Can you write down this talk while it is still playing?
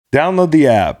Download the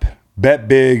app. Bet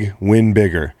big, win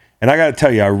bigger. And I got to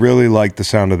tell you, I really like the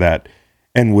sound of that.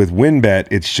 And with WynnBET,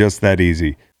 it's just that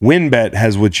easy. WynnBET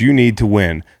has what you need to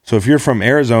win. So if you're from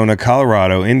Arizona,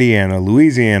 Colorado, Indiana,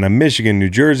 Louisiana, Michigan, New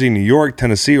Jersey, New York,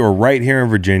 Tennessee, or right here in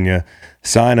Virginia,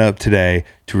 sign up today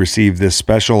to receive this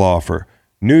special offer.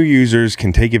 New users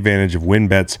can take advantage of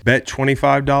WynnBET's bet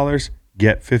 $25,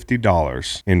 get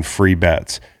 $50 in free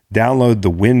bets. Download the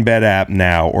WynnBET app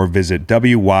now or visit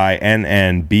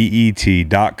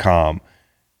WYNNBET.com.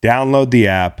 Download the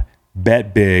app,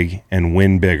 bet big, and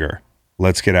win bigger.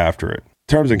 Let's get after it.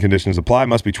 Terms and conditions apply.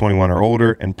 Must be 21 or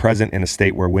older and present in a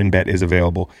state where WynnBET is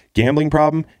available. Gambling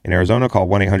problem? In Arizona, call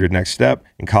 1-800-NEXT-STEP.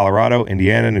 In Colorado,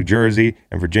 Indiana, New Jersey,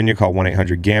 and Virginia, call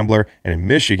 1-800-GAMBLER. And in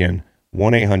Michigan,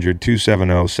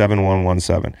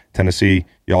 1-800-270-7117. Tennessee,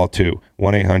 y'all too.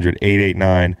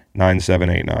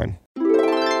 1-800-889-9789.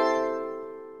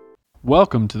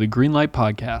 Welcome to the Greenlight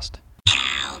Podcast.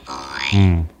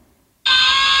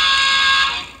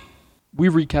 We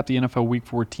recap the NFL Week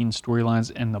 14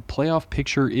 storylines, and the playoff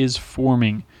picture is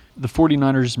forming. The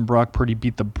 49ers and Brock Purdy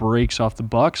beat the brakes off the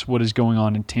Bucs. What is going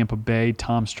on in Tampa Bay?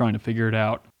 Tom's trying to figure it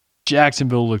out.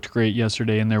 Jacksonville looked great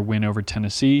yesterday in their win over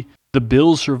Tennessee. The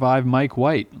Bills survived Mike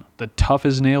White. The tough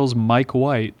as nails Mike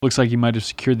White. Looks like he might have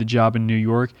secured the job in New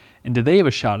York. And do they have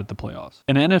a shot at the playoffs?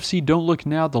 And NFC, don't look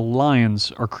now. The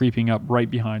Lions are creeping up right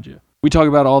behind you. We talk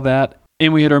about all that.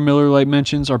 And we hit our Miller Lite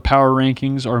mentions, our power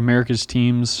rankings, our America's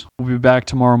teams. We'll be back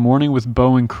tomorrow morning with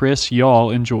Bo and Chris. Y'all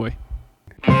enjoy.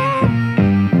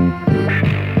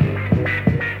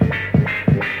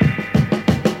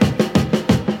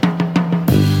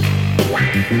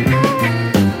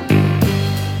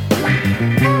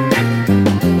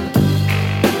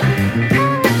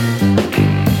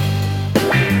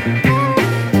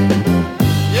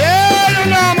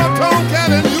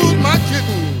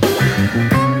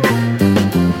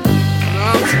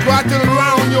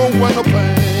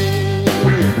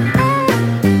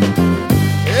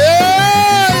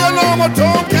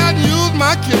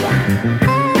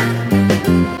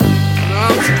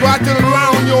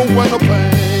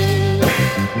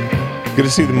 Good to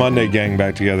see the Monday gang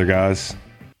back together, guys.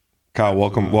 Kyle,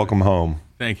 welcome home.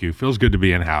 Thank you. Feels good to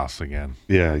be in house again.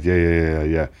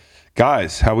 Yeah.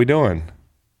 Guys, how we doing?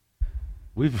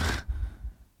 We've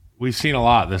seen a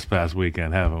lot this past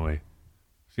weekend, haven't we?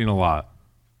 Seen a lot.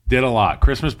 Did a lot.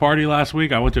 Christmas party last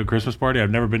week. I went to a Christmas party. I've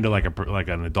never been to like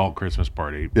an adult Christmas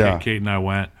party. Yeah. Kate and I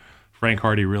went. Frank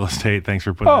Hardy Real Estate. Thanks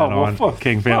for putting that on.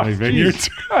 King Family Vineyards.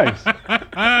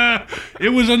 It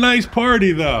was a nice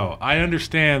party, though. I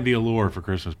understand the allure for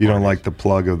Christmas parties. You don't like the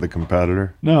plug of the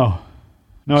competitor? No,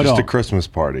 I don't. Just a Christmas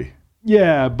party.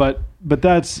 Yeah, but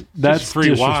that's free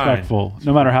disrespectful. wine.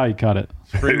 No matter how you cut it,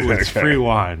 It's free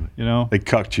wine. you know. They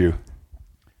cucked you.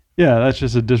 Yeah, that's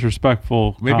just a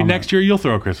disrespectful. Maybe comment. next year you'll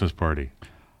throw a Christmas party.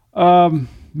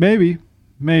 Maybe.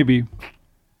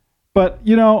 But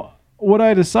you know what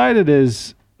I decided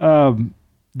is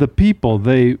the people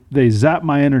they zap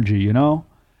my energy. You know,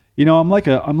 I'm like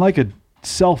a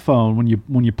cell phone when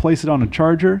you place it on a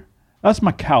charger. That's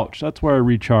my couch. That's where I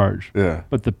recharge. Yeah.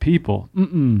 But the people, Yeah.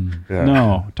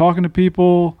 no. Talking to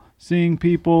people, seeing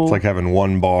people. It's like having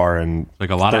one bar and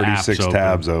Like a lot of 36 apps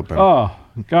tabs open. Oh,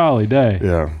 golly day.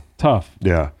 Yeah. Tough.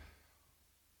 Yeah.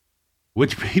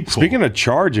 Which people? Speaking of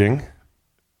charging,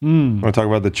 want to talk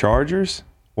about the Chargers?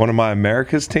 One of my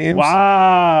America's teams?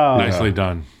 Wow. Nicely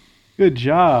done. Good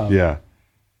job. Yeah.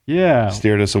 Yeah.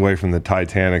 Steered us away from the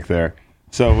Titanic there.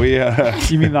 So we,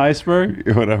 You mean the iceberg?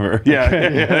 whatever.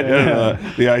 Yeah.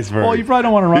 The iceberg. Well, you probably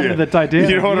don't want to run into the Titanic.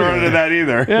 You don't want to run either. into that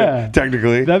either. Yeah.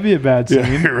 Technically. That'd be a bad scene.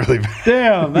 Yeah, really bad.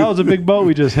 Damn, that was a big boat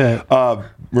we just hit.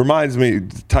 Reminds me,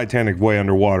 Titanic way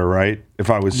underwater, right? If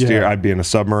I was steer, Yeah. I'd be in a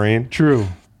submarine. True.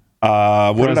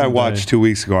 What did I Present watch day. 2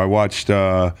 weeks ago? I watched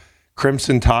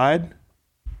Crimson Tide.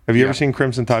 Have you Yeah. ever seen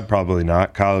Crimson Tide? Probably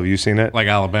not. Kyle, have you seen it? Like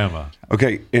Alabama.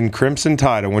 Okay, in Crimson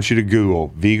Tide, I want you to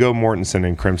Google Viggo Mortensen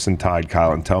in Crimson Tide,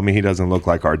 Kyle, and tell me he doesn't look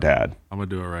like our dad. I'm going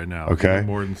to do it right now. Okay.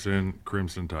 Mortensen,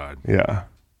 Crimson Tide. Yeah.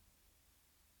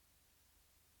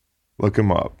 Look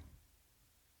him up.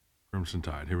 Crimson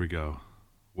Tide. Here we go.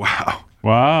 Wow.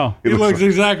 Wow. He looks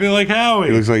exactly like Howie.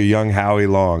 He looks like a young Howie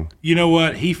Long. You know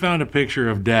what? He found a picture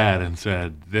of Dad and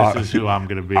said, "This is who I'm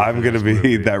going to be." I'm going to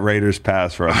be that Raiders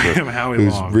pass rusher I am Howie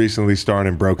who's Long. recently starred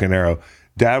in Broken Arrow.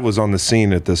 Dad was on the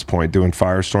scene at this point doing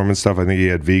Firestorm and stuff. I think he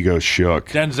had Vigo shook.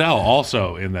 Denzel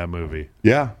also in that movie.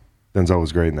 Yeah. Denzel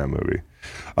was great in that movie.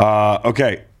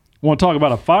 Okay. Want to talk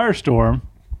about a firestorm?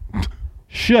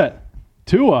 Shit.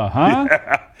 Tua, huh?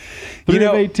 Yeah. 3 You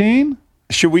know- of 18?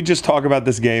 Should we just talk about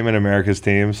this game in America's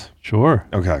teams? Sure.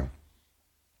 Okay.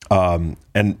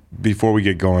 And before we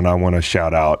get going, I want to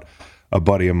shout out a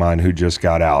buddy of mine who just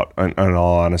got out. In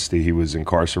all honesty, he was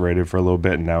incarcerated for a little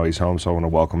bit, and now he's home, so I want to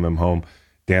welcome him home.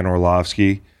 Dan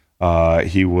Orlovsky.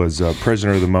 He was a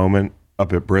prisoner of the moment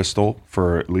up at Bristol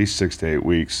for at least 6 to 8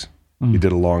 weeks. He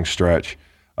did a long stretch.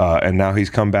 And now he's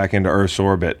come back into Earth's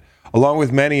orbit, along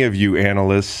with many of you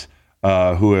analysts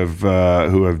who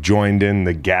have joined in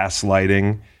the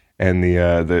gaslighting and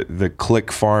the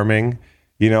click farming.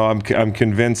 You know, I'm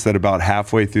convinced that about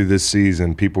halfway through this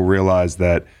season, people realize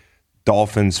that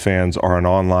Dolphins fans are an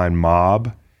online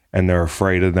mob, and they're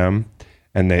afraid of them,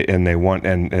 and they want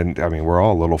and I mean, we're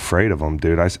all a little afraid of them,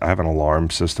 dude. I have an alarm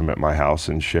system at my house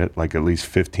and shit. Like at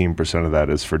least 15% of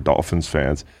that is for Dolphins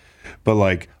fans, but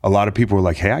like a lot of people are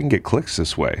like, hey, I can get clicks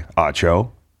this way,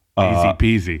 Acho.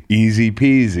 Easy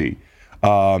peasy.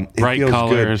 It Bright feels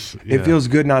colors. Good. It feels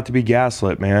good not to be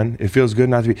gaslit, man. It feels good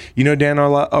not to be. You know, Dan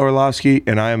Orlovsky,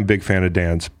 and I am a big fan of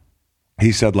Dan's.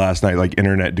 He said last night, like,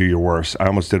 internet, do your worst. I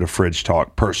almost did a fridge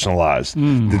talk, personalized.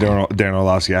 Dan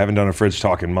Orlovsky. I haven't done a fridge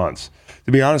talk in months.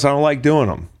 To be honest, I don't like doing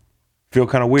them. Feel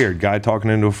kind of weird. Guy talking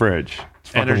into a fridge.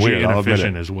 It's fucking Energy weird.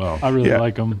 inefficient as well. I really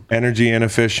like them. Energy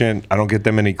inefficient. I don't get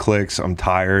that many clicks. I'm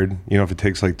tired. You know, if it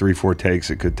takes like 3-4 takes,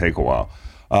 it could take a while.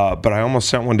 But I almost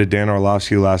sent one to Dan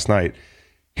Orlovsky last night.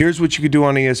 Here's what you could do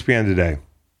on ESPN today.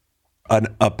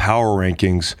 A power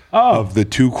rankings of the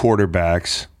two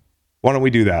quarterbacks. Why don't we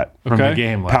do that? From the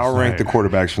game last Power night. rank the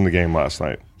quarterbacks from the game last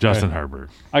night. Justin Herbert.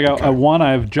 I got one.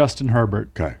 I have Justin Herbert.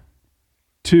 Okay.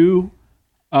 2,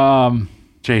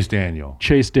 Chase Daniel.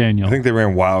 Chase Daniel. I think they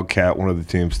ran Wildcat, one of the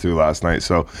teams, too, last night.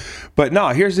 So, but no,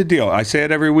 here's the deal. I say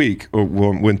it every week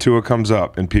when Tua comes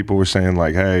up, and people were saying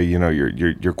like, "Hey, you know,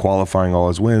 you're qualifying all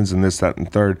his wins and this, that,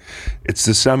 and third." It's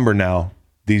December now.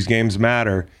 These games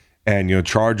matter, and you know,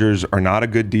 Chargers are not a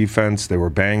good defense. They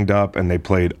were banged up, and they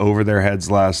played over their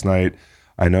heads last night.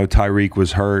 I know Tyreek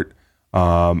was hurt.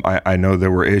 I know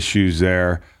there were issues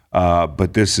there,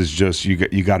 but this is just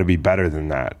you got to be better than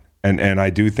that. And I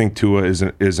do think Tua is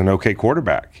an okay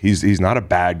quarterback. He's not a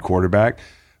bad quarterback,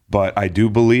 but I do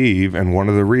believe, and one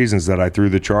of the reasons that I threw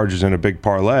the Chargers in a big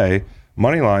parlay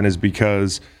money line is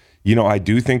because, you know, I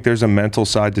do think there's a mental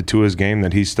side to Tua's game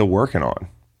that he's still working on.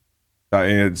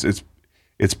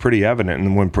 It's pretty evident,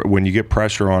 and when you get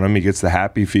pressure on him, he gets the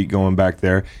happy feet going back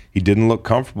there. He didn't look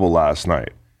comfortable last night,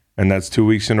 and that's 2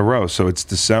 weeks in a row. So it's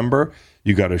December.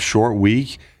 You got a short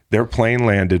week. Their plane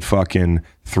landed fucking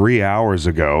 3 hours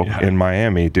ago in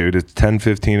Miami, dude. It's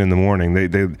 10:15 in the morning.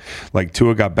 They like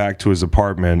Tua got back to his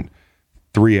apartment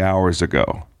 3 hours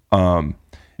ago.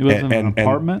 He lives in an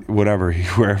apartment? Wherever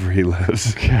he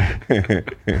lives.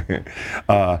 Okay.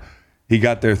 He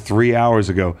got there 3 hours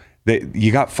ago.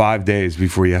 You got 5 days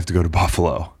before you have to go to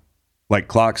Buffalo. Like,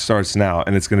 clock starts now,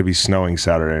 and it's going to be snowing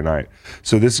Saturday night.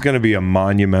 So this is going to be a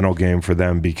monumental game for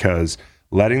them, because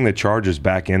letting the Chargers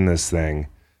back in this thing,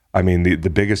 I mean, the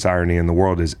biggest irony in the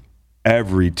world is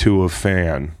every Tua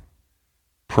fan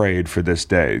prayed for this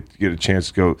day to get a chance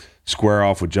to go square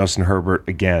off with Justin Herbert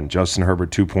again, Justin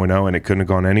Herbert 2.0, and it couldn't have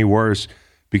gone any worse,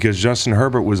 because Justin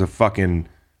Herbert was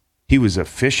he was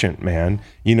efficient, man.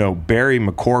 You know, Barry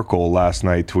McCorkle last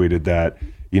night tweeted that,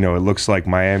 you know, it looks like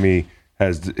Miami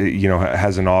has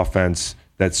an offense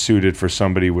that's suited for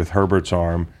somebody with Herbert's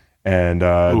arm, and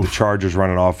the Chargers run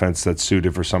an offense that's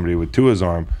suited for somebody with Tua's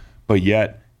arm. But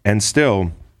yet, and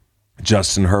still,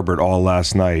 Justin Herbert all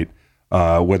last night,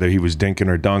 whether he was dinking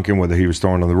or dunking, whether he was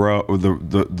throwing on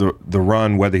the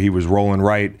run, whether he was rolling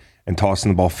right and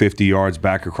tossing the ball 50 yards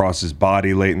back across his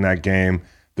body late in that game,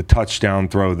 the touchdown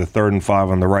throw, the 3rd and 5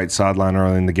 on the right sideline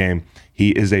early in the game,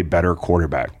 he is a better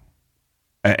quarterback.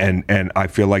 And I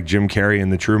feel like Jim Carrey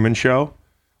in The Truman Show,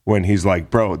 when he's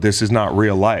like, bro, this is not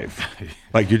real life.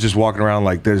 Like, you're just walking around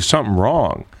like there's something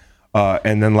wrong.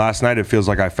 And then last night it feels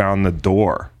like I found the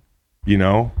door, you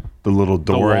know, the little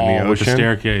door in the ocean. With the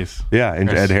staircase. Yeah, and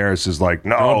Ed Harris is like,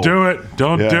 no. Don't do it.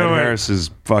 Don't do Ed it. Harris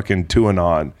is fucking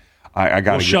tuning. I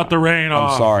got to shut the rain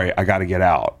off. I'm sorry. I got to get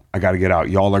out.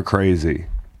 Y'all are crazy.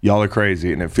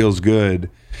 And it feels good.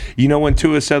 You know, when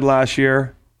Tua said last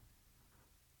year,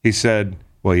 he said,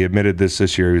 well, he admitted this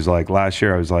year. He was like, last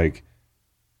year, I was like,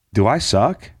 do I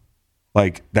suck?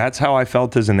 Like, that's how I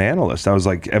felt as an analyst. I was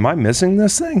like, am I missing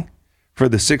this thing? For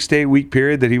the 6 to 8 week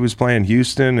period that he was playing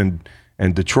Houston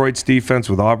and Detroit's defense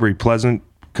with Aubrey Pleasant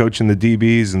coaching the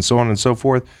DBs and so on and so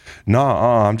forth.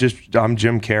 I'm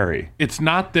Jim Carrey. It's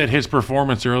not that his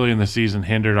performance early in the season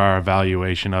hindered our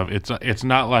evaluation of it's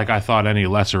not like I thought any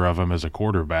lesser of him as a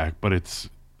quarterback, but it's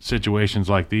situations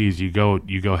like these, you go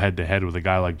head to head with a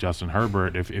guy like Justin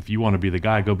Herbert. If you want to be the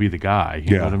guy, go be the guy.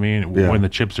 You know what I mean? Yeah. When the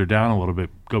chips are down a little bit,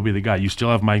 go be the guy. You still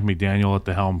have Mike McDaniel at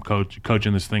the helm,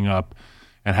 coaching this thing up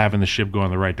and having the ship go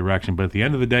in the right direction. But at the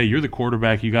end of the day, you're the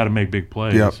quarterback. You got to make big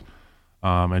plays. Yep.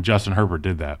 And Justin Herbert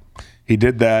did that. He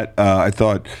did that. I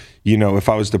thought, if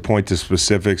I was to point to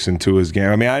specifics in Tua's game,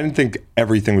 I mean, I didn't think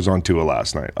everything was on Tua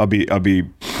last night. I'll be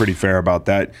pretty fair about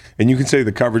that. And you can say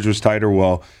the coverage was tighter.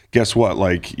 Well, guess what?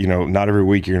 Like, not every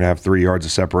week you're going to have 3 yards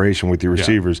of separation with your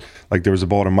receivers. Yeah. Like there was a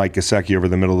ball to Mike Gesicki over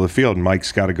the middle of the field, and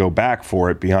Mike's got to go back for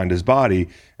it behind his body.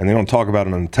 And they don't talk about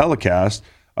it on the telecast.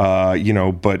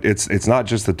 But it's not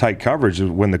just the tight coverage.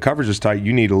 When the coverage is tight,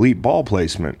 you need elite ball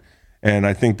placement. And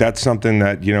I think that's something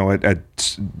that,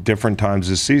 at different times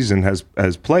this season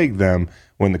has plagued them.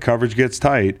 When the coverage gets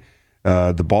tight,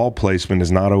 the ball placement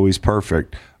is not always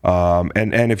perfect.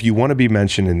 And if you want to be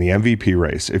mentioned in the MVP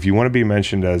race, if you want to be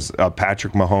mentioned as a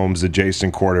Patrick Mahomes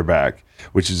adjacent quarterback,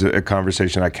 which is a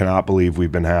conversation I cannot believe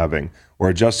we've been having, or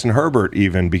a Justin Herbert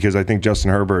even, because I think Justin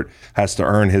Herbert has to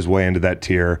earn his way into that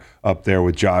tier up there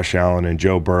with Josh Allen and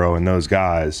Joe Burrow and those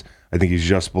guys. I think he's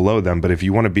just below them. But if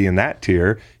you want to be in that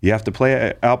tier, you have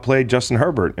to outplay Justin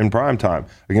Herbert in primetime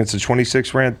against a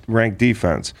 26th ranked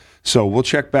defense. So we'll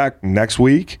check back next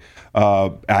week.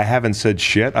 I haven't said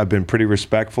shit. I've been pretty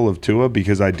respectful of Tua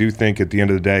because I do think at the end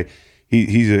of the day,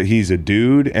 he's a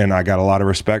dude, and I got a lot of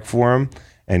respect for him.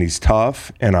 And he's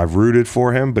tough, and I've rooted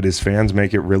for him, but his fans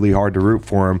make it really hard to root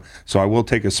for him. So I will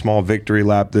take a small victory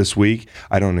lap this week.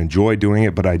 I don't enjoy doing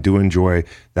it, but I do enjoy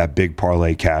that big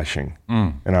parlay cashing,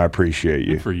 and I appreciate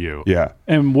you. Good for you. Yeah.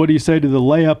 And what do you say to the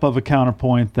layup of a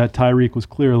counterpoint that Tyreek was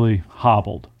clearly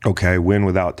hobbled? Okay, win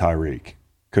without Tyreek,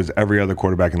 because every other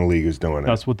quarterback in the league is doing it.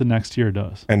 That's what the next tier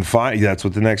does. And that's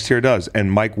what the next tier does.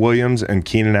 And Mike Williams and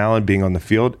Keenan Allen being on the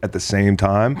field at the same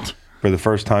time for the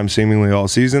first time seemingly all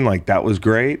season, like that was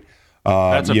great.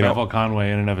 That's a Bevel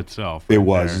Conway in and of itself. It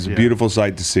was. It's a beautiful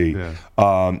sight to see. Yeah.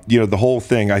 The whole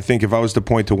thing, I think if I was to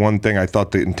point to one thing, I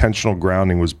thought the intentional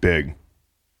grounding was big.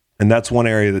 And that's one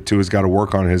area that Tua's got to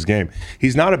work on in his game.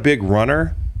 He's not a big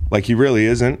runner. Like, he really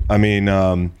isn't. I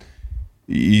mean,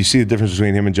 you see the difference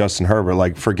between him and Justin Herbert.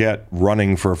 Like, forget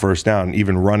running for a first down,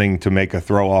 even running to make a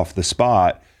throw off the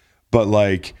spot. But,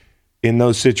 like, in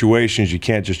those situations, you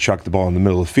can't just chuck the ball in the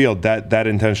middle of the field. That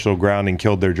intentional grounding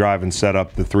killed their drive and set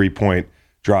up the 3-point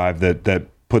drive that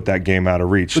put that game out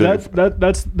of reach. So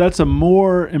that's a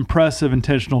more impressive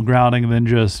intentional grounding than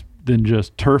just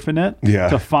turfing it. Yeah.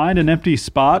 To find an empty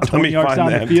spot 20 yards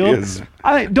down the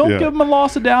field. Don't give them a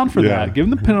loss of down for that. Give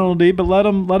them the penalty, but let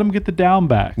them get the down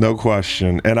back. No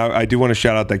question. And I do want to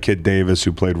shout out that kid Davis,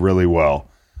 who played really well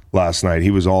last night.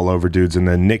 He was all over dudes. And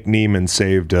then Nick Neiman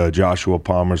saved Joshua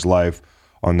Palmer's life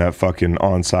on that fucking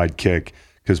onside kick,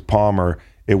 because Palmer,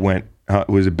 it went,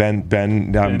 was it Ben?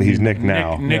 He's Nick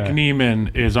now. Nick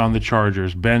Neiman is on the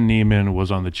Chargers. Ben Neiman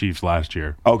was on the Chiefs last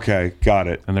year. Okay, got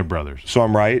it. And they're brothers. So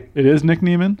I'm right? It is Nick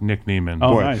Neiman? Nick Neiman.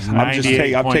 Oh, boy, nice.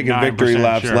 I'm taking victory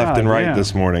laps left and right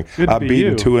this morning. I'm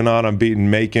beating Tuanon. I'm beating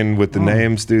Macon with the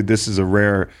names, dude. This is a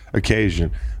rare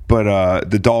occasion. But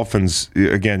the Dolphins,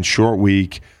 again, short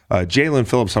week. Jalen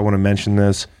Phillips, I want to mention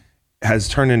this, has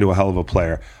turned into a hell of a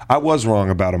player. I was wrong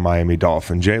about a Miami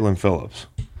Dolphin. Jalen Phillips.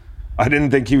 I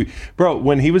didn't think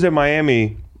when he was at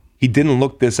Miami, he didn't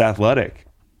look this athletic.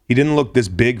 He didn't look this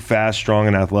big, fast, strong,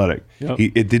 and athletic. Yep.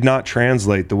 It did not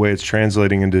translate the way it's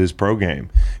translating into his pro game.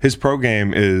 His pro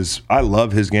game is, I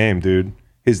love his game, dude.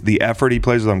 The effort he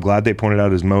plays with, I'm glad they pointed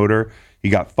out his motor. He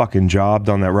got fucking jobbed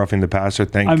on that roughing the passer.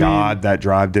 Thank God that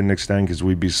drive didn't extend, because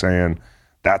we'd be saying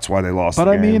that's why they lost the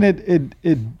game. But I mean,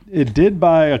 it did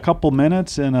by a couple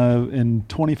minutes in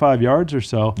 25 yards or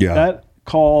so. Yeah. That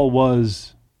call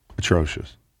was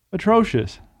atrocious.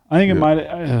 I think it might.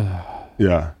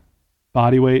 Yeah.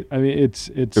 Body weight. I mean,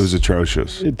 it was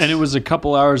atrocious. And it was a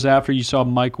couple hours after you saw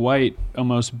Mike White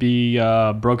almost be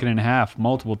broken in half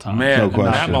multiple times. Man, No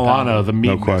question. Matt Milano, the meat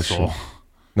No question. missile.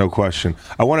 No question.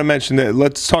 I want to mention that.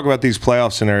 Let's talk about these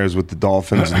playoff scenarios with the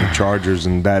Dolphins and the Chargers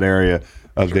and that area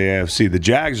of the AFC. The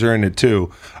Jags are in it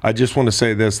too. I just want to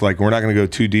say this, like, we're not going to go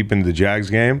too deep into the Jags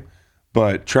game,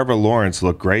 but Trevor Lawrence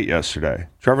looked great yesterday.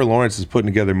 Trevor Lawrence is putting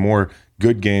together more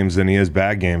good games than he is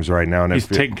bad games right now. And he's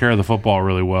taking care of the football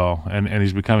really well, and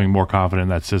he's becoming more confident in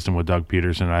that system with Doug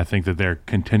Peterson. And I think that they're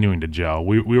continuing to gel.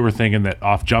 We were thinking that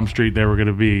off Jump Street they were going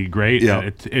to be great. Yeah.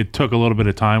 It took a little bit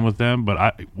of time with them,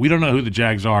 but we don't know who the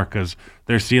Jags are, because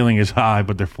their ceiling is high,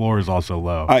 but their floor is also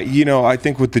low. I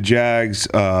think with the Jags,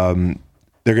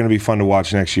 they're going to be fun to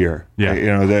watch next year.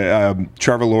 Yeah.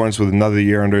 Trevor Lawrence with another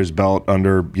year under his belt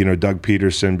under Doug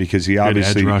Peterson, because he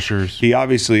obviously edge rushers. He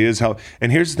obviously is how.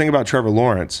 And here's the thing about Trevor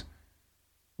Lawrence: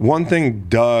 one thing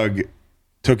Doug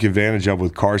took advantage of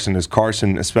with Carson is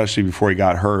Carson, especially before he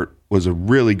got hurt, was a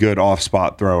really good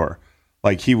off-spot thrower.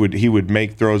 Like he would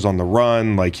make throws on the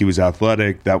run, like he was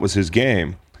athletic. That was his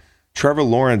game. Trevor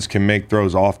Lawrence can make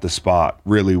throws off the spot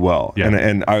really well. Yeah.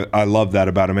 And I love that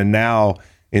about him. And now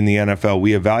in the NFL,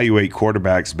 we evaluate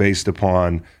quarterbacks based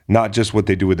upon not just what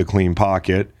they do with the clean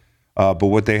pocket, but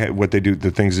what they do,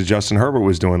 the things that Justin Herbert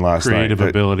was doing last Creative night.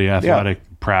 ability, athletic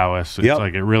prowess. It's Yep.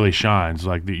 like it really shines.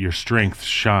 Like your strengths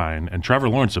shine. And Trevor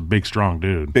Lawrence is a big, strong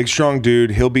dude. Big, strong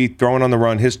dude. He'll be throwing on the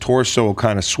run. His torso will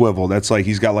kind of swivel. That's like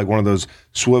he's got like one of those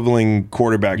swiveling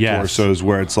quarterback Yes. torsos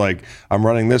where it's like I'm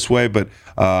running this way, but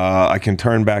I can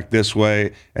turn back this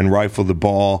way and rifle the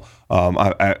ball.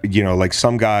 Like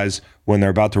some guys when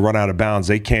they're about to run out of bounds,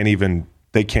 they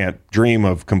can't dream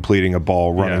of completing a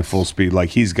ball running Yes. full speed. Like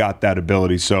he's got that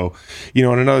ability. So, and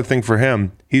another thing for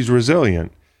him, he's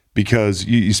resilient because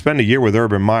you spend a year with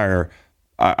Urban Meyer.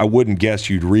 I wouldn't guess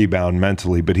you'd rebound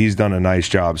mentally, but he's done a nice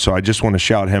job. So I just want to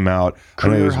shout him out. I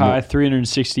know Career there's high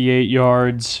 368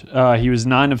 yards. He was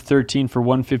 9 of 13 for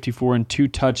 154 and 2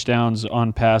 touchdowns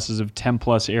on passes of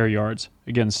 10-plus air yards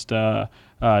against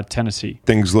Tennessee.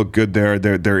 things look good there.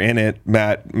 They're in it.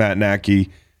 Matt Nackey,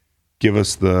 give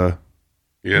us the.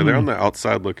 Yeah, they're on the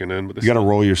outside looking in, but You got to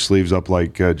roll your sleeves up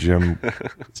like Jim,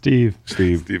 Steve.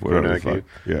 Steve whatever the Kornacki. fuck.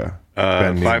 Yeah.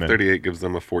 Ben Neiman. 538 gives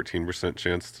them a 14%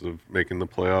 chance of making the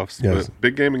playoffs. Yes. But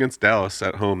big game against Dallas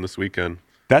at home this weekend.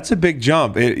 That's a big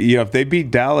jump. If they beat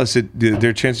Dallas,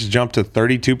 their chances jump to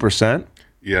 32%.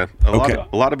 Yeah, a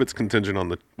lot of it's contingent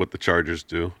on what the Chargers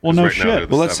do. Well, 'Cause no now shit. they're the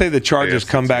Well, let's say the seventh Chargers AFC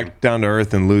come team. back down to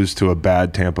earth and lose to a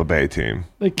bad Tampa Bay team.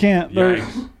 They can't. They're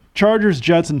Yikes. Chargers,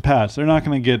 Jets, and Pats. They're not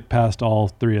going to get past all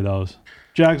three of those.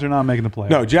 Jags are not making the playoffs.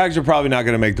 No, Jags are probably not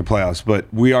going to make the playoffs, but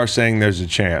we are saying there's a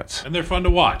chance. And they're fun to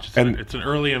watch. It's an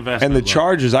early investment. And the look.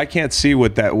 Chargers, I can't see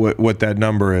what that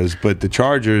number is, but the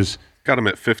Chargers, Got them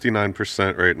at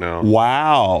 59% right now.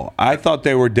 wow. I thought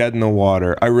they were dead in the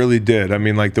water. I really did. I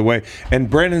mean, like the way, and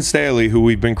Brandon Staley, who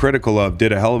we've been critical of,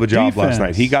 did a hell of a job last Defense.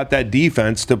 night. He got that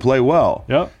defense to play well.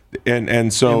 Yep.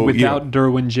 And so And you know, without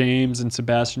Derwin James and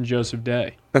Sebastian Joseph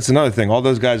Day. that's another thing. All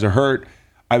those guys are hurt.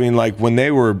 I mean, like when they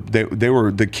were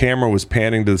the camera was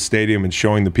panning to the stadium and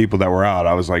showing the people that were out.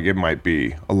 I was like, it might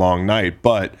be a long night,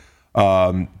 but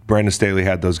Brandon Staley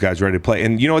had those guys ready to play.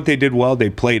 And you know what they did well? They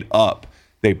played up.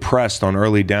 They pressed on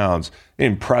early downs. They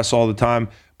didn't press all the time,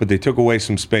 but they took away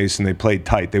some space and they played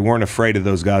tight. They weren't afraid of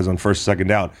those guys on first, second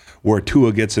down, where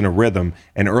Tua gets in a rhythm.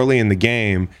 And early in the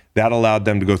game, that allowed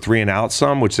them to go 3 and out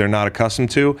some, which they're not accustomed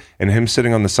to. And him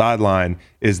sitting on the sideline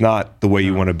is not the way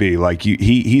you want to be. Like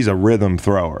he's a rhythm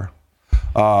thrower.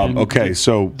 Okay,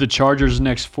 so The Chargers'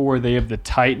 next 4, they have the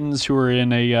Titans, who are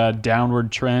in a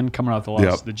downward trend coming off the loss.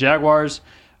 Yep. The Jaguars,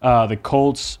 the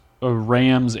Colts,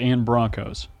 Rams, and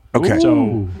Broncos. okay, So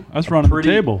Ooh, that's running pretty-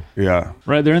 the table. yeah.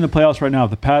 Right, they're in the playoffs right now.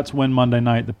 If the Pats win Monday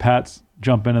night, the Pats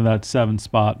jump into that 7th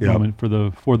spot Yep. moment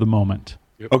for the moment.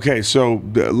 Okay, so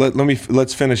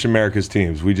let's finish America's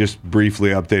teams. We just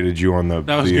briefly updated you on That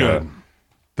was good.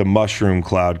 The mushroom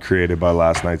cloud created by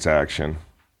last night's action.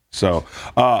 So,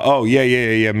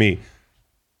 me.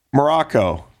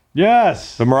 Morocco,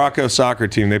 Yes. the Morocco soccer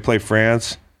team. They play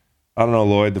France. I don't know,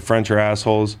 Lloyd. The French are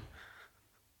assholes.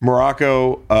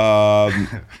 Morocco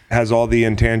has all the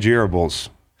intangibles.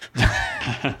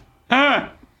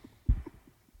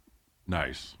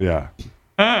 Nice. Yeah.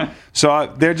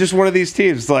 So they're just one of these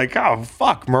teams. Like, oh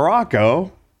fuck,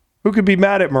 Morocco. Who could be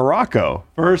mad at Morocco?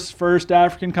 First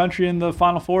African country in the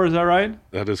Final Four. Is that right?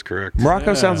 That is correct.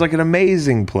 Morocco sounds like an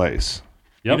amazing place.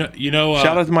 Yep. You know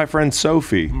Shout out to my friend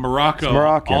Sophie. Morocco. It's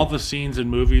Moroccan. All the scenes in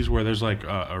movies where there's like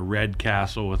a red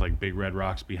castle with like big red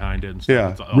rocks behind it and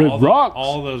stuff. Yeah. It's Red rocks.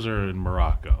 All those are in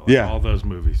Morocco. Like, Yeah. All those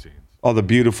movie scenes. All the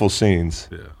beautiful scenes.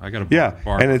 Yeah. I got a Yeah,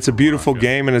 bar and it's a from beautiful Morocco.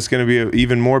 game, and it's going to be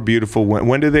even more beautiful.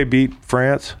 When do they beat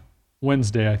France?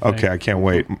 Wednesday, I think. Okay, I can't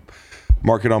wait.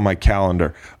 Mark it on my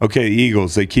calendar. Okay,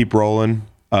 Eagles, they keep rolling.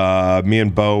 Me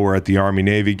and Bo were at the Army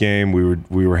Navy game.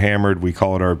 We were hammered. We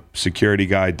called our security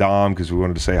guy Dom because we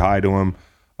wanted to say hi to him.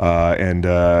 And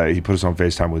he put us on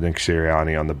FaceTime with Nick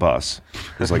Sirianni on the bus.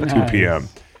 It was like 2 p.m.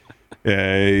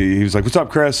 He was like, "What's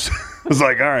up, Chris?" I was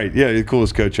like, "All right, yeah, you're the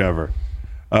coolest coach ever."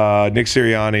 Nick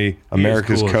Sirianni,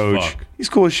 America's cool as coach. fuck. He's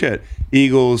cool as shit.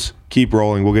 Eagles keep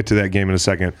rolling. We'll get to that game in a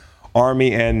second.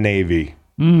 Army and Navy.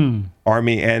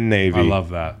 Army and Navy. I love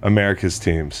that. America's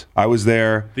teams. I was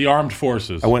there. The armed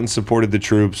forces. I went and supported the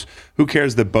troops. Who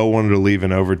cares that Bo wanted to leave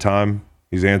in overtime?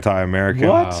 He's anti-American.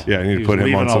 What? Yeah, I need He to was put him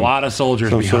leaving on a some, lot of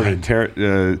soldiers some sort behind.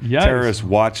 of terrorist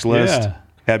watch list. Yeah.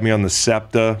 Had me on the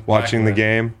SEPTA watching the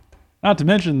game. Not to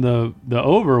mention the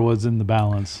over was in the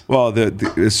balance. Well,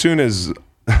 as soon as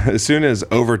as soon as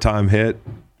overtime hit,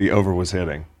 the over was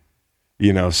hitting.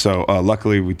 So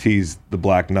luckily we teased the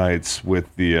Black Knights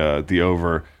with the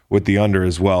over, with the under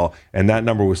as well, and that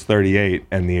number was 38,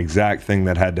 and the exact thing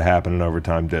that had to happen in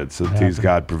overtime did. So the tease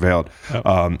God prevailed.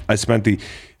 Yep.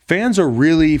 Fans are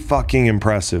really fucking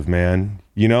impressive, man.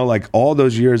 Like all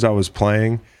those years I was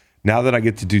playing, now that I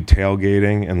get to do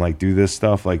tailgating and like do this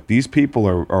stuff, like these people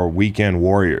are weekend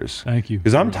warriors. Thank you.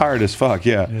 Because I'm tired as fuck.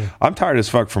 Yeah. I'm tired as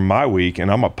fuck from my week,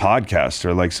 and I'm a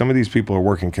podcaster. Like some of these people are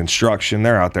working construction.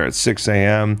 They're out there at 6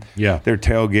 a.m. Yeah. They're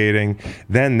tailgating.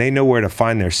 Then they know where to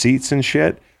find their seats and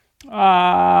shit.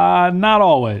 Not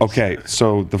always. Okay,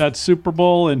 so that Super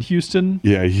Bowl in Houston.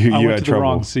 Yeah, you went had to trouble. The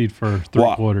wrong seat for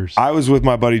three quarters. I was with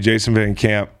my buddy Jason Van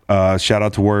Camp. Shout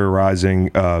out to Warrior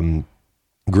Rising.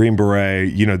 Green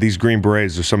Beret, these Green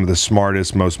Berets are some of the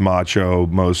smartest, most macho,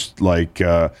 most like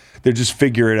they're just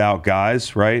figure it out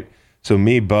guys, right? So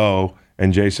me, Bo,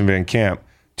 and Jason Van Camp,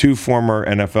 2 former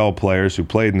NFL players who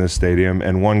played in this stadium,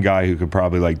 and one guy who could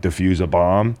probably like defuse a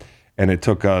bomb. And it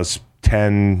took us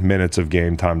 10 minutes of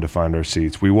game time to find our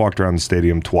seats. We walked around the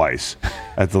stadium twice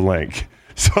at the link.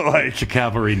 So like the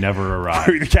cavalry never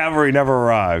arrived. The cavalry never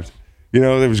arrived.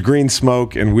 There was green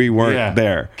smoke and we weren't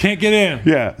there. Can't get in.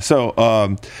 Yeah. So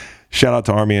shout out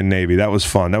to Army and Navy. That was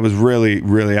fun. That was really,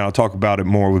 really, I'll talk about it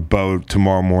more with Bo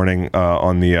tomorrow morning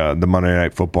on the Monday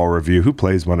Night Football review. Who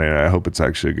plays Monday night? I hope it's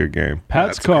actually a good game.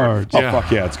 Pat's Cards. Oh,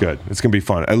 fuck yeah, it's good. It's going to be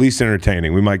fun. At least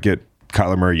entertaining. We might get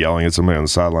Kyler Murray yelling at somebody on the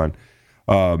sideline.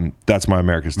 That's my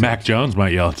America's team. Mac Jones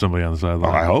might yell at somebody on the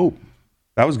sideline. I hope.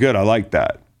 That was good. I like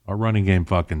that. Our running game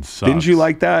fucking sucks. Didn't you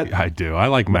like that? I do. I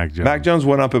like Mac Jones. Mac Jones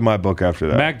went up in my book after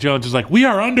that. Mac Jones is like, we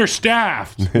are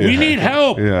understaffed. We need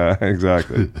help. Yeah,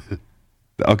 exactly.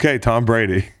 Okay, Tom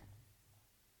Brady.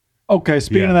 Okay,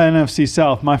 speaking of that NFC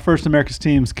South, my first America's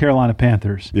team is Carolina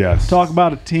Panthers. Yes. Talk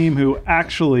about a team who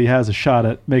actually has a shot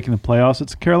at making the playoffs.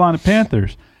 It's the Carolina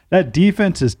Panthers. That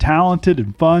defense is talented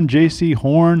and fun. J.C.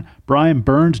 Horn, Brian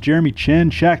Burns, Jeremy Chin,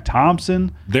 Shaq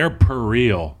Thompson. They're per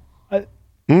real.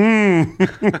 Go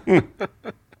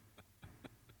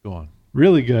on.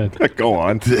 Really good. Go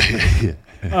on.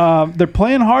 They're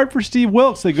playing hard for Steve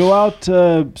Wilkes. They go out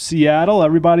to Seattle.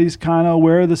 Everybody's kind of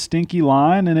aware of the stinky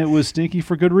line, and it was stinky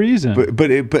for good reason.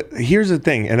 But here's the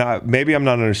thing, and maybe I'm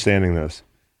not understanding this.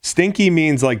 Stinky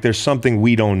means like there's something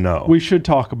we don't know. We should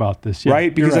talk about this, yeah,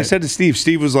 right? Because right. I said to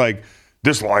Steve was like,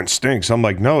 this line stinks. I'm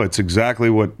like, no, it's exactly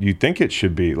what you think it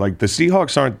should be. Like the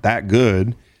Seahawks aren't that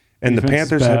good. And Defense the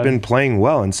Panthers have been playing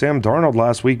well, and Sam Darnold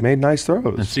last week made nice throws.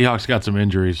 And Seahawks got some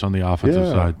injuries on the offensive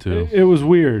side, too. It was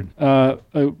weird.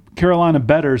 Carolina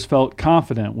bettors felt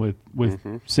confident with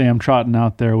Sam trotting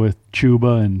out there with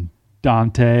Chuba and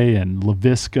Dante and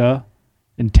LaVisca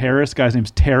and Terrace. Guy's name's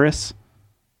Terrace.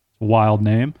 It's a wild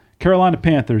name. Carolina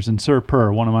Panthers and Sir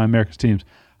Purr, one of my America's teams.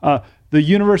 The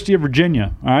University of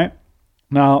Virginia, all right?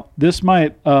 Now, this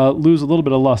might lose a little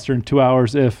bit of luster in 2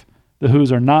 hours if the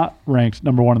Hoos are not ranked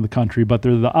number 1 in the country, but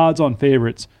they're the odds-on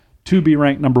favorites to be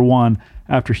ranked number 1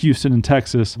 after Houston and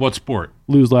Texas What sport?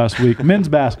 lose last week. Men's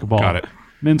basketball. Got it.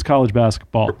 Men's college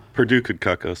basketball. Purdue could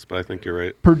cuck us, but I think you're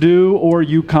right. Purdue or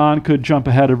UConn could jump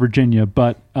ahead of Virginia,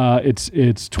 but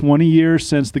it's 20 years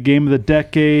since the game of the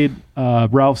decade.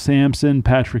 Ralph Sampson,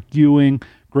 Patrick Ewing,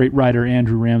 great writer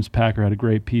Andrew Ramspacker had a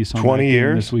great piece on 20 that game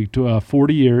years this week.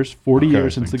 40 years. 40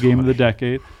 years since the game of the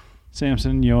decade.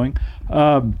 Sampson and Ewing.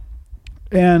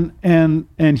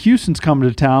 And Houston's coming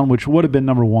to town, which would have been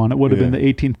number 1. It would have been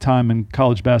the 18th time in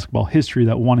college basketball history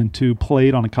that 1 and 2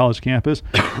 played on a college campus.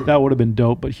 That would have been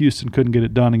dope, but Houston couldn't get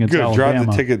it done against Alabama. Drive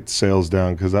the ticket sales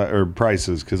down or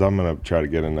prices because I'm going to try to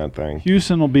get in that thing.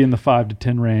 Houston will be in the 5 to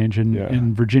 10 range,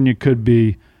 and Virginia could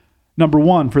be number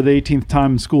 1 for the 18th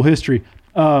time in school history.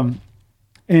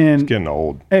 It's getting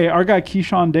old. Hey, our guy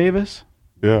Keyshawn Davis.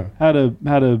 Yeah, had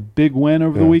a big win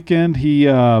over the weekend. He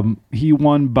won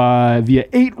via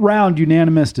 8-round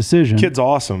unanimous decision. Kid's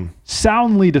awesome.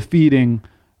 Soundly defeating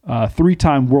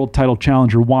 3-time world title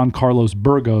challenger Juan Carlos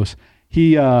Burgos.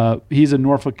 He's a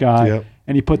Norfolk guy,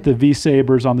 and he put the V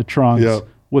Sabres on the trunks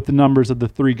with the numbers of the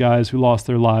 3 guys who lost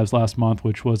their lives last month,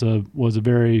 which was a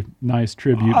very nice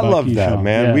tribute. I love Keyshawn. that,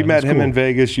 man. Yeah, we met him cool. in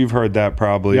Vegas. You've heard that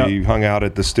probably. Yep. You hung out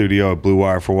at the studio at Blue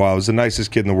Wire for a while. He was the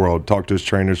nicest kid in the world. Talked to his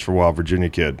trainers for a while. Virginia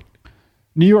kid.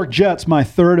 New York Jets, my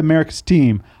 3rd America's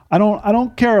team. I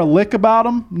don't care a lick about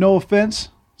them. No offense,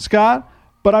 Scott,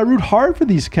 but I root hard for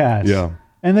these cats. Yeah.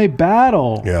 And they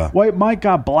battle. Yeah. White Mike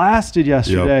got blasted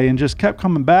yesterday and just kept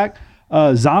coming back.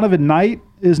 Zonovan Knight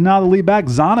is now the lead back.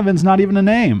 Zonovan's not even a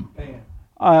name.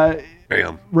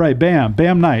 Bam. Right, Bam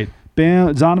Knight.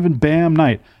 Zonovan Bam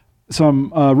Knight.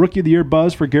 Some Rookie of the Year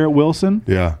buzz for Garrett Wilson.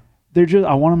 Yeah.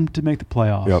 I want them to make the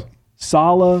playoffs. Yep.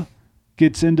 Saleh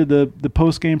gets into the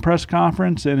post-game press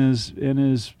conference and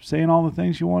is saying all the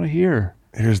things you want to hear.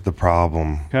 Here's the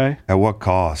problem. Okay. At what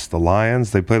cost? The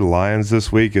Lions, they play the Lions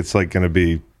this week. It's like going to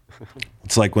be,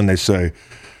 it's like when they say,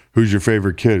 who's your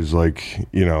favorite kid? It's like,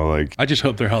 I just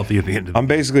hope they're healthy at the end of the I'm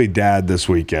basically dad this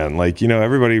weekend. Like,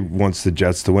 everybody wants the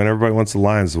Jets to win. Everybody wants the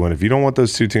Lions to win. If you don't want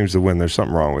those two teams to win, there's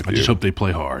something wrong with you. I just hope they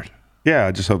play hard. Yeah,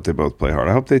 I just hope they both play hard.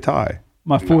 I hope they tie.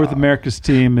 My fourth America's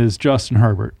team is Justin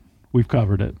Herbert. We've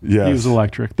covered it. Yes. He was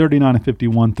electric. 39-51,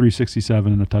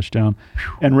 367 and a touchdown.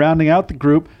 And rounding out the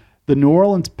group, the New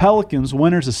Orleans Pelicans,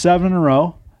 winners of 7 in a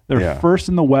row. They're first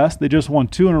in the West. They just won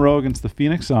 2 in a row against the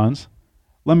Phoenix Suns.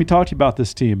 Let me talk to you about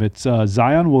this team. It's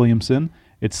Zion Williamson.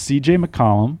 It's C.J.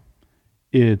 McCollum.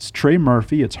 It's Trey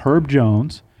Murphy. It's Herb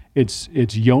Jones. It's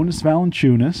Jonas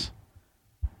Valanciunas.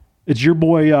 It's your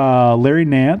boy Larry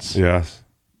Nance. Yes.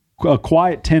 A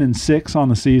quiet 10-6 on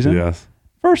the season. Yes.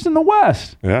 First in the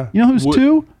West. Yeah. You know who's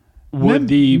two? Would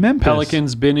the Memphis.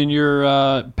 Pelicans been in your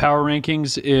power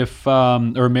rankings if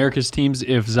or America's teams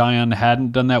if Zion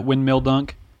hadn't done that windmill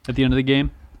dunk at the end of the game?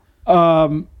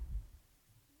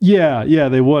 Yeah,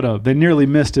 they would have. They nearly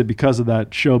missed it because of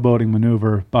that showboating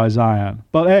maneuver by Zion.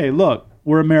 But hey, look,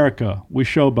 we're America. We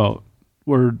showboat.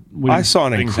 I saw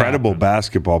an incredible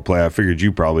basketball play. I figured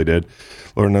you probably did.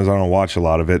 Lord knows I don't watch a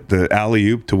lot of it. The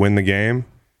alley-oop to win the game.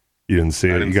 You didn't see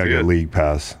it. You got to get a league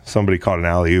pass. Somebody caught an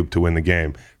alley-oop to win the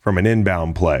game from an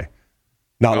inbound play.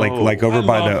 Not like over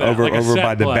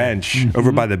by the bench. Mm-hmm.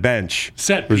 Over by the bench.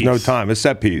 Set There's no piece. time. It's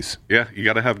set piece. Yeah, you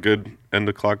got to have good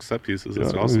end-of-clock set pieces.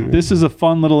 It's awesome. This is a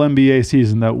fun little NBA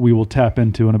season that we will tap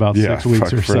into in about 6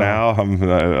 weeks or so. For now, I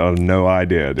have no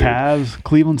idea, dude. Cavs,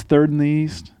 Cleveland's third in the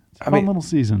East. It's a fun little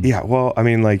season. Yeah, well, I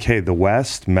mean, like, hey, the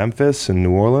West, Memphis, and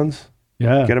New Orleans.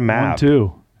 Yeah. Get a map.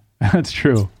 1-2. That's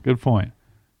true. Good point.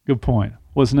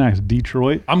 What's next?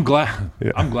 Detroit? I'm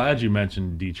glad you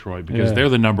mentioned Detroit because Yeah. they're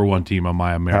the number one team on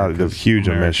my America. The huge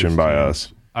omission by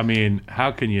us. I mean,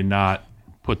 how can you not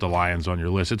put the Lions on your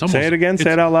list? It's almost, Say it again.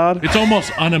 Say it out loud. It's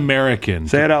almost un-American.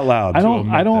 Say it out loud. I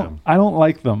don't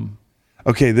like them.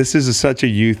 Okay, this is such a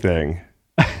you thing.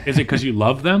 Is it because you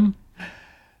love them?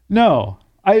 No.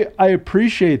 I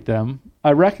appreciate them.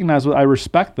 I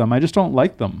respect them. I just don't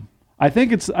like them. I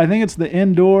think it's the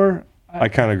indoor. I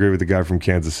kind of agree with the guy from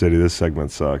Kansas City. This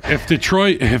segment sucks. If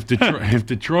Detroit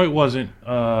wasn't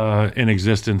in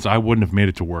existence, I wouldn't have made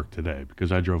it to work today because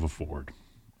I drove a Ford.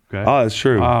 Okay. Oh, that's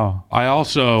true. Wow. I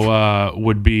also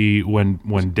would be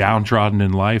when downtrodden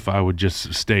in life, I would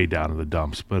just stay down in the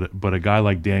dumps. But a guy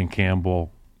like Dan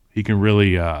Campbell, he can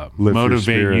really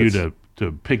motivate you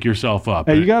to pick yourself up.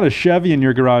 Hey, you got a Chevy in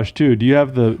your garage too. Do you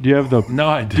have the No,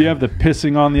 I Do you have the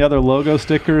pissing on the other logo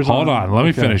stickers? Hold on. Let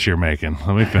me finish here, Macon.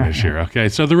 Let me finish here. Okay.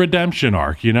 So the redemption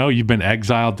arc, you've been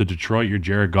exiled to Detroit. You're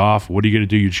Jared Goff. What are you going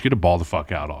to do? You just get to ball the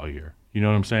fuck out all year. You know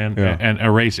what I'm saying? Yeah. And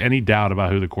erase any doubt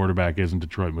about who the quarterback is in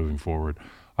Detroit moving forward.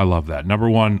 I love that. Number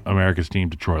one, America's team,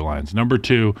 Detroit Lions. Number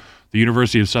two, the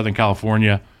University of Southern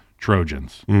California,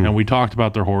 Trojans. And we talked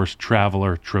about their horse,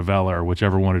 Traveller,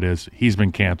 whichever one it is. He's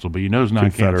been canceled, but who's not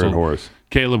Confederate canceled? horse.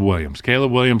 Caleb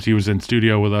Williams, he was in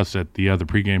studio with us at the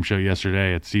pregame show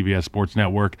yesterday at CBS Sports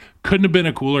Network. Couldn't have been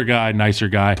a cooler guy, nicer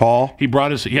guy. Tall? He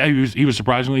brought he was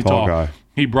surprisingly tall. Guy.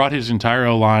 He brought his entire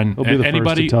O-line. He'll be the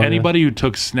first to tell you. Anybody who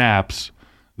took snaps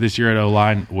this year at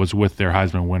O-line was with their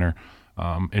Heisman winner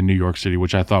in New York City,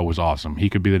 which I thought was awesome. He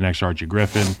could be the next Archie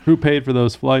Griffin. Who paid for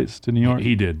those flights to New York?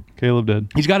 He did. Caleb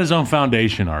did. He's got his own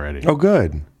foundation already. Oh,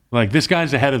 good. Like, this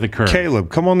guy's ahead of the curve. Caleb,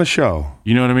 come on the show.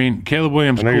 You know what I mean? Caleb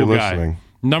Williams, I know cool you're guy. listening.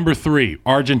 Number 3,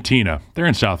 Argentina. They're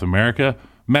in South America.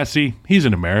 Messi, he's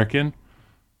an American.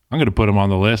 I'm going to put him on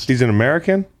the list. He's an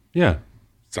American? Yeah.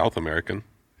 South American.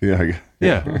 Yeah.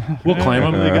 Yeah. We'll claim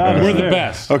him. got us We're the there.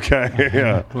 best. Okay.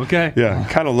 Yeah. Okay. Yeah.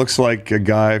 Kind of looks like a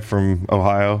guy from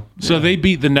Ohio. So they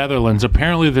beat the Netherlands.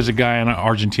 Apparently, there's a guy in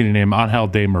Argentina named Angel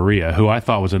Di Maria, who I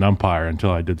thought was an umpire until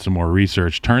I did some more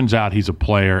research. Turns out he's a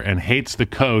player and hates the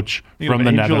coach from the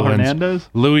Angel Netherlands, Hernandez?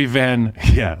 Louis Van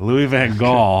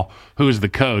Gaal, who is the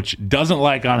coach, doesn't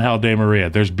like Angel Di Maria.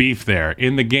 There's beef there.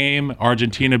 In the game,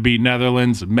 Argentina beat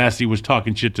Netherlands. Messi was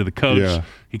talking shit to the coach. Yeah.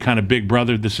 He kind of big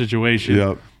brothered the situation.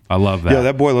 Yep. I love that. Yeah,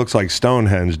 that boy looks like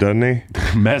Stonehenge, doesn't he?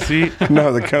 Messi,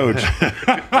 No, the coach.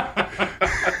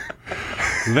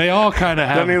 they all kind of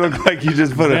have. Doesn't he look like you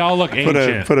just They all look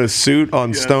ancient. put a suit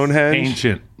on Stonehenge?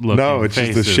 ancient looking No, it's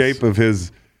faces. just the shape of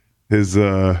his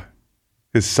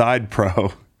side pro.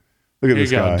 Look at Here you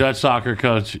this go, guy. Dutch soccer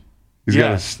coach. He's got a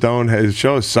Yes. Stonehenge.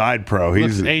 Show a side pro.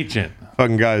 Looks He's ancient.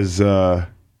 fucking guy's. Yeah.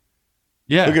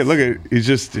 Look at. It's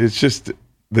just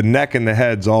the neck and the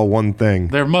head's all one thing.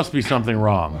 There must be something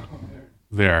wrong.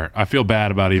 there. I feel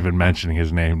bad about even mentioning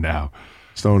his name now.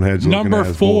 Stonehenge. Number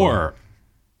 4.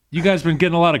 You guys been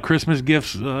getting a lot of Christmas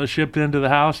gifts shipped into the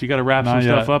house? You got to wrap some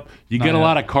stuff up? You get a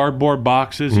lot of cardboard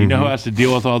boxes. You know who has to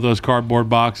deal with all those cardboard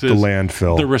boxes? The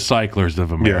landfill. The recyclers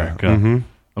of America.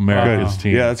 America's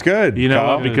team. Yeah, that's good. You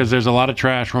know, because there's a lot of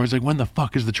trash. We're always like, when the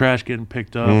fuck is the trash getting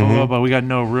picked up? Blah, blah, blah. We got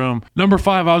no room. Number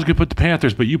 5, I was going to put the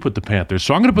Panthers, but you put the Panthers.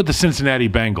 So I'm going to put the Cincinnati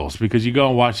Bengals because you go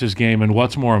and watch this game, and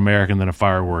what's more American than a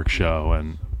fireworks show?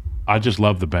 And I just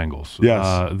love the Bengals.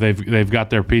 Yes. They've got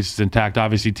their pieces intact.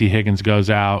 Obviously, T. Higgins goes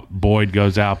out. Boyd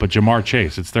goes out. But Jamar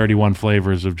Chase, it's 31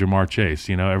 flavors of Jamar Chase.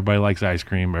 You know, everybody likes ice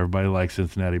cream. Everybody likes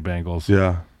Cincinnati Bengals.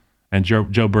 Yeah. And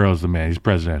Joe Burrow's the man. He's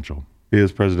presidential. He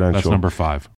is presidential. That's number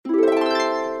 5.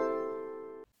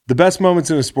 The best moments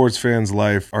in a sports fan's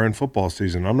life are in football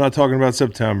season. I'm not talking about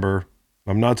September.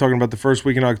 I'm not talking about the first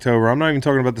week in October. I'm not even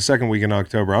talking about the second week in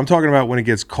October. I'm talking about when it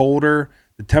gets colder,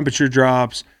 the temperature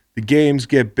drops, the games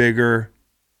get bigger,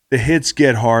 the hits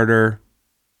get harder,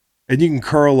 and you can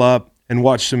curl up and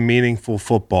watch some meaningful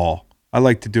football. I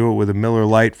like to do it with a Miller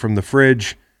Lite from the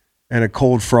fridge and a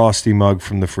cold Frosty mug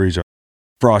from the freezer.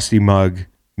 Frosty mug,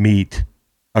 meat,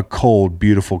 a cold,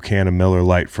 beautiful can of Miller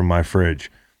Lite from my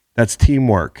fridge. That's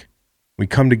teamwork. We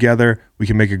come together, we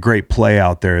can make a great play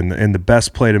out there, and the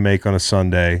best play to make on a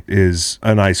Sunday is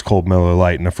an ice cold Miller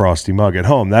Lite and a Frosty mug at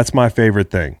home. That's my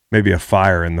favorite thing. Maybe a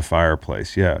fire in the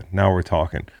fireplace. Yeah, now we're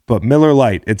talking. But Miller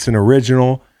Lite, it's an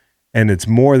original, and it's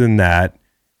more than that.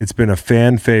 It's been a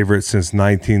fan favorite since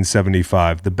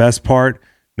 1975. The best part,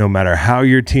 no matter how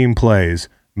your team plays,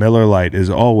 Miller Lite is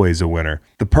always a winner.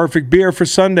 The perfect beer for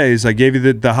Sundays. I gave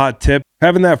you the hot tip.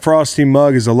 Having that Frosty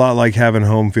mug is a lot like having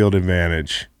home field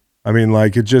advantage. I mean,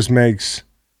 like, it just makes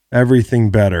everything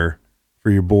better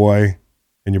for your boy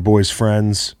and your boy's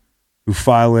friends who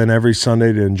file in every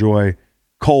Sunday to enjoy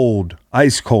cold,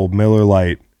 ice cold Miller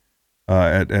Lite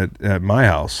at my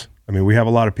house. I mean, we have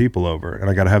a lot of people over, and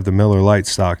I got to have the Miller Lite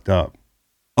stocked up.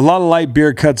 A lot of light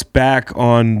beer cuts back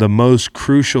on the most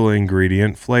crucial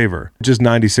ingredient, flavor. Just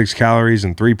 96 calories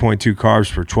and 3.2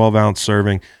 carbs per 12-ounce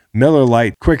serving. Miller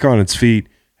Lite, quick on its feet,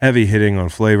 heavy hitting on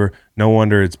flavor. No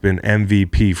wonder it's been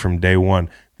MVP from day one.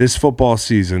 This football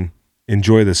season,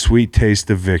 enjoy the sweet taste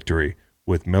of victory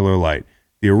with Miller Lite,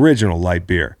 the original light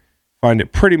beer. Find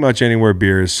it pretty much anywhere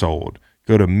beer is sold.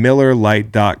 Go to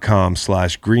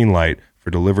MillerLite.com/greenlight for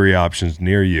delivery options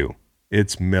near you.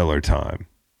 It's Miller time.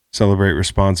 Celebrate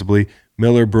responsibly.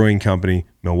 Miller Brewing Company,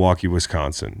 Milwaukee,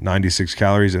 Wisconsin. 96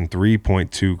 calories and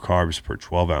 3.2 carbs per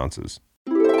 12 ounces.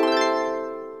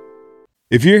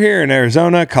 If you're here in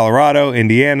Arizona, Colorado,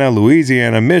 Indiana,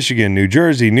 Louisiana, Michigan, New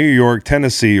Jersey, New York,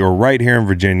 Tennessee, or right here in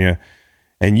Virginia,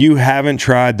 and you haven't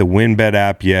tried the WynnBET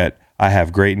app yet, I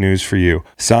have great news for you.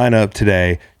 Sign up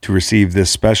today to receive this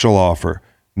special offer.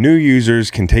 New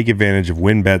users can take advantage of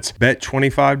WynnBET's bet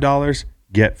 $25,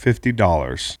 get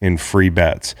 $50 in free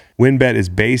bets. WynnBET is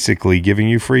basically giving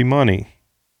you free money.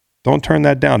 Don't turn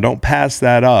that down. Don't pass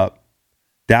that up.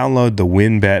 Download the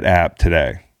WynnBET app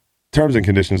today. Terms and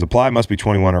conditions apply. Must be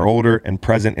 21 or older and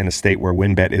present in a state where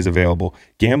WynnBET is available.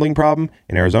 Gambling problem?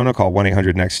 In Arizona, call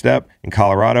 1-800-NEXT-STEP. In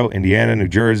Colorado, Indiana, New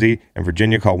Jersey, and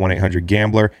Virginia, call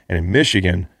 1-800-GAMBLER. And in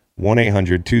Michigan,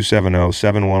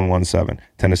 1-800-270-7117.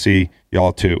 Tennessee,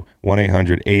 y'all too.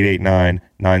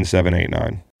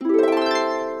 1-800-889-9789.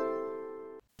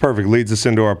 Perfect. Leads us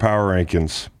into our power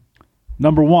rankings.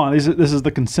 Number 1, this is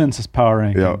the consensus power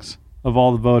rankings of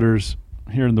all the voters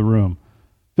here in the room.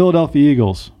 Philadelphia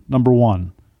Eagles, number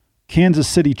 1. Kansas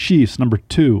City Chiefs, number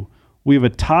 2. We have a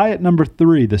tie at number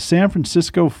 3, the San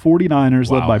Francisco 49ers,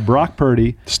 led by Brock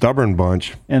Purdy. Stubborn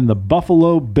bunch. And the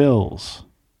Buffalo Bills.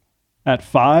 At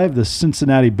 5, the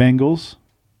Cincinnati Bengals,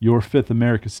 your fifth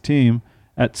America's team.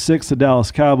 At 6, the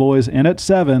Dallas Cowboys. And at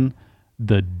 7,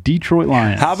 the Detroit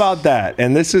Lions. How about that?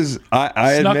 And this is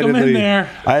I Snuck them in there.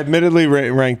 I admittedly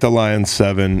ranked the Lions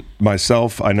 7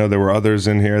 myself. I know there were others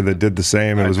in here that did the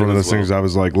same. It was one of those things I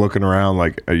was like looking around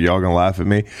like, are y'all gonna laugh at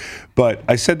me? But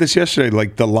I said this yesterday,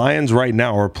 like the Lions right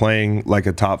now are playing like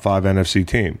a top 5 NFC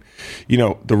team. You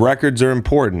know, the records are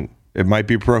important. It might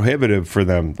be prohibitive for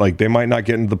them. Like they might not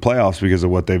get into the playoffs because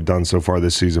of what they've done so far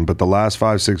this season. But the last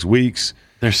 5-6 weeks,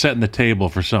 they're setting the table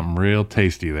for something real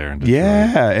tasty there in Detroit.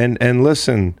 Yeah, and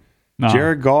listen,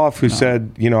 Jared Goff, who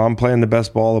said, you know, I'm playing the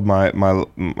best ball of my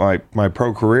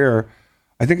pro career.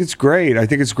 I think it's great.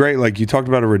 Like you talked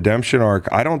about a redemption arc.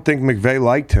 I don't think McVay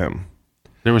liked him.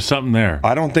 There was something there.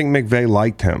 I don't think McVay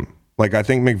liked him. Like I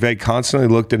think McVay constantly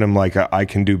looked at him like I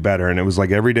can do better, and it was like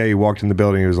every day he walked in the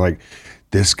building, he was like,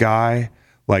 this guy,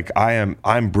 like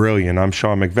I'm brilliant. I'm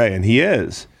Sean McVay, and he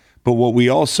is. But what we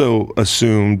also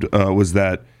assumed was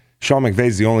that Sean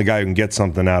McVay's the only guy who can get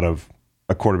something out of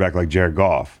a quarterback like Jared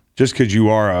Goff. Just because you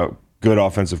are a good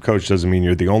offensive coach doesn't mean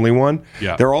you're the only one.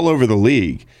 Yeah. They're all over the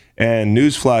league. And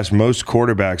newsflash, most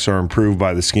quarterbacks are improved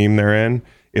by the scheme they're in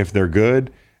if they're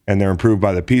good, and they're improved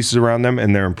by the pieces around them,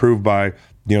 and they're improved by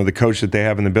the coach that they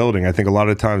have in the building. I think a lot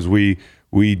of times we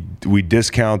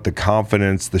discount the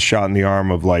confidence, the shot in the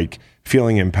arm of like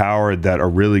feeling empowered that a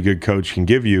really good coach can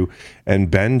give you. And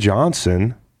Ben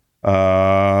Johnson,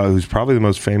 who's probably the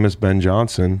most famous Ben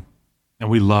Johnson, And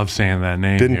we love saying that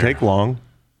name. didn't here. take long.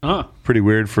 Pretty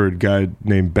weird for a guy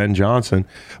named Ben Johnson,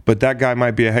 but that guy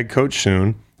might be a head coach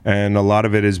soon. And a lot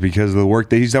of it is because of the work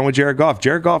that he's done with Jared Goff.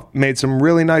 Jared Goff made some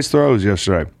really nice throws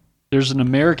yesterday. There's an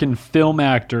American film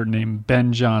actor named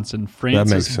Ben Johnson,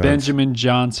 Francis makes sense. Benjamin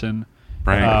Johnson,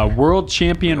 Right. world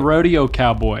champion rodeo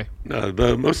cowboy. No,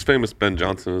 the most famous Ben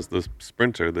Johnson is the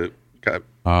sprinter that got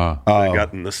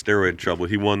in the steroid trouble.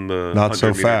 He won the Not so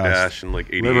 100-meter fast. dash in like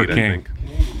 88, River I King. think.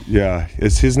 Yeah.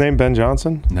 Is his name Ben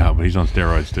Johnson? No, but he's on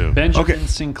steroids too. Benjamin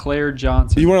Sinclair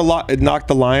Johnson. You want to knock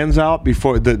the Lions out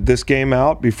before this game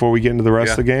out before we get into the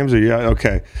rest of the games? Or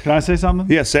okay. Can I say something?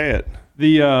 Yeah, say it.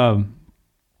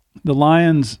 The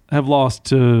Lions have lost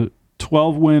to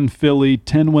 12-win Philly,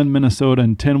 10-win Minnesota,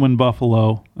 and 10-win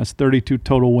Buffalo. That's 32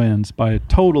 total wins by a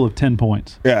total of 10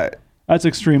 points. Yeah. That's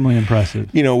extremely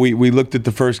impressive. We looked at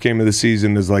the first game of the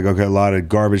season as like, okay, a lot of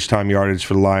garbage time yardage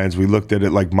for the Lions. We looked at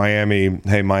it like Miami.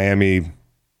 Hey, Miami,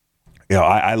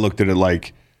 I looked at it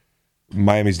like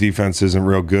Miami's defense isn't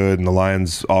real good and the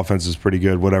Lions' offense is pretty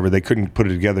good, whatever. They couldn't put it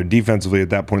together defensively at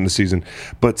that point in the season.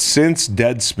 But since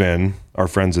Deadspin, our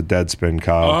friends at Deadspin,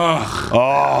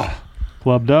 Kyle.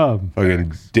 Club Dub.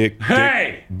 Fucking dick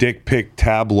pic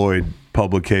tabloid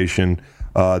publication.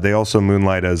 They also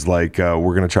moonlight as like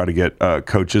we're going to try to get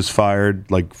coaches fired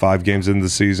like 5 games into the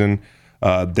season.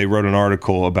 They wrote an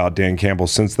article about Dan Campbell.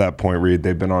 Since that point, Reed,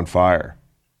 they've been on fire.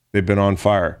 They've been on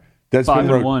fire. Deadspin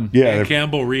 5-1. Yeah, Dan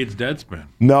Campbell reads Deadspin.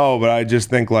 no, but I just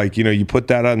think like you put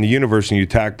that out in the universe and you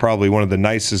attack probably one of the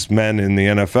nicest men in the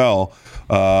NFL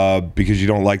because you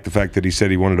don't like the fact that he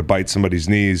said he wanted to bite somebody's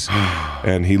knees,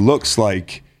 and he looks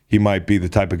like he might be the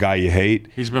type of guy you hate.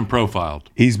 He's been profiled.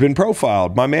 He's been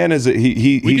profiled. My man is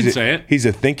We can say it. He's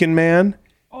a thinking man.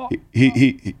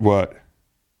 He what?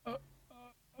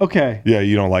 Okay. Yeah,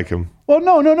 you don't like him. Well,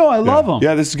 no. I love him.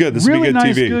 Yeah, this is good. This really would be good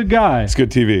nice, TV. good guy. It's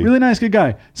good TV. Really nice, good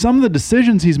guy. Some of the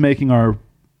decisions he's making are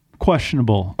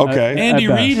questionable. Okay. Andy at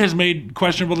best. Reid has made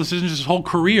questionable decisions his whole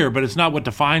career, but it's not what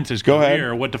defines his Go career.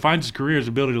 ahead. What defines his career is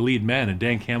the ability to lead men, and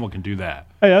Dan Campbell can do that.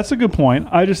 Hey, that's a good point.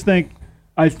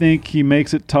 I think he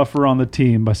makes it tougher on the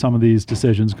team by some of these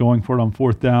decisions, going for it on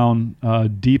 4th down,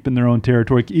 deep in their own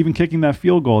territory, even kicking that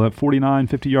field goal, that 49,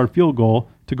 50-yard field goal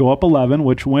to go up 11,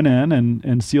 which went in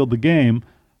and sealed the game.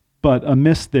 But a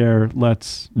miss there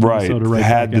lets Minnesota right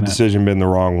Had back the in it. decision been the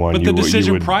wrong one, But the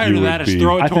decision prior to that is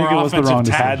throw it I to think our it was the offensive wrong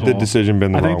decision. tackle. Had the decision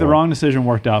been the I wrong think the one. wrong decision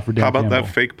worked out for Dan How about Campbell.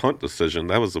 that fake punt decision?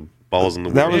 That was a balls in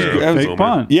the That wind. was- that was fake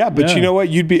punt. Yeah, but Yeah. you know what?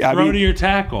 You'd be. I Throw to mean, your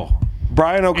tackle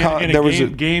Brian O'Connor. in There a was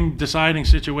game deciding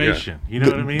situation. You know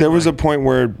what I mean? There was a Like, point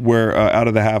where out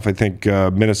of the half, I think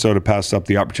Minnesota passed up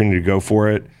the opportunity to go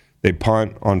for it. They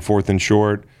punt on 4th and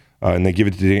short, and they give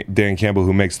it to Dan Campbell,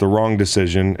 who makes the wrong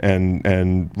decision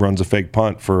and runs a fake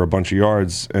punt for a bunch of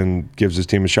yards and gives his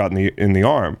team a shot in the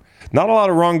arm. Not a lot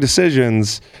of wrong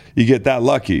decisions. You get that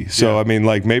lucky. So I mean,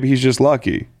 like maybe he's just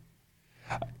lucky.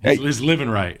 he's living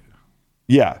right.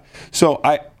 Yeah. So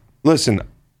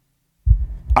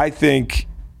I think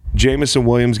Jamison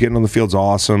Williams getting on the field's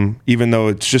awesome, even though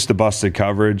it's just a busted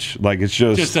coverage. Like it's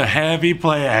Just a heavy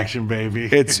play action, baby.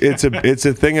 it's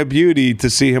a thing of beauty to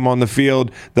see him on the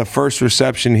field. The first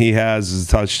reception he has is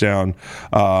a touchdown.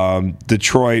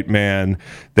 Detroit, man,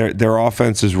 their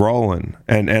offense is rolling,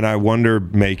 and I wonder,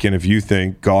 Macon, if you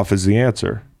think Goff is the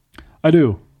answer. I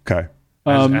do. Okay.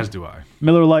 as do I.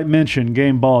 Miller Lite mentioned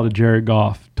game ball to Jared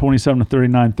Goff, 27 to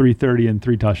 39, 330, and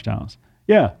 3 touchdowns.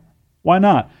 Yeah, why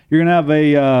not? You're gonna have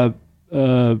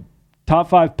a top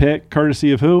 5 pick,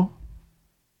 courtesy of who?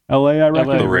 LA, I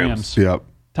reckon. LA Rams. Yep.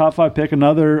 Top 5 pick,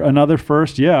 another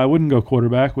first. Yeah, I wouldn't go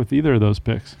quarterback with either of those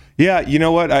picks. Yeah, you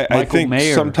know what? I Michael think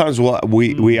Mayer. sometimes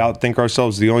we outthink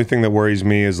ourselves. The only thing that worries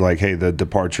me is like, hey, the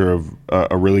departure of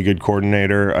a really good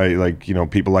coordinator. I like,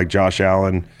 people like Josh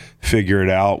Allen figure it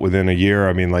out within a year.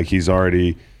 I mean, like he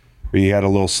had a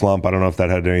little slump. I don't know if that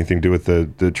had anything to do with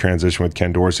the transition with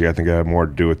Ken Dorsey. I think it had more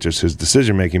to do with just his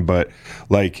decision making. But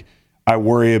like, I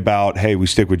worry about, hey, we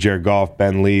stick with Jared Goff,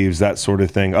 Ben leaves, that sort of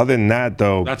thing. Other than that,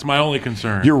 though, That's my only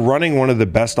concern. you're running one of the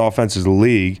best offenses in the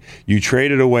league. You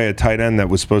traded away a tight end that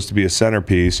was supposed to be a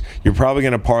centerpiece. You're probably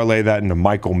going to parlay that into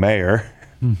Michael Mayer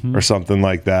or something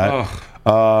like that.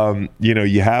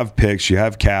 You have picks, you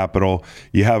have capital,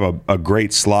 you have a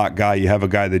great slot guy, you have a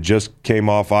guy that just came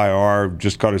off IR,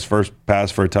 just caught his first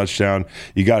pass for a touchdown.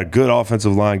 You got a good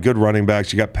offensive line, good running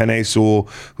backs. You got Penei Sewell,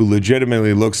 who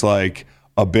legitimately looks like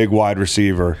a big wide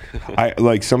receiver.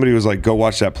 Somebody was like, go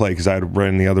watch that play, because I had read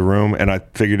in the other room, and I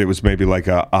figured it was maybe like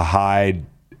a high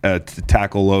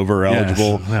tackle over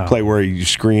eligible play where you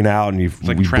screen out and you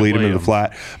bleed him into the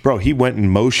flat. Bro, he went in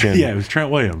motion. Yeah, it was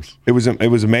Trent Williams. It was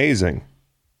amazing.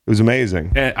 It was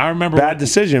amazing. And I remember bad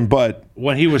decision, but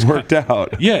when he was worked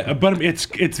out. Yeah, but it's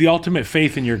the ultimate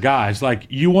faith in your guys. Like,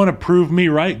 you want to prove me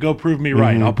right? Go prove me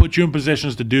right. I'll put you in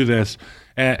positions to do this.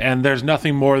 And there's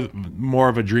nothing more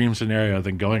of a dream scenario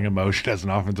than going in motion as an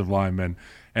offensive lineman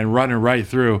and running right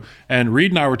through. And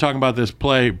Reed and I were talking about this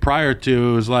play prior to.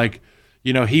 It was like,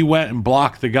 he went and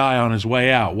blocked the guy on his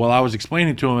way out. Well, I was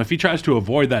explaining to him, if he tries to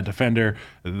avoid that defender,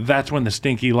 that's when the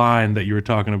stinky line that you were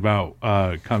talking about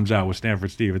comes out with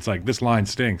Stanford Steve. It's like, this line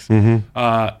stinks.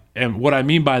 And what I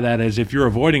mean by that is, if you're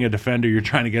avoiding a defender, you're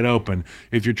trying to get open.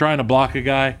 If you're trying to block a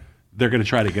guy, they're going to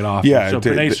try to get off. Yeah. So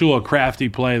Penei Sewell, a crafty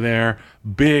play there.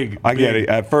 I get it.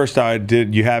 At first,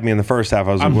 you had me in the first half.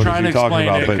 I was like, what is he talking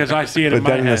about? Because I see it in my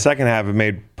head. But then in the second half, it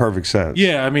made perfect sense.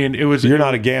 Yeah, I mean, it was. You're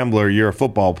not a gambler. You're a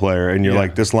football player, and you're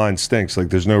like, this line stinks. Like,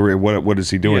 there's no. What is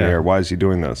he doing here? Why is he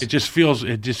doing this? It just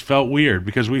felt weird,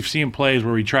 because we've seen plays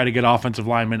where we try to get offensive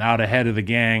linemen out ahead of the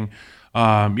gang.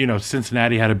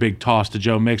 Cincinnati had a big toss to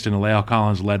Joe Mixon, and La'el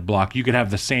Collins led block. You could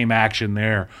have the same action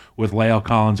there with La'el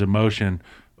Collins in motion,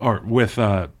 or with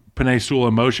Penei Sewell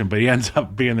in motion, but he ends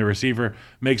up being the receiver,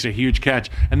 makes a huge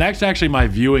catch. And that's actually my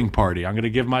viewing party. I'm going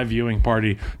to give my viewing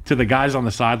party to the guys on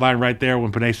the sideline right there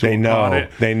when Penei Sewell caught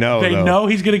it. They know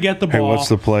he's going to get the ball. Hey, what's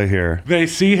the play here? They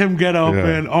see him get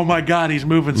open. Yeah. Oh, my God, he's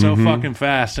moving so fucking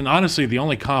fast. And honestly, the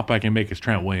only comp I can make is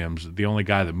Trent Williams, the only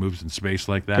guy that moves in space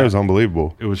like that. That was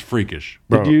unbelievable. It was freakish.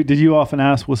 Did you often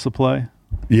ask, what's the play?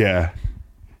 Yeah.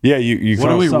 Yeah, you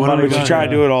try to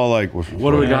do it all like.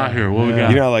 What do we got here? What we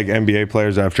got? Like NBA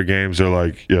players after games are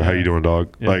like, "Yeah, how you doing,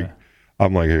 dog?" Yeah. Like,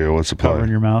 I'm like, "Hey, what's the play?"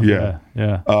 Covering your mouth.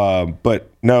 Yeah.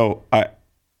 But no,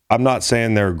 I'm not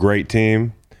saying they're a great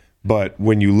team, but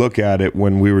when you look at it,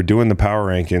 when we were doing the power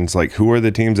rankings, like, who are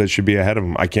the teams that should be ahead of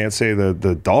them? I can't say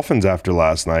the Dolphins after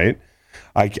last night.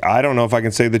 I don't know if I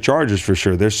can say the Chargers for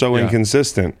sure. They're so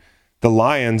inconsistent. The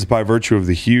Lions, by virtue of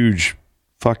the huge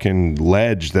fucking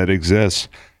ledge that exists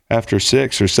after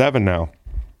 6 or 7 now.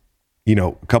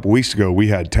 A couple weeks ago, we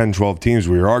had 10, 12 teams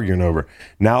we were arguing over.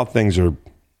 Now things are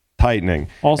tightening.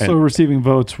 Also receiving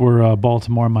votes were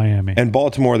Baltimore and Miami. And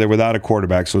Baltimore, they're without a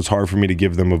quarterback, so it's hard for me to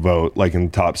give them a vote, like in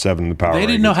the top 7 in the power. They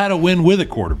didn't know how to win with a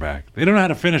quarterback. They don't know how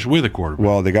to finish with a quarterback.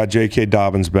 Well, they got J.K.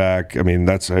 Dobbins back. I mean,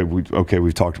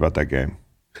 we've talked about that game.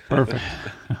 Perfect.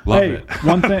 Love it.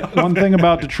 One thing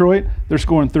about Detroit, they're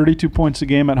scoring 32 points a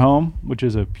game at home, which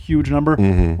is a huge number.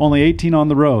 Only 18 on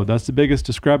the road. That's the biggest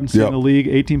discrepancy in the league.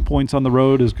 18 points on the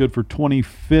road is good for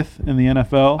 25th in the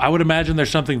NFL. I would imagine there's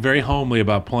something very homely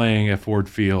about playing at Ford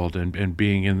Field and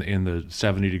being in the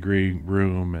 70-degree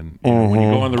room. And when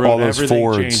you go on the road,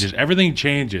 everything changes. Everything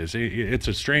changes. It's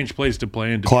a strange place to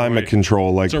play in Detroit. Climate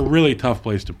control. It's a really tough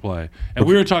place to play. And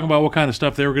we were talking about what kind of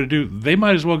stuff they were going to do. They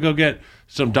might as well go get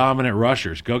some dominant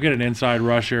rushers. Go get an inside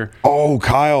rusher. Oh,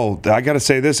 Kyle, I got to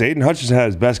say this. Aiden Hutchinson had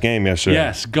his best game yesterday.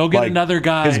 Yes, go get another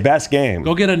guy. His best game.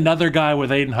 Go get another guy with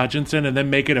Aiden Hutchinson and then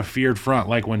make it a feared front,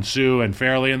 like when Sue and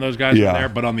Fairley and those guys are there,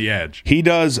 but on the edge. He's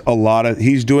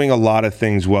doing a lot of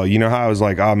things well. You know how I was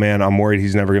like, oh, man, I'm worried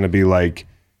he's never going to be like,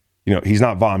 he's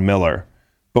not Von Miller.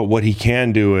 But what he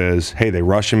can do is, hey, they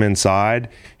rush him inside.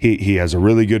 He has a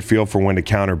really good feel for when to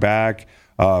counter back.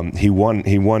 He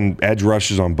won edge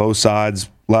rushes on both sides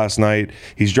last night.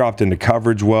 He's dropped into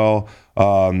coverage well.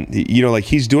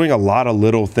 He's doing a lot of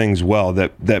little things well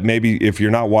that maybe if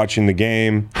you're not watching the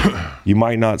game, you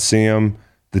might not see him.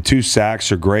 The 2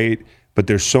 sacks are great, but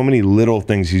there's so many little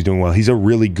things he's doing well. He's a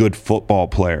really good football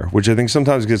player, which I think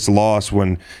sometimes gets lost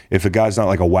if a guy's not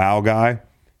like a wow guy.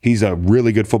 He's a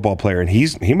really good football player, and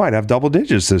he might have double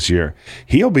digits this year.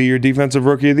 He'll be your defensive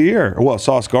rookie of the year. Well,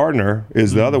 Sauce Gardner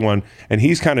is the other one, and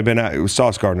he's kind of been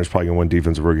Sauce Gardner's probably going to win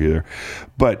defensive rookie of the year.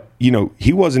 But,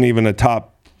 he wasn't even a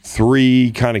top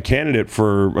 3 kind of candidate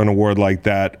for an award like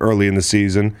that early in the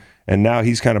season, and now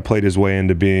he's kind of played his way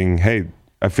into being, hey,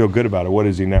 I feel good about it. What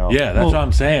is he now? Yeah, that's what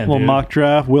I'm saying. Well, mock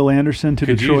draft, Will Anderson to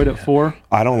Detroit at 4.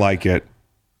 I don't like it.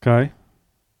 Okay.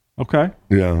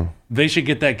 Yeah. They should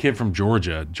get that kid from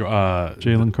Georgia,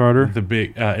 Jalen Carter, the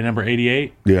big number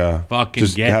 88. Yeah, fucking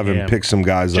just get have him. Pick some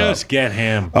guys Just get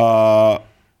him.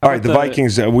 All right, the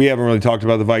Vikings, we haven't really talked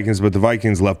about the Vikings, but the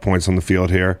Vikings left points on the field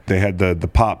here. They had the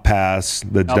pop pass,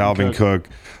 the Dalvin Cook,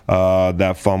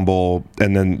 that fumble,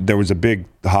 and then there was a big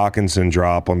Hawkinson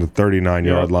drop on the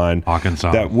 39-yard line.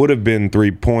 Hawkinson. That would have been 3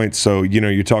 points, so,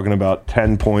 you're talking about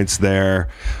 10 points there.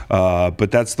 But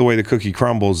that's the way the cookie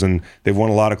crumbles, and they've won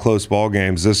a lot of close ball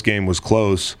games. This game was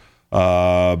close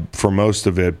for most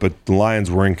of it, but the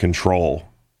Lions were in control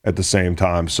at the same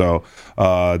time, so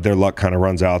their luck kind of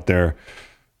runs out there.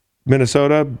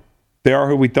 Minnesota, they are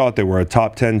who we thought they were, a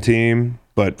top 10 team,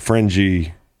 but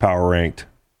fringy power ranked.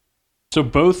 So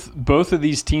both of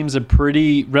these teams are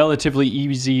relatively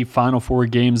easy Final Four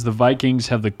games. The Vikings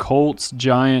have the Colts,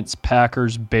 Giants,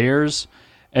 Packers, Bears,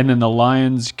 and then the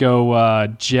Lions go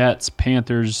Jets,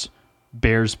 Panthers,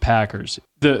 Bears, Packers.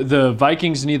 The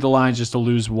Vikings need the Lions just to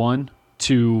lose one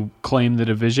to claim the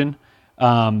division.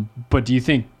 But do you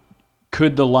think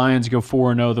could the Lions go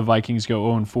 4-0, the Vikings go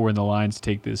 0-4, and the Lions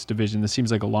take this division? This seems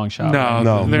like a long shot.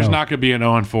 No, there's not going to be an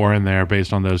 0-4 in there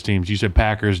based on those teams. You said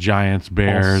Packers, Giants,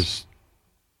 Bears.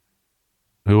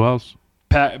 Who else?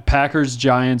 Packers,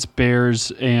 Giants,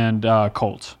 Bears, and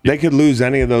Colts. They could lose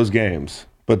any of those games,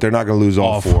 but they're not going to lose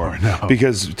all four. No.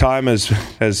 Because time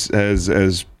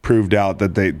has proved out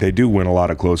that they do win a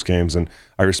lot of close games, and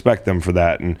I respect them for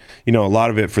that. And, a lot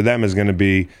of it for them is going to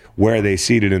be where they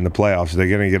seeded in the playoffs. Are they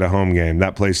going to get a home game?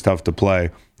 That play's tough to play.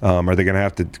 Are they going to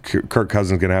have to – Kirk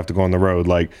Cousins going to have to go on the road?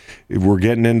 Like, we're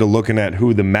getting into looking at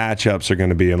who the matchups are going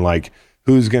to be and, like,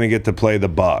 who's going to get to play the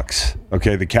Bucs.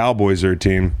 Okay, the Cowboys are a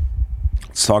team.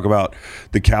 Let's talk about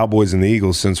the Cowboys and the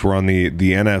Eagles since we're on the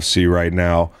NFC right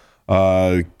now.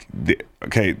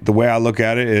 The way I look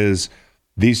at it is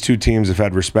these two teams have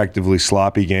had respectively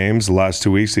sloppy games the last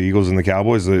 2 weeks, the Eagles and the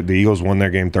Cowboys. The Eagles won their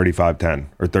game 35-10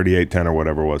 or 38-10 or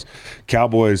whatever it was.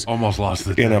 Cowboys almost lost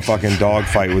in a fucking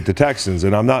dogfight with the Texans.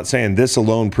 And I'm not saying this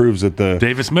alone proves that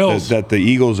Davis Mills that the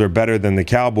Eagles are better than the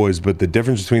Cowboys, but the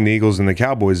difference between the Eagles and the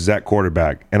Cowboys is that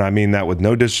quarterback. And I mean that with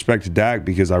no disrespect to Dak,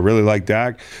 because I really like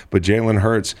Dak, but Jalen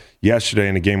Hurts yesterday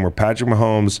in a game where Patrick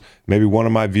Mahomes, maybe one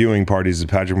of my viewing parties is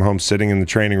Patrick Mahomes sitting in the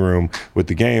training room with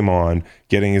the game on,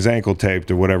 getting his ankle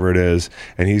taped or whatever it is,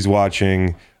 and he's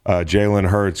watching Jalen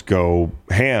Hurts go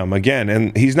ham again,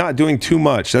 and he's not doing too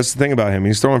much. That's the thing about him.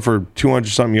 He's throwing for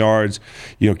 200-something yards,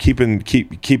 keeping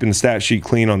the stat sheet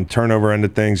clean on the turnover end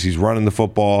of things. He's running the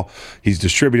football, he's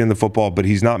distributing the football, but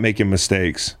he's not making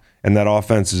mistakes. And that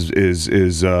offense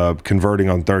is converting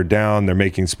on third down. They're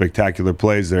making spectacular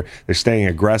plays. They're staying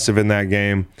aggressive in that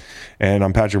game. And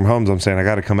I'm Patrick Mahomes. I'm saying I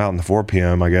got to come out in the 4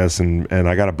 p.m. I guess, and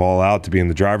I got to ball out to be in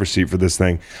the driver's seat for this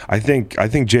thing. I think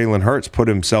Jalen Hurts put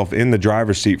himself in the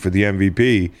driver's seat for the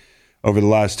MVP over the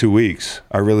last 2 weeks.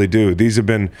 I really do. These have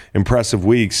been impressive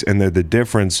weeks, and they're the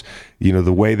difference. The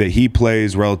way that he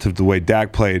plays relative to the way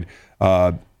Dak played.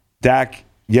 Dak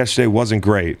yesterday wasn't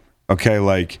great. Okay,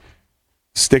 like.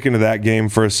 Sticking to that game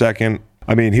for a second,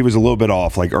 I mean, he was a little bit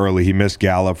off, like early. He missed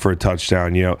Gallup for a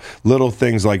touchdown. Little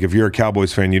things like if you're a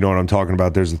Cowboys fan, you know what I'm talking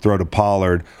about. There's a throw to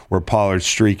Pollard where Pollard's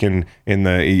streaking in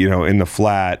the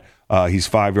flat. He's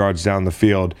 5 yards down the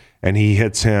field, and he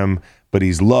hits him, but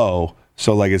he's low.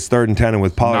 So, like, it's 3rd and 10, and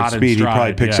with Pollard's speed, he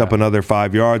probably picks up another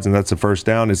 5 yards, and that's a first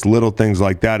down. It's little things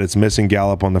like that. It's missing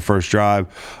Gallup on the first drive.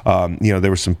 There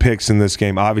were some picks in this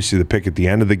game. Obviously, the pick at the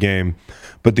end of the game.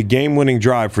 But the game-winning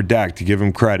drive for Dak, to give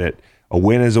him credit, a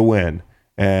win is a win.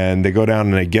 And they go down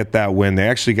and they get that win. They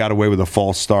actually got away with a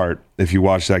false start. If you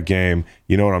watch that game,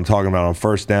 you know what I'm talking about. On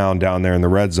first down there in the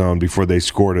red zone before they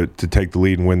scored it to take the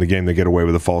lead and win the game, they get away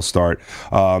with a false start.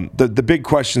 The big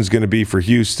question is going to be for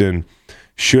Houston,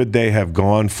 should they have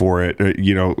gone for it,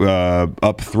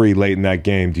 up 3 late in that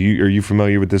game? Are you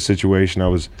familiar with this situation?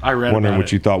 I read wondering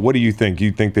what you thought. What do you think? Do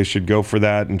you think they should go for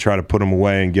that and try to put them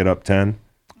away and get up 10?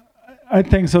 I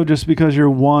think so, just because you're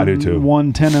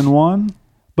 1-10-1.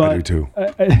 But I do too.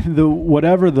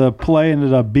 Whatever the play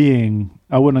ended up being,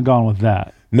 I wouldn't have gone with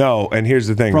that. No, and here's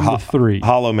the thing. From the 3.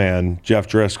 Hollow Man, Jeff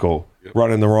Driscoll,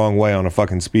 running the wrong way on a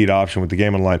fucking speed option with the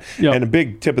game on the line. Yep. And a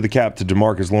big tip of the cap to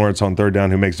DeMarcus Lawrence on third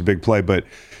down, who makes a big play. But,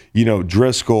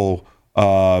 Driscoll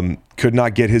could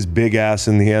not get his big ass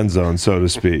in the end zone, so to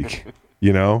speak.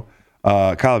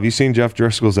 Kyle, have you seen Jeff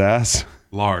Driscoll's ass?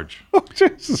 Large. Oh,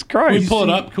 Jesus Christ. Can we pull it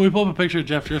up? Can we pull up a picture of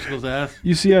Jeff Driscoll's ass?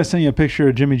 You see I sent you a picture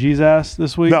of Jimmy G's ass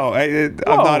this week? No, I'm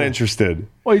not interested.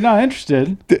 Well, you're not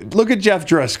interested? Look at Jeff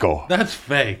Driscoll. That's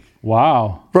fake.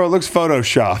 Wow. Bro, it looks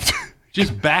photoshopped.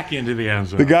 Just back into the end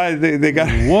zone. The guy, they got.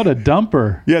 What a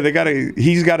dumper. Yeah,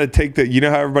 he's got to take the,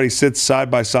 how everybody sits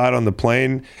side by side on the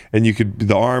plane and the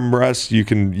armrest, you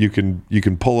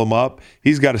can pull them up.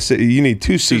 He's got to sit, you need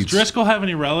 2 seats. Does Driscoll have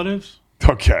any relatives?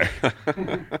 Okay.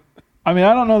 I mean,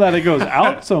 I don't know that it goes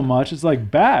out so much. It's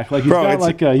like back. Like he's Bro, got it's-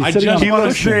 like a. He's I sitting just on a want to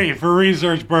cushion. say, for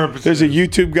research purposes, There's a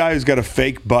YouTube guy who's got a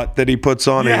fake butt that he puts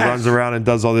on and he Yes. runs around and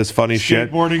does all this funny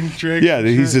shit. skateboarding tricks. Yeah, and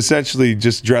he's shit. essentially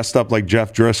just dressed up like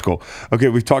Jeff Driscoll. Okay,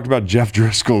 we've talked about Jeff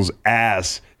Driscoll's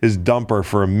ass, his dumper,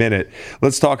 for a minute.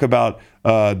 Let's talk about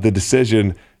the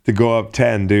decision to go up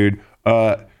 10, dude.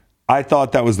 I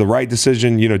thought that was the right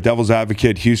decision. You know, devil's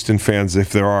advocate, Houston fans,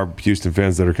 if there are Houston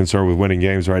fans that are concerned with winning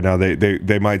games right now,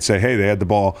 they might say, hey, they had the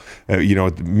ball, at the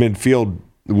midfield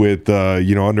with,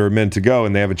 under a minute to go,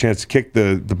 and they have a chance to kick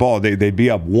the ball. They'd be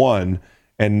up 1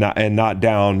 and not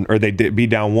down, or they'd be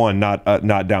down 1,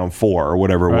 not down 4 or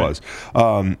whatever it was.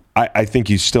 I think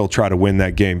you still try to win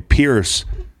that game. Pierce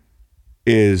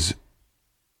is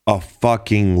a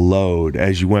fucking load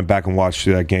as you went back and watched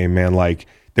through that game, man. Like,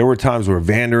 there were times where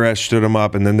Van Der Esch stood him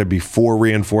up, and then there'd be 4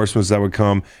 reinforcements that would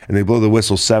come, and they blow the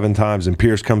whistle 7 times, and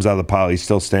Pierce comes out of the pile. He's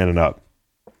still standing up.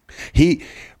 He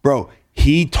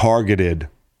targeted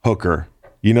Hooker.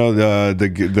 You know,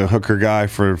 the Hooker guy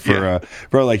for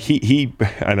bro, like he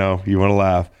I know you want to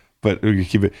laugh, but you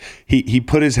keep it. He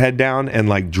put his head down and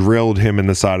like drilled him in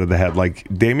the side of the head. Like,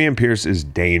 Dameon Pierce is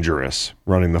dangerous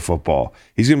running the football.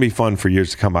 He's going to be fun for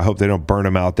years to come. I hope they don't burn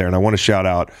him out there. And I want to shout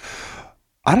out,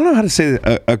 I don't know how to say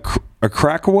that, a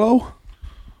Krakowo?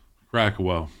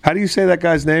 Krakowo. How do you say that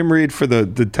guy's name, Reed, for the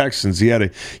Texans? He had a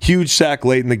huge sack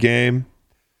late in the game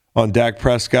on Dak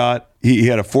Prescott. He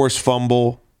had a forced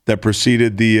fumble that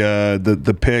preceded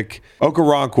the pick.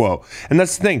 Okoronkwo. And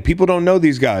that's the thing. People don't know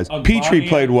these guys. Petrie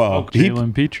played well.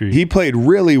 Jalen Petrie. He played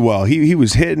really well. He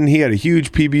was hitting. He had a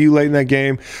huge PBU late in that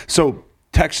game. So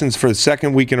Texans for the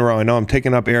second week in a row. I know I'm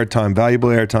taking up airtime, valuable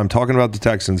airtime, talking about the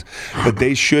Texans, but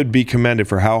they should be commended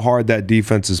for how hard that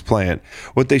defense is playing.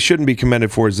 What they shouldn't be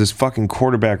commended for is this fucking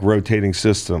quarterback rotating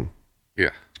system. Yeah.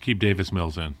 Keep Davis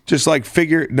Mills in. Just like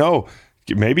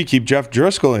maybe keep Jeff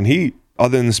Driscoll, and he,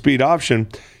 other than the speed option,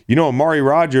 Amari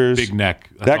Rodgers, Big neck.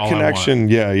 That's that all I connection,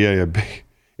 want. yeah.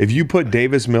 If you put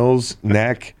Davis Mills'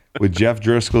 neck with Jeff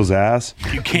Driscoll's ass,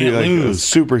 You can't lose.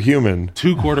 Superhuman.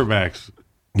 2 quarterbacks.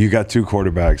 You got 2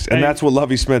 quarterbacks, and that's what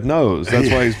Lovie Smith knows. That's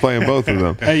why he's playing both of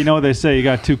them. Hey, you know what they say? You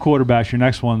got 2 quarterbacks. Your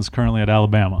next one's currently at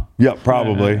Alabama. Yep,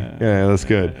 probably. Yeah, that's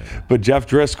good. But Jeff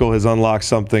Driscoll has unlocked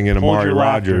something in Hold Amari your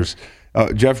laughter. Rodgers.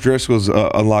 Jeff Driscoll's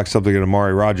unlocked something in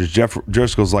Amari Rodgers. Jeff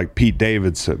Driscoll's like Pete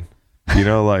Davidson.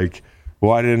 Like,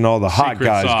 why didn't all the hot Secret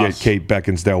guys sauce. get Kate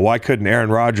Beckinsale? Why couldn't Aaron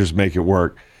Rodgers make it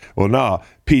work? Well, no,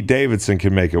 Pete Davidson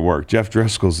can make it work. Jeff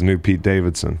Driscoll's the new Pete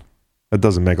Davidson. That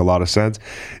doesn't make a lot of sense.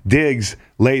 Diggs,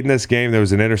 late in this game, there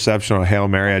was an interception on a Hail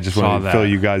Mary. I just wanted to fill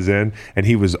you guys in. And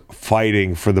he was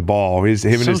fighting for the ball. Him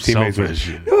and his teammates selfish.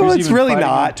 No, He was it's even really fighting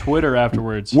on not. Twitter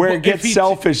afterwards. Where Well, it gets if he-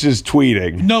 selfish is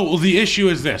tweeting. No, well, the issue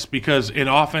is this, because in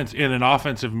an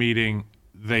offensive meeting,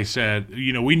 they said,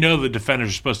 we know the defenders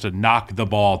are supposed to knock the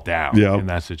ball down Yep. in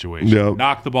that situation. Yep.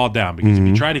 Knock the ball down, because if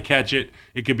you try to catch it,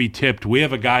 it could be tipped. We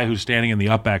have a guy who's standing in the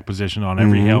up back position on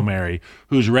every Hail Mary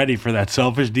who's ready for that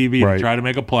selfish DB Right. to try to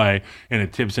make a play, and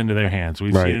it tips into their hands.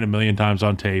 We've Right. seen it a million times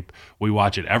on tape. We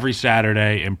watch it every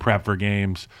Saturday in prep for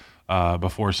games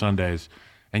before Sundays.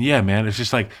 And yeah, man, it's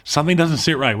just like something doesn't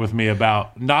sit right with me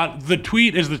about not the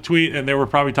tweet is the tweet, and they were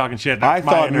probably talking shit. That's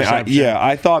my interception.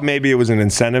 I thought maybe it was an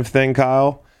incentive thing,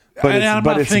 Kyle. But And I'm it's not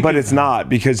but it's thinking but it's that. not,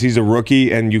 because he's a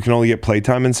rookie and you can only get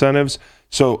playtime incentives.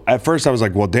 So at first I was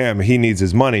like, well, damn, he needs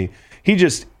his money.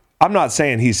 I'm not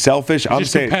saying he's selfish. I'm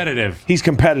just saying competitive. He's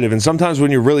competitive, and sometimes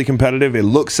when you're really competitive, it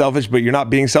looks selfish, but you're not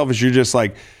being selfish. You're just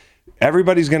like,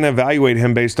 everybody's going to evaluate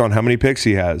him based on how many picks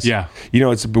he has. Yeah.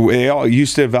 They all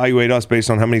used to evaluate us based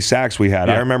on how many sacks we had.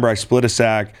 Yeah. I remember I split a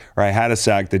sack, or I had a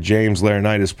sack that James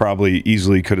Laurinaitis probably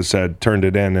easily could have said turned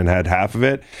it in and had half of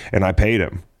it, and I paid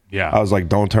him. Yeah. I was like,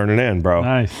 don't turn it in, bro.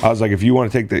 Nice. I was like, if you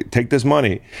want to take this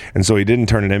money. And so he didn't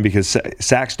turn it in, because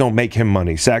sacks don't make him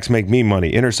money. Sacks make me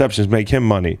money. Interceptions make him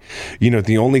money.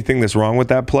 The only thing that's wrong with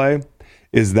that play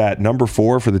is that number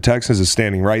 4 for the Texans is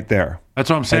standing right there. That's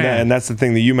what I'm saying. And that's the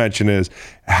thing that you mentioned is,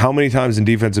 how many times in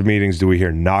defensive meetings do we hear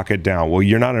knock it down? Well,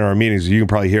 you're not in our meetings. You can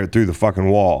probably hear it through the fucking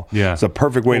wall. Yeah. It's a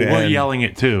perfect way to we're end. yelling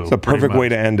it too. It's a perfect way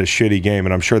to end a shitty game.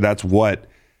 And I'm sure that's what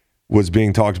was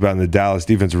being talked about in the Dallas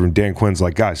defensive room. Dan Quinn's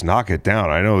like, guys, knock it down.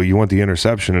 I know you want the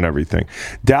interception and everything.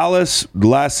 Dallas,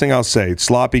 last thing I'll say,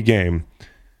 sloppy game.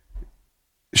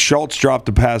 Schultz dropped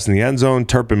the pass in the end zone.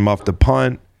 Turpin muffed the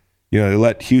punt. They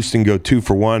let Houston go 2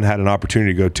 for 1, had an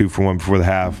opportunity to go 2 for 1 before the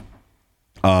half.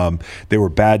 They were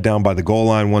bad down by the goal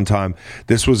line one time.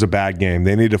 This was a bad game.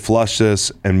 They need to flush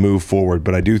this and move forward.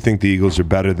 But I do think the Eagles are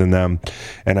better than them,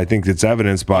 and I think it's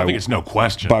evidenced by I think it's no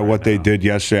question by right what they now. did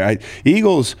yesterday.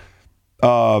 Eagles.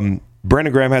 Brandon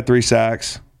Graham had 3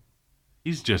 sacks.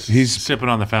 He's sipping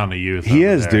on the fountain of youth. He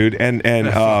is, there. dude. And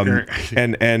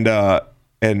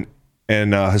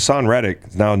Hassan Reddick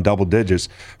is now in double digits.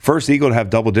 First Eagle to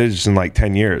have double digits in like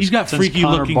 10 years. He's got freaky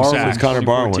looking sacks. Connor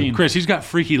Barwin. Chris, he's got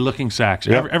freaky looking sacks.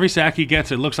 Yep. Every sack he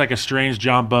gets, it looks like a strange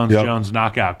John Bones Jones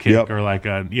knockout kick or like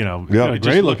a,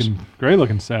 great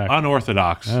looking sack.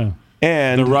 Unorthodox. Yeah.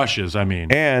 And the rushes, I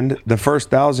mean. And the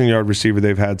first 1,000-yard receiver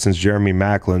they've had since Jeremy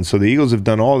Maclin. So the Eagles have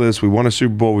done all this. We won a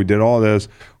Super Bowl. We did all this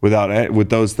with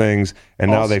those things, and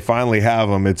now they finally have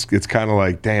them. It's kind of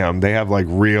like, damn, they have like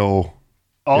real.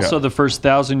 Also, the first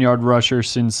 1,000-yard rusher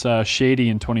since Shady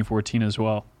in 2014 as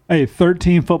well. Hey,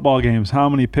 13 football games. How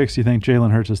many picks do you think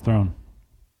Jalen Hurts has thrown?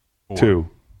 2.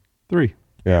 3.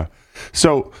 Yeah.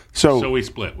 So we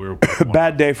split. We were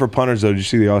bad day for punters, though. Did you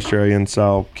see the Australian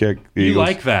style kick? You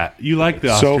like that? You like the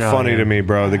so Australian. Funny to me,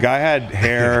 bro. The guy had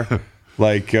hair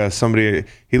like somebody.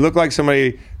 He looked like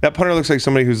somebody. That punter looks like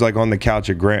somebody who's like on the couch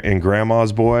in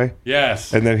Grandma's Boy.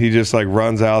 Yes. And then he just like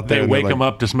runs out there. They wake him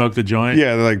up to smoke the joint.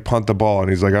 Yeah, they like punt the ball, and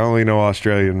he's like, I only know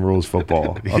Australian rules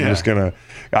football. I'm just gonna.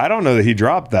 I don't know that he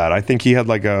dropped that. I think he had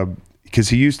like because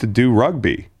he used to do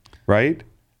rugby, right?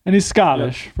 And he's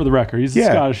Scottish, for the record. He's a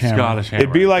Scottish hammer. Scottish hammer.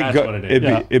 It'd be like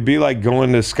it'd be like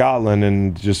going to Scotland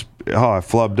and just I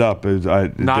flubbed up. I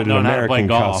did an American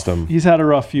custom. He's had a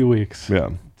rough few weeks. Yeah,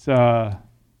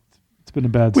 it's been a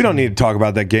bad. We don't need to talk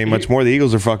about that game much more. The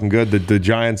Eagles are fucking good. The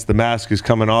Giants, the mask is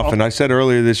coming off, and I said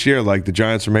earlier this year, like the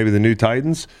Giants are maybe the new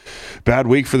Titans. Bad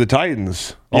week for the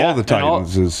Titans. All the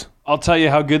Titans is. I'll tell you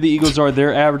how good the Eagles are.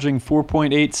 They're averaging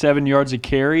 4.87 yards a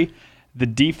carry. The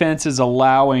defense is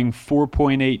allowing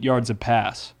 4.8 yards a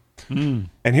pass. And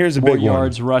here's a More big one. More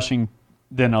yards rushing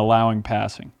than allowing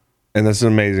passing. And this is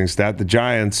an amazing stat. The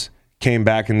Giants came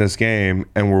back in this game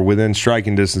and were within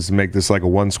striking distance to make this like a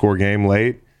one-score game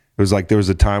late. It was like there was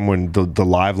a time when the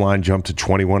live line jumped to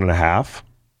 21.5.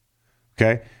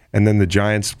 Okay? And then the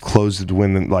Giants closed it to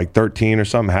win like 13 or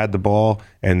something, had the ball,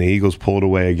 and the Eagles pulled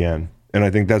away again. And I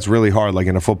think that's really hard. Like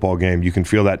in a football game, you can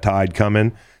feel that tide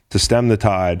coming. To stem the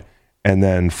tide and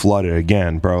then flood it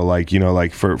again, bro. Like,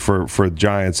 like for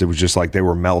Giants, it was just like they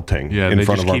were melting in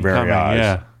front of our very eyes.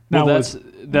 Yeah. Well,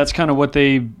 that's kind of what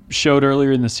they showed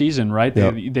earlier in the season, right?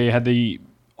 They had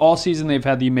all season they've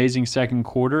had the amazing second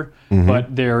quarter,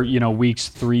 but they're weeks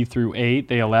 3 through 8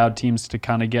 they allowed teams to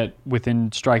kind of get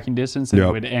within striking distance and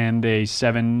would end a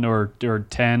 7 or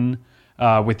 10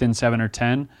 within 7 or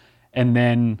 10, and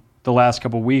then the last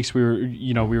couple of weeks we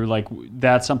were like,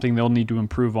 that's something they'll need to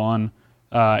improve on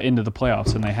into the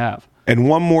playoffs, and they have. And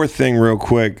one more thing real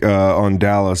quick on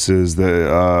Dallas is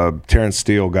that Terrence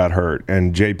Steele got hurt,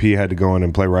 and JP had to go in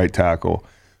and play right tackle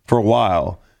for a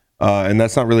while. And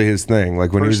that's not really his thing.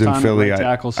 Like when he was in Philly, right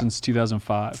tackle since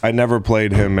 2005. I never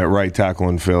played him at right tackle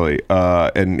in Philly,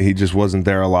 and he just wasn't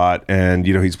there a lot. And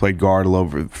he's played guard a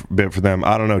little bit for them.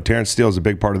 I don't know. Terrence Steele is a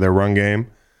big part of their run game.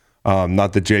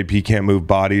 Not that JP can't move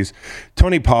bodies.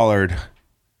 Tony Pollard.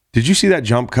 Did you see that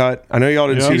jump cut? I know y'all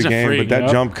didn't see the game, but that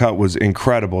jump cut was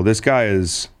incredible. This guy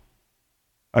is,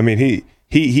 I mean,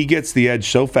 he gets the edge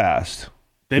so fast.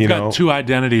 They've got two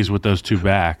identities with those two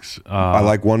backs. I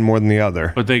like one more than the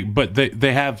other. But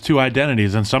they have two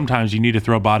identities, and sometimes you need to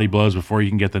throw body blows before you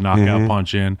can get the knockout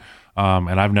punch in.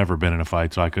 And I've never been in a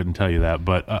fight, so I couldn't tell you that.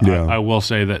 But I will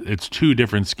say that it's two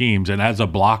different schemes. And as a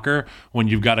blocker, when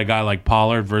you've got a guy like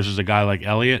Pollard versus a guy like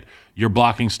Elliott, your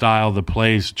blocking style, the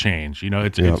plays change.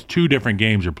 It's two different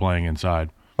games you're playing inside.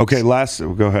 Okay, go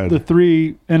ahead. The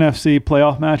 3 NFC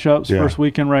playoff matchups, first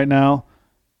weekend right now.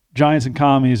 Giants and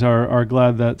Commies are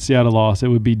glad that Seattle lost. It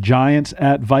would be Giants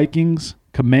at Vikings,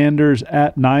 Commanders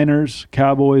at Niners,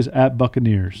 Cowboys at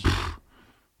Buccaneers.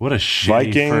 What a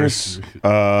shitty Vikings.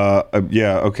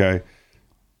 Okay.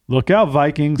 Look out,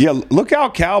 Vikings. Yeah, look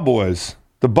out, Cowboys.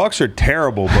 The Bucs are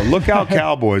terrible, but look out,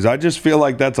 Cowboys. I just feel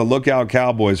like that's a look out,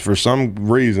 Cowboys for some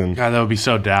reason. God, that would be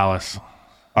so Dallas.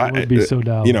 It would be so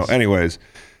Dallas. Anyways,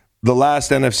 the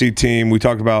last NFC team we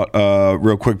talked about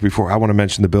real quick before. I want to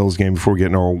mention the Bills game before we get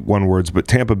into our one words, but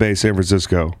Tampa Bay, San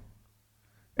Francisco.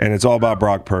 And it's all about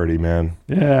Brock Purdy, man.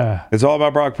 Yeah. It's all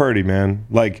about Brock Purdy, man.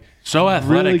 Like, so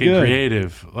athletic really and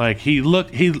creative. Like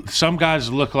some guys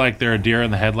look like they're a deer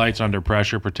in the headlights under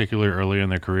pressure, particularly early in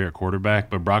their career at quarterback.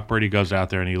 But Brock Purdy goes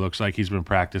out there and he looks like he's been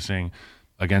practicing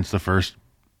against the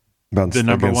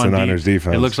number one Niners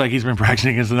defense. It looks like he's been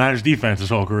practicing against the Niners defense his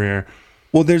whole career.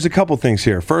 Well, there's a couple things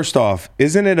here. First off,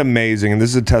 isn't it amazing? And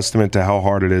this is a testament to how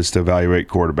hard it is to evaluate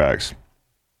quarterbacks.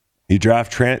 You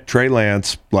draft Trey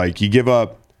Lance, like you give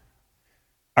up.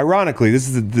 Ironically, this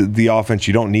is the offense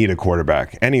you don't need a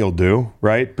quarterback. Any will do,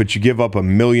 right? But you give up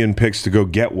 1 million picks to go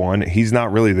get one. He's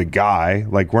not really the guy.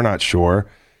 Like, we're not sure.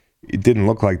 It didn't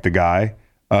look like the guy.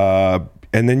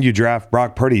 And then you draft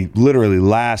Brock Purdy literally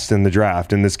last in the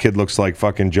draft, and this kid looks like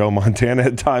fucking Joe Montana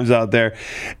at times out there,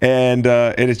 and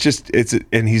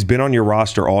he's been on your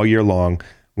roster all year long.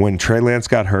 When Trey Lance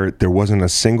got hurt, there wasn't a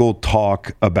single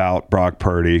talk about Brock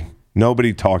Purdy.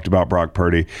 Nobody talked about Brock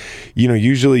Purdy.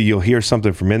 Usually you'll hear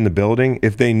something from in the building.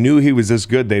 If they knew he was this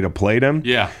good, they'd have played him.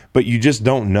 Yeah. But you just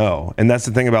don't know, and that's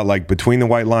the thing about like between the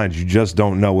white lines, you just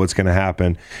don't know what's going to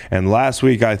happen. And last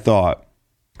week I thought.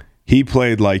 He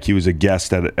played like he was a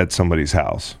guest at somebody's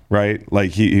house, right?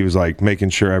 Like he was like making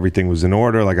sure everything was in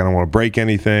order. Like I don't want to break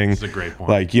anything. That's a great point.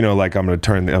 Like like I'm going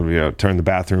to turn the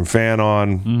bathroom fan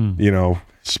on.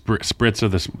 Spritz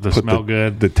of the smell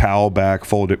good. The towel back,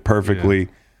 fold it perfectly.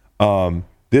 Yeah.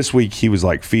 This week he was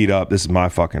like feet up. This is my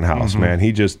fucking house, man.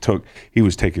 He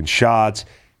was taking shots.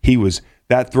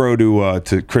 That throw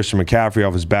to Christian McCaffrey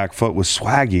off his back foot was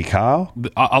swaggy, Kyle.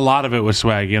 A lot of it was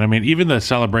swaggy. And I mean, even the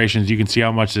celebrations, you can see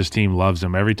how much this team loves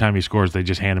him. Every time he scores, they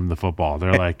just hand him the football.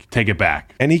 They're like, take it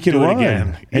back. And he can run.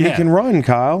 And he can run,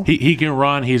 Kyle. He can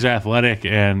run. He's athletic.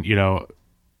 And,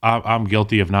 I'm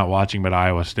guilty of not watching him at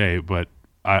Iowa State, but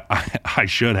I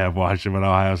should have watched him at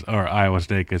Iowa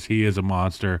State because he is a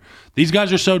monster. These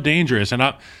guys are so dangerous, and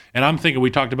I'm thinking we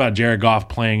talked about Jared Goff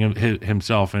playing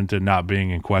himself into not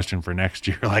being in question for next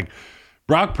year. Like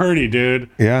Brock Purdy, dude.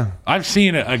 Yeah, I've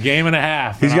seen a game and a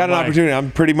half. He's got an opportunity.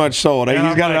 I'm pretty much sold. He's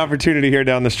got an opportunity here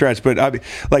down the stretch. But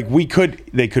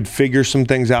they could figure some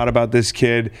things out about this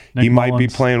kid. He might be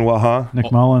playing well, huh?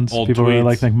 Nick Mullins. Old People tweets. really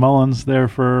like Nick Mullins there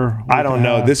for. I don't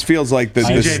know. This feels like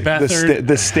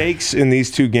the stakes in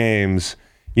these two games.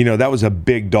 That was a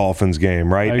big Dolphins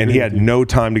game, right? And he had no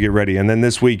time to get ready. And then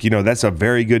this week, that's a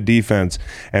very good defense.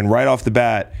 And right off the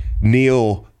bat,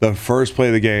 Neal, the first play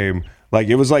of the game. Like,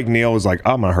 it was like Neal was like,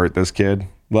 I'm going to hurt this kid.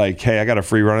 Like, hey, I got a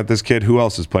free run at this kid. Who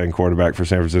else is playing quarterback for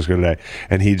San Francisco today?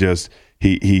 And he just,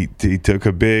 he took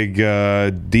a big,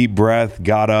 deep breath,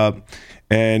 got up,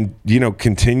 and,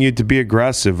 continued to be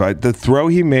aggressive. The throw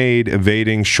he made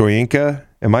evading Shoyinka,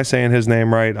 am I saying his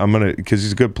name right? Because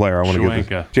he's a good player. I want to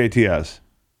get this. JTS.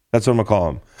 That's what I'm going to call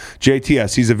him.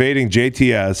 JTS. He's evading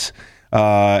JTS.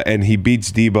 And he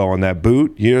beats Debo on that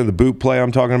boot. The boot play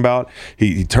I'm talking about?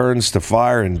 He turns to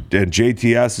fire, and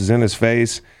JTS is in his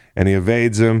face, and he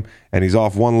evades him, and he's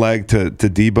off one leg to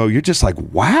Debo. You're just like,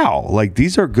 wow. Like,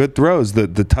 these are good throws.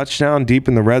 The touchdown deep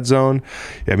in the red zone.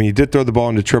 I mean, he did throw the ball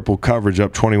into triple coverage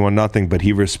up 21-0, but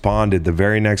he responded. The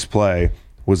very next play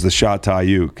was the shot to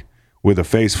Ayuk with a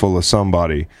face full of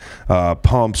somebody.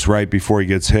 Pumps right before he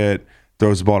gets hit,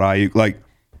 throws the ball to Ayuk. Like,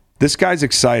 this guy's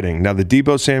exciting. Now, the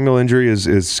Debo Samuel injury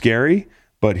is scary,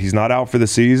 but he's not out for the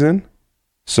season.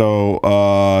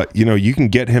 So, you can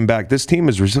get him back. This team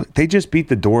is resilient. They just beat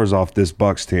the doors off this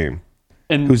Bucs team,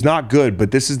 who's not good, but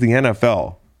this is the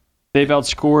NFL. They've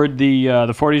outscored the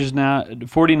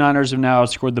 49ers have now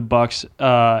outscored the Bucs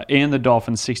and the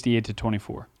Dolphins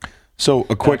 68-24. So,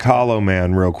 a quick hollow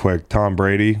man real quick. Tom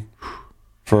Brady.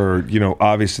 For,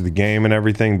 obviously the game and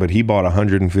everything, but he bought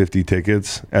 150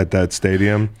 tickets at that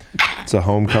stadium. It's a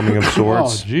homecoming of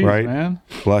sorts, geez, right? Man.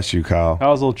 Bless you, Kyle. I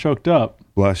was a little choked up.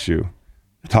 Bless you.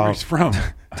 Where he's from.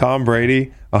 Tom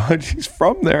Brady, he's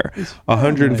from there.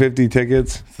 150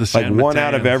 tickets. Like one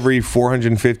out of every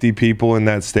 450 people in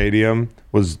that stadium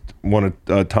was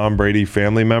a Tom Brady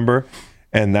family member,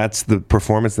 and that's the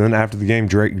performance. And then after the game,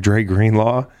 Dre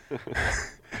Greenlaw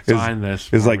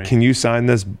is like, can you sign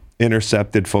this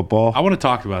intercepted football? I want to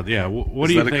talk about what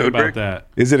do you think about that?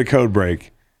 Is it a code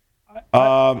break?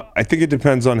 I think it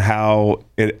depends on how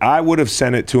it. I would have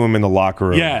sent it to him in the locker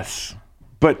room. Yes,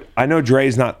 but I know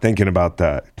Dre's not thinking about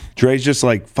that. Dre's just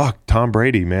like, fuck Tom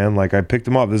Brady, man. Like, I picked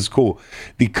him up. This is cool.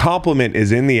 The compliment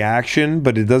is in the action,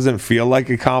 but it doesn't feel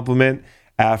like a compliment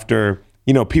after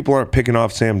people aren't picking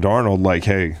off Sam Darnold. Like,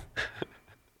 hey,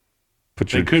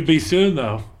 it could be soon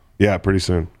though. Yeah, pretty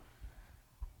soon.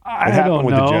 It happened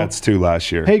with the Jets too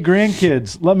last year. Hey,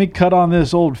 grandkids, let me cut on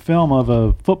this old film of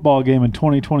a football game in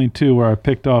 2022 where I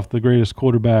picked off the greatest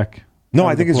quarterback. No,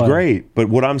 I think it's great. But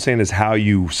what I'm saying is how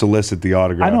you solicit the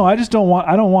autograph. I know. I just don't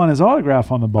want his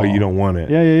autograph on the ball. Oh, you don't want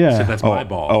it? Yeah. So that's my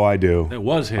ball. Oh, I do. It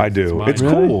was his. I do. It's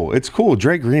Really? cool. It's cool.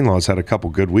 Dre Greenlaw's had a couple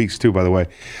good weeks too, by the way.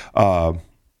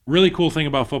 Really cool thing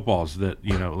about football is that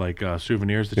like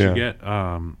souvenirs that you get.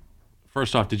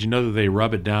 First off, did you know that they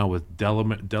rub it down with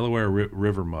Delaware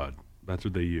River mud? That's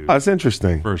what they use. That's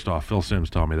interesting. First off, Phil Simms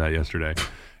told me that yesterday.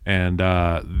 And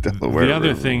the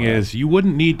other thing is, you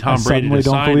wouldn't need Tom Brady to sign it. I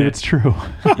suddenly don't believe it's true.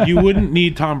 You wouldn't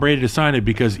need Tom Brady to sign it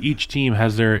because each team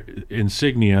has their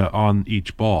insignia on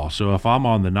each ball. So if I'm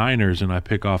on the Niners and I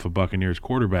pick off a Buccaneers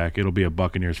quarterback, it'll be a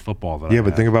Buccaneers football. That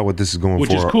but think about what this is going Which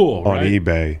for is cool, on right?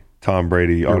 eBay. Tom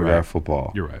Brady autograph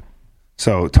football. You're right.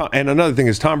 So, and another thing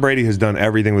is Tom Brady has done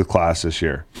everything with class this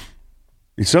year.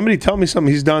 Somebody tell me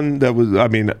something he's done that was, I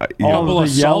mean, couple of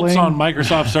assaults on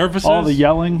Microsoft Surfaces. All the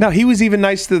yelling. No, he was even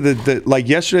nice to the like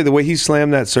yesterday, the way he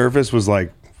slammed that Surface was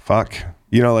like, fuck.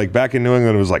 You know, like back in New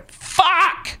England, it was like,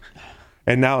 fuck.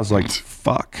 And now it's like,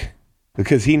 fuck.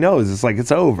 Because he knows it's like,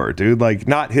 it's over, dude. Like,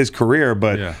 not his career,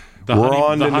 but we're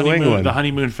on to New England. The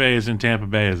honeymoon phase in Tampa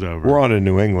Bay is over. We're on to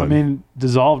New England. I mean,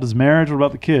 dissolved his marriage. What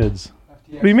about the kids?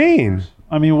 What do you mean?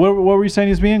 I mean, what were you saying?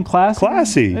 He's being classy?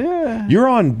 Classy. Yeah. You're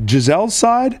on Gisele's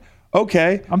side?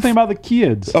 Okay. I'm thinking about the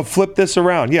kids. Oh, flip this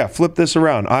around. Yeah, flip this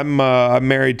around. I'm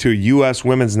married to a U.S.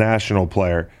 women's national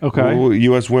player. Okay.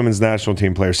 U.S. women's national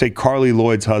team player. Say Carly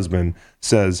Lloyd's husband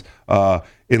says,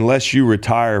 unless you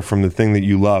retire from the thing that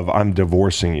you love, I'm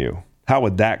divorcing you. How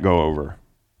would that go over,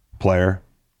 player?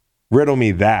 Riddle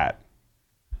me that.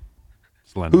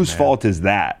 Whose fault is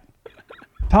that?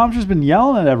 Tom's just been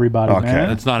yelling at everybody, Okay. man.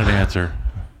 That's not an answer.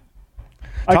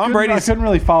 Tom Brady. I couldn't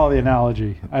really follow the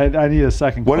analogy. I need a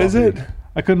second. What is it?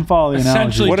 I couldn't follow the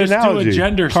Essentially, analogy. What just analogy? do a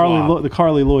gender swap. The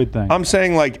Carly Lloyd thing. I'm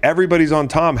saying like everybody's on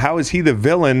Tom. How is he the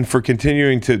villain for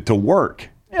continuing to work?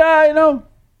 Yeah, you know.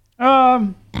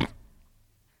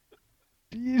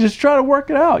 You just try to work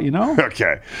it out, you know.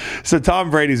 Okay. So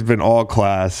Tom Brady's been all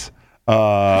class.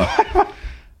 Well,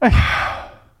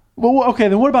 okay,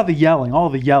 then what about the yelling? All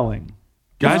the yelling.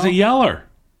 Guy's a yeller.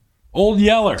 Old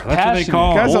yeller. That's what they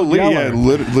call Guy's him.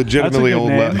 legitimately That's a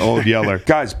good name. old yeller.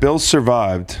 Guys, Bills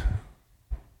survived.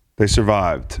 They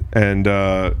survived. And,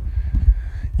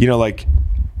 you know, like,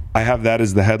 I have that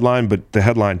as the headline, but the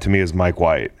headline to me is Mike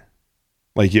White.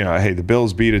 Like, you know, hey, the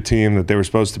Bills beat a team that they were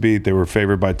supposed to beat. They were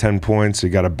favored by 10 points. They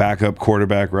got a backup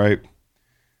quarterback, right?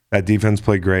 That defense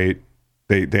played great.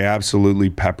 They absolutely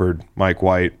peppered Mike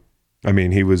White. I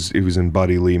mean, he was in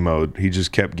Buddy Lee mode. He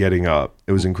just kept getting up.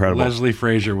 It was incredible. Leslie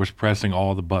Frazier was pressing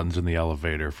all the buttons in the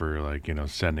elevator for, like, you know,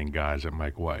 sending guys at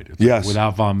Mike White. It's Yes. like,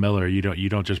 without Von Miller, you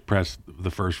don't just press the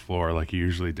first floor like you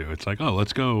usually do. It's like, oh,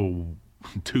 let's go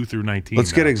 2 through 19.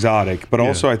 Let's get exotic. But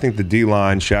also, I think the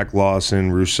D-line, Shaq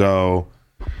Lawson, Rousseau,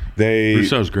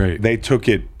 Rousseau's great. They took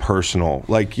it personal.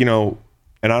 Like, you know,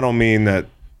 and I don't mean that.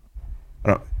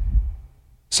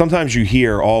 Sometimes you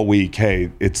hear all week, hey,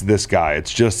 it's this guy.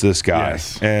 It's just this guy.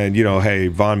 Yes. And, you know, hey,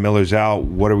 Von Miller's out.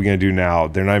 What are we going to do now?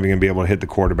 They're not even going to be able to hit the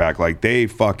quarterback. Like, they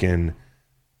fucking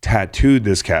tattooed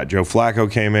this cat. Joe Flacco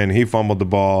came in. He fumbled the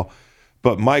ball.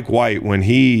 But Mike White, when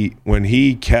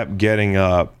he kept getting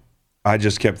up, I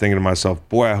just kept thinking to myself,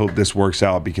 boy, I hope this works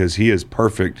out because he is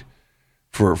perfect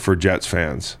for Jets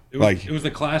fans. It was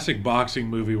the classic boxing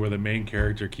movie where the main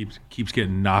character keeps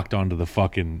getting knocked onto the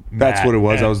fucking mat. That's what it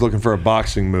was. I was looking for a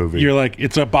boxing movie. You're like,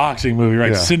 it's a boxing movie,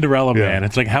 right? Yeah. Cinderella Yeah. Man.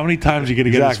 It's like, how many times are you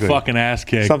going to get his fucking ass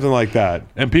kicked? Something like that.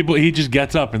 And he just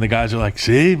gets up, and the guys are like,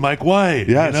 see, Mike White.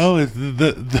 Yes. You know,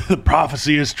 the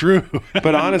prophecy is true.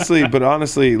 But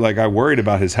honestly, like, I worried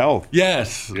about his health.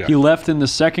 Yes. He left in the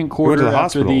second quarter to the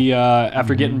after hospital.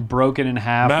 after getting broken in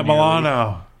half. Matt nearly.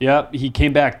 Milano. Yep, he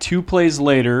came back 2 plays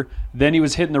later. Then he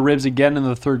was hitting the ribs again in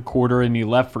the third quarter, and he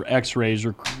left for X-rays.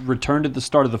 Returned at the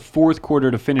start of the fourth quarter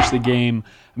to finish the game.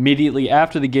 Immediately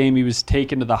after the game, he was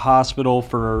taken to the hospital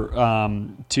for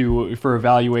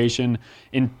evaluation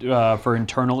for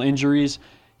internal injuries.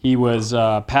 He was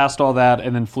past all that,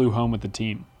 and then flew home with the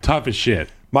team. Tough as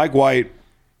shit. Mike White,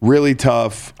 really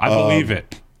tough. I believe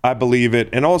it. I believe it.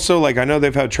 And also, like, I know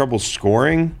they've had trouble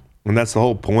scoring, and that's the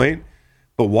whole point.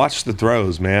 But watch the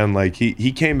throws, man. Like,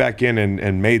 he came back in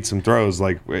and made some throws,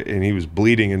 like, and he was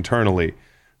bleeding internally.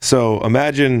 So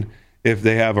imagine if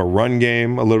they have a run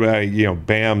game a little bit. You know,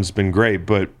 Bam's been great,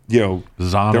 but, you know,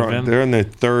 Zonovan. they're in their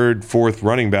third, fourth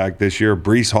running back this year.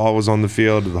 Breece Hall was on the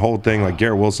field. The whole thing, like,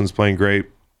 Garrett Wilson's playing great.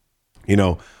 You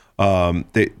know, the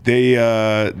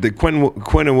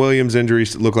Quinn and Williams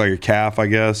injuries look like a calf, I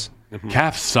guess.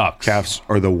 Calf sucks. Calves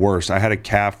are the worst. I had a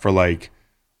calf for like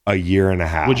a year and a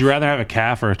half. Would you rather have a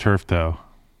calf or a turf toe?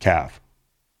 Calf.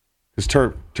 Because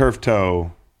turf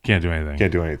toe Can't do anything.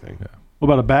 can't do anything. Yeah. What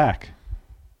about a back?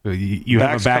 You have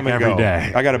Backs a back come and every go.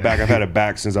 day. I got a back. I've had a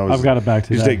back since I was. I've got a back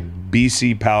I used to today. take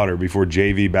BC powder before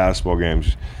JV basketball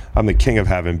games. I'm the king of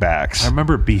having backs. I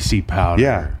remember BC powder.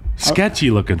 Yeah. Sketchy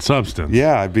looking substance.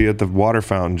 Yeah, I'd be at the water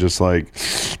fountain just like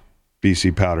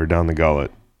BC powder down the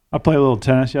gullet. I played a little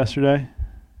tennis yesterday.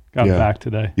 Got Yeah. a back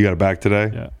today. You got a back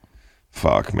today? Yeah.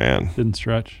 Fuck, man. Didn't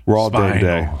stretch. We're all day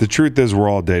today. Spinal. The truth is we're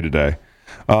all day today.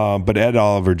 But Ed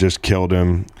Oliver just killed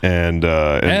him, and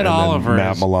Ed Oliver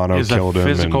Matt Milano is killed a him.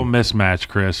 Physical mismatch,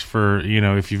 Chris. For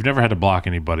if you've never had to block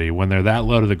anybody, when they're that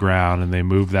low to the ground and they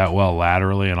move that well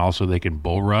laterally, and also they can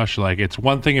bull rush. Like, it's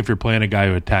one thing if you're playing a guy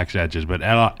who attacks edges, but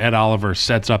Ed Oliver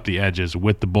sets up the edges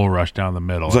with the bull rush down the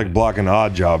middle. It's like blocking an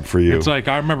odd job for you. It's like,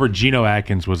 I remember Geno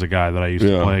Atkins was a guy that I used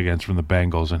to play against from the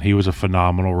Bengals, and he was a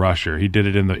phenomenal rusher. He did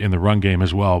it in the run game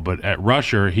as well, but at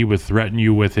rusher, he would threaten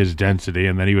you with his density,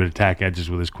 and then he would attack edges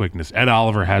with his quickness. Ed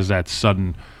Oliver has that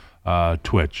sudden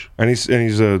twitch, and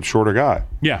he's a shorter guy.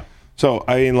 Yeah. So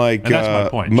I mean, like, and that's my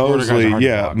point.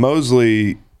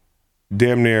 Mosley,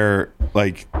 damn near,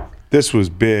 like, this was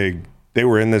big. They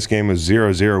were in this game as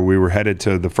 0-0. We were headed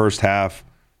to the first half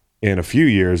in a few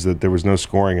years that there was no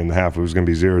scoring in the half. It was going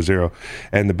to be 0-0.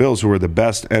 And the Bills, who were the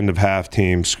best end of half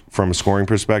teams from a scoring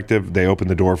perspective, they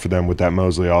opened the door for them with that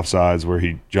Mosley offsides where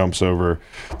he jumps over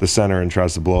the center and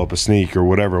tries to blow up a sneak or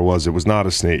whatever it was. It was not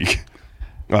a sneak.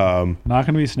 Not going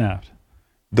to be snapped.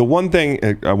 The one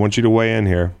thing I want you to weigh in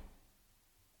here,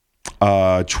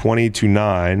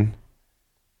 20-9,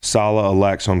 Saleh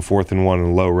elects on 4th and 1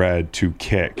 in low red to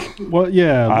kick. Well,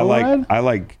 yeah, it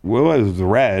was the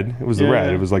red. It was the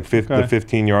red. It was like the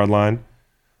 15-yard line.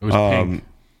 It was pink.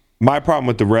 My problem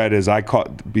with the red is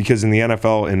because in the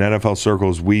NFL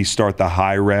circles, we start the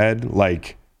high red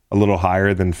like a little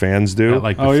higher than fans do.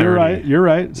 Like the 30. You're right. You're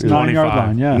right. It's 9-yard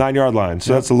line. Yeah, 9-yard line.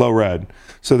 So that's the low red.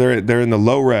 So they're in the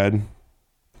low red.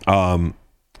 And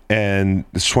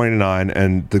it's 20-9.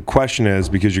 And the question is,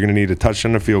 because you're going to need a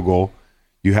touchdown and a field goal,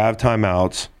 you have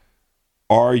timeouts.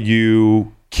 Are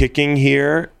you kicking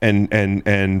here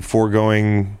and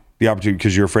foregoing the opportunity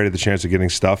because you're afraid of the chance of getting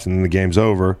stuffed and then the game's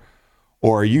over?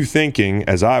 Or are you thinking,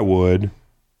 as I would,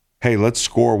 hey, let's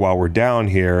score while we're down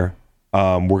here.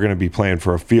 We're going to be playing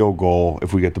for a field goal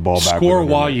if we get the ball back. Score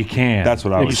while you can. That's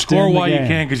what I would. Score while you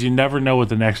can, because you never know what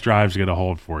the next drive's going to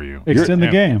hold for you. Extend the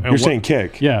game. You're saying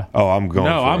kick? Yeah. Oh, I'm going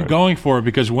for it. No, I'm going for it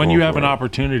because when you have an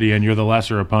opportunity and you're the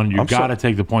lesser opponent, you've got to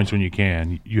take the points when you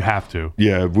can. You have to.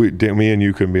 Yeah, me and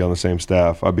you couldn't be on the same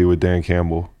staff. I'd be with Dan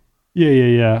Campbell.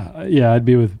 Yeah, I'd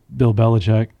be with Bill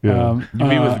Belichick. Yeah. You'd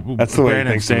be with that's the way he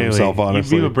thinks of himself,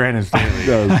 honestly. You'd be with Brandon Staley.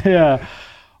 Yeah.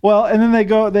 Well, and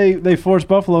then they force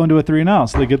Buffalo into a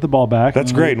 3-and-out, so they get the ball back.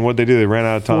 That's great. And what they do, they ran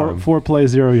out of time. Four plays,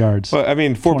 0 yards. Well, I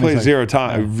mean, 4 plays, 0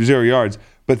 yards.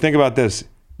 But think about this.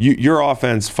 Your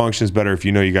offense functions better if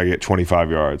you know you got to get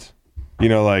 25 yards.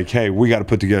 Like, hey, we got to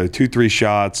put together 2-3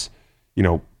 shots,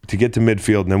 to get to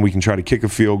midfield, and then we can try to kick a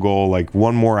field goal, like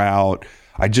one more out.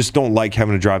 I just don't like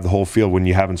having to drive the whole field when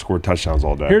you haven't scored touchdowns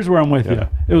all day. Here's where I'm with you.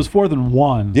 It was 4th and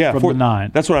 1 from the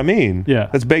 9. That's what I mean. Yeah.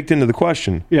 That's baked into the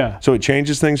question. Yeah. So it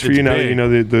changes things for you now that you know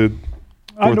the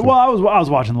I was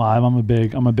watching live. I'm a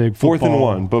big football. 4th and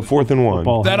 1, but 4th and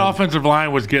 1. That offensive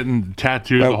line was getting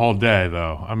tattooed the whole day,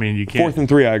 though. I mean, you can't. 4th and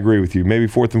 3, I agree with you. Maybe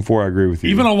 4th and 4, I agree with you.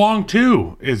 Even a long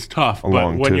 2 is tough,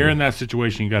 but when you're in that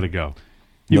situation, you got to go.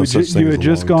 You had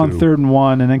just gone 3rd and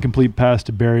 1 and then complete pass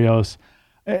to Berrios.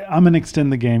 I'm an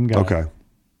extend the game guy. Okay.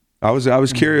 I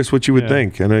was curious what you would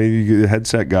think. I know you're a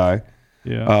headset guy.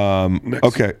 Yeah.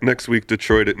 Next week,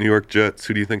 Detroit at New York Jets.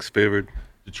 Who do you think's favored?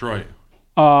 Detroit.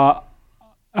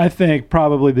 I think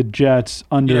probably the Jets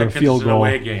under a field goal.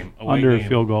 Away game. A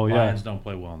field goal. Lions don't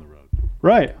play well on the road.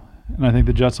 Right. And I think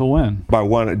the Jets will win. By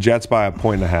 1. Jets by 1.5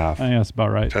 points. I think that's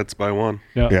about right. Jets by 1.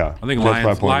 Yeah. I think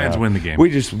Lions win the game.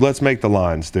 Let's make the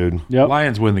lines, dude. Yep.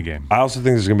 Lions win the game. I also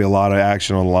think there's going to be a lot of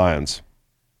action on the Lions.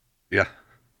 Yeah.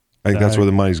 I think that's where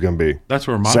the money's going to be. That's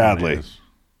where my money is.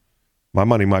 My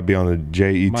money might be on the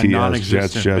Jets,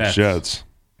 Jets.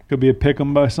 Could be a pick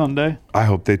 'em by Sunday. I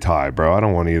hope they tie, bro. I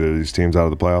don't want either of these teams out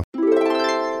of the playoffs.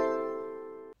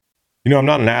 I'm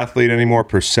not an athlete anymore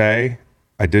per se.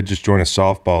 I did just join a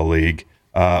softball league,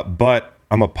 but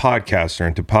I'm a podcaster,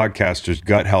 and to podcasters,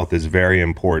 gut health is very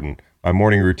important. My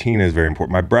morning routine is very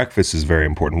important. My breakfast is very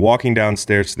important. Walking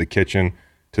downstairs to the kitchen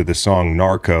to the song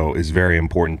Narco is very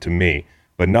important to me.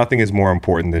 But nothing is more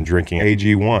important than drinking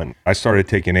AG1. I started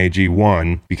taking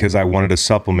AG1 because I wanted a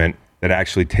supplement that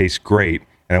actually tastes great,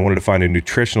 and I wanted to find a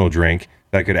nutritional drink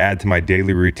that I could add to my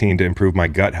daily routine to improve my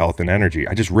gut health and energy.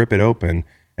 I just rip it open,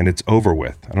 and it's over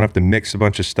with. I don't have to mix a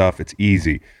bunch of stuff. It's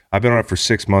easy. I've been on it for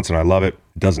 6 months, and I love it.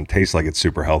 It doesn't taste like it's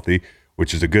super healthy,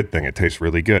 which is a good thing. It tastes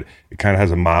really good. It kind of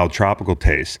has a mild tropical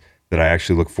taste that I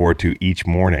actually look forward to each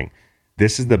morning.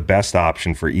 This is the best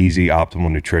option for easy,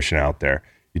 optimal nutrition out there.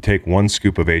 You take 1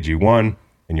 scoop of AG1,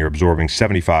 and you're absorbing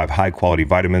 75 high-quality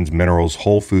vitamins, minerals,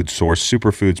 whole food source,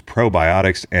 superfoods,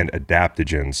 probiotics, and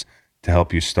adaptogens to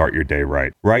help you start your day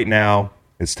right. Right now,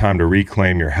 it's time to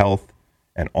reclaim your health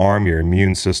and arm your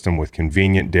immune system with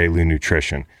convenient daily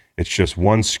nutrition. It's just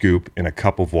 1 scoop in a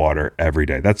cup of water every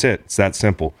day. That's it. It's that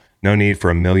simple. No need for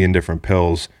a million different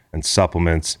pills and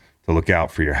supplements to look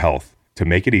out for your health. To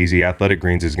make it easy, Athletic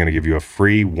Greens is going to give you a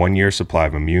free 1-year supply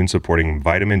of immune-supporting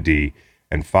vitamin D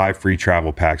and 5 free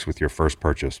travel packs with your first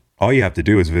purchase. All you have to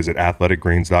do is visit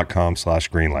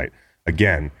athleticgreens.com/greenlight.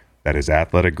 Again, that is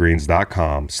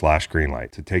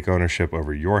athleticgreens.com/greenlight to take ownership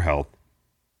over your health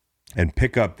and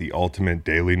pick up the ultimate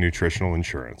daily nutritional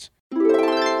insurance.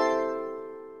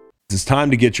 It's time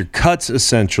to get your Cuts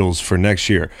essentials for next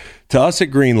year. To us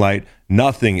at Greenlight,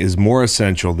 nothing is more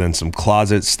essential than some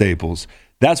closet staples.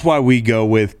 That's why we go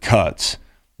with Cuts.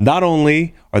 Not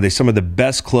only are they some of the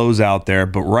best clothes out there,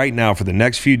 but right now for the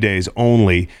next few days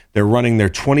only, they're running their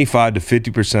 25 to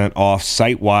 50% off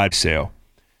site-wide sale.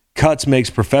 Cuts makes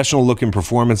professional-looking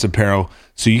performance apparel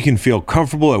so you can feel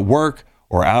comfortable at work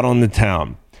or out on the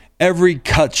town. Every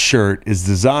Cuts shirt is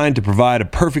designed to provide a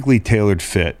perfectly tailored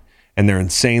fit, and they're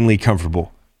insanely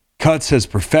comfortable. Cuts has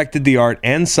perfected the art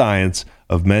and science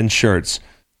of men's shirts,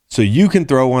 so you can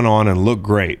throw one on and look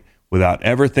great without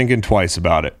ever thinking twice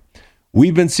about it.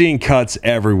 We've been seeing Cuts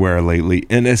everywhere lately,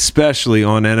 and especially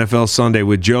on NFL Sunday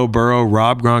with Joe Burrow,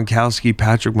 Rob Gronkowski,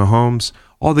 Patrick Mahomes,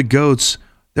 all the GOATs.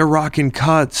 They're rocking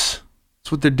Cuts.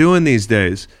 That's what they're doing these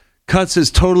days. Cuts has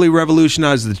totally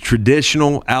revolutionized the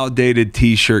traditional, outdated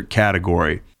t-shirt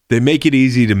category. They make it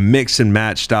easy to mix and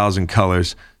match styles and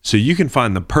colors so you can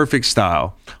find the perfect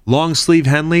style. Long sleeve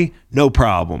Henley? No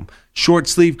problem. Short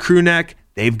sleeve crew neck?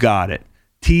 They've got it.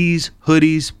 Tees,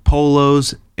 hoodies,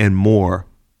 polos, and more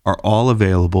are all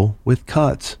available with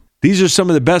Cuts. These are some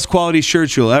of the best quality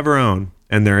shirts you'll ever own,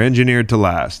 and they're engineered to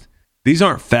last. These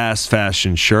aren't fast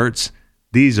fashion shirts.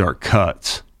 These are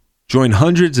Cuts. Join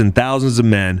hundreds and thousands of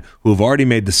men who have already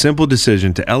made the simple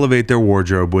decision to elevate their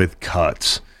wardrobe with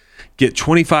Cuts. Get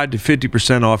 25 to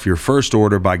 50% off your first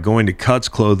order by going to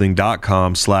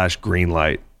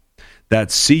cutsclothing.com/greenlight.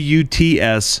 That's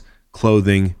CUTS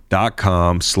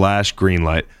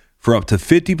clothing.com/greenlight for up to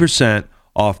 50%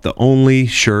 off the only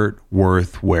shirt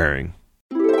worth wearing.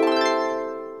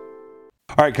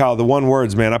 All right, Kyle, the one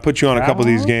words, man. I put you on a couple of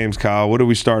these games, Kyle. What are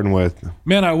we starting with?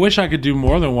 Man, I wish I could do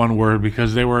more than one word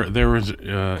because there was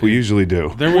we usually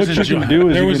do. There was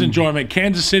enjoyment.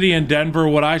 Kansas City and Denver.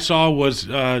 What I saw was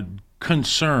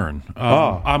concern.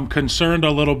 I'm concerned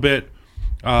a little bit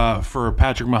for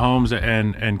Patrick Mahomes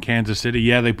and Kansas City.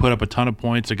 Yeah, they put up a ton of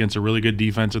points against a really good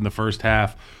defense in the first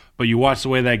half, but you watch the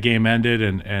way that game ended,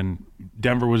 and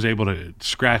Denver was able to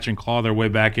scratch and claw their way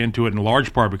back into it in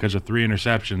large part because of 3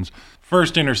 interceptions.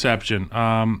 First interception,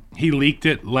 he leaked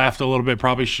it, left a little bit,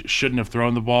 probably shouldn't have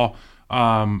thrown the ball.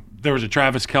 There was a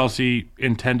Travis Kelce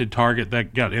intended target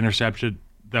that got intercepted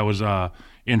that was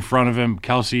in front of him.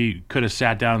 Kelce could have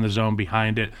sat down in the zone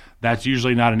behind it. That's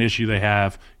usually not an issue they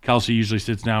have. Kelce usually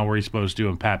sits down where he's supposed to,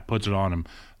 and Pat puts it on him.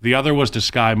 The other was to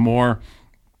Sky Moore.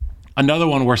 Another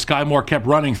one where Sky Moore kept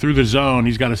running through the zone.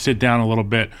 He's got to sit down a little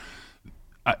bit.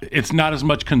 It's not as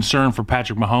much concern for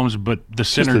Patrick Mahomes, but the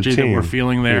synergy that we're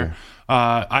feeling there.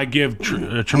 I give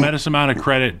a tremendous amount of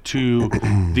credit to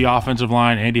the offensive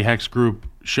line. Andy Heck's group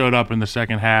showed up in the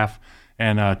second half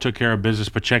and took care of business.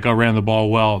 Pacheco ran the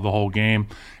ball well the whole game.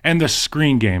 And the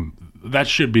screen game, that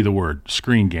should be the word,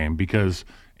 screen game, because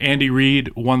Andy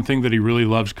Reid, one thing that he really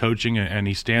loves coaching, and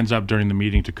he stands up during the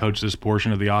meeting to coach this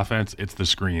portion of the offense, it's the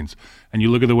screens. And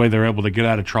you look at the way they're able to get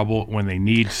out of trouble when they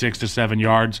need 6 to 7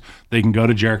 yards. They can go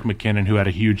to Jerick McKinnon, who had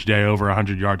a huge day, over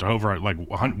 100 yards, over like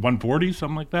 140,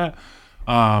 something like that.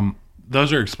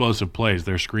 Those are explosive plays,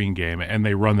 their screen game, and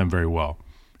they run them very well.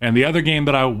 And the other game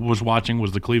that I was watching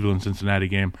was the Cleveland-Cincinnati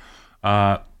game.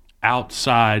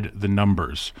 Outside the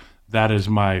numbers. That is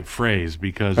my phrase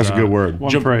because that's a good word.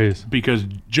 One phrase. Because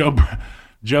Joe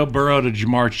Burrow to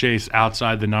Jamar Chase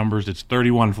outside the numbers. It's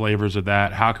 31 flavors of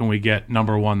that. How can we get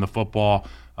number one the football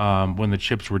when the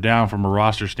chips were down from a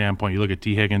roster standpoint? You look at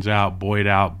T. Higgins out, Boyd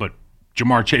out, but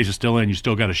Jamar Chase is still in. You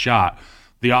still got a shot.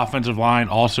 The offensive line,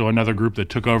 also another group that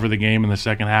took over the game in the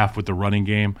second half with the running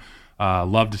game.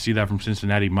 Love to see that from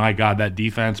Cincinnati. My God, that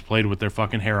defense played with their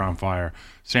fucking hair on fire.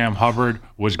 Sam Hubbard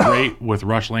was great with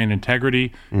rush lane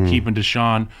integrity, keeping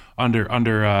Deshaun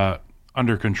under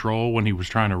control when he was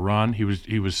trying to run. He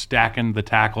was stacking the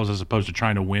tackles as opposed to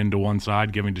trying to win to one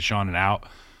side, giving Deshaun an out.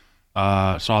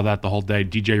 Saw that the whole day.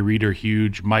 DJ Reader,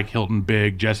 huge. Mike Hilton,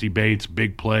 big. Jesse Bates,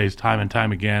 big plays time and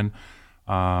time again.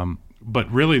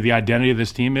 But really, the identity of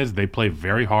this team is they play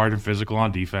very hard and physical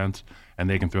on defense, and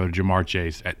they can throw to Jamar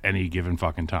Chase at any given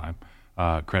fucking time.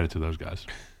 Credit to those guys.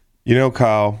 You know,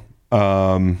 Kyle,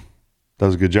 that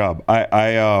was a good job.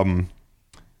 The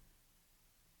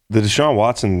Deshaun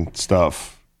Watson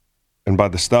stuff, and by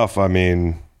the stuff, I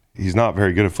mean he's not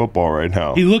very good at football right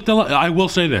now. He looked a lot. I will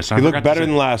say this. He looked better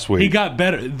than last week. He got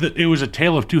better. It was a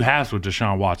tale of two halves with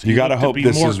Deshaun Watson. You got to hope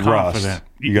this is rust.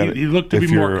 He looked to be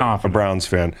more confident. If you're a Browns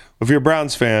fan. If you're a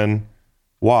Browns fan,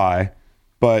 why?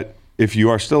 But if you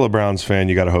are still a Browns fan,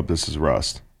 you got to hope this is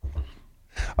rust.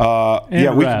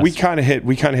 We kind of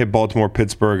hit Baltimore,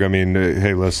 Pittsburgh. I mean,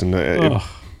 hey, listen.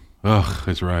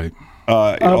 That's right.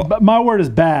 But my word is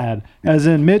bad, as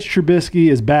in Mitch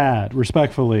Trubisky is bad,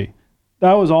 respectfully.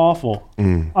 That was awful.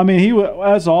 I mean,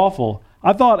 that's awful.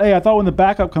 I thought when the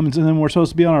backup comes in, then we're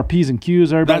supposed to be on our P's and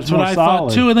Q's. Everybody's That's what I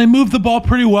thought too. And they moved the ball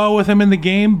pretty well with him in the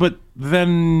game, but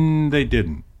then they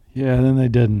didn't. Yeah, then they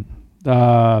didn't.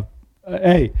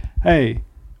 Hey,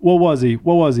 what was he?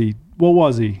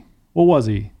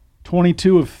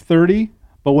 22 of 30.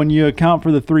 But when you account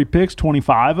for the 3 picks,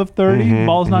 25 of 30.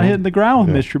 Ball's not hitting the ground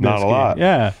with Mitch Trubisky. Not a lot.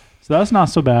 Yeah. So that's not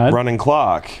so bad. Running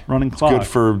clock. It's good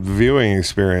for viewing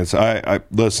experience. I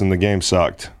listen, the game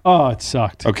sucked. Oh, it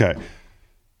sucked. Okay.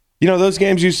 You know, those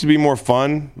games used to be more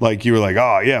fun. Like, you were like,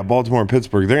 oh, yeah, Baltimore and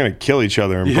Pittsburgh, they're going to kill each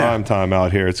other in prime time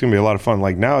out here. It's going to be a lot of fun.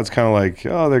 Like, now it's kind of like,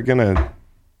 oh, they're going to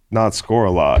not score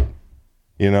a lot.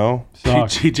 You know?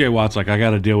 T.J. Watt's like, I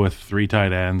got to deal with 3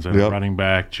 tight ends and running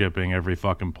back chipping every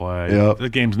fucking play. The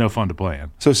game's no fun to play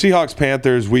in. So Seahawks,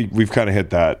 Panthers, we've kind of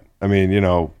hit that. I mean, you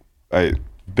know,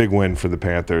 big win for the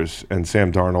Panthers, and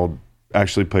Sam Darnold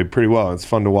actually played pretty well. It's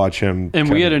fun to watch him. And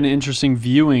we had an interesting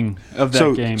viewing of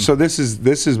that game. So this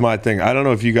is my thing. I don't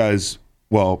know if you guys,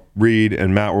 Reed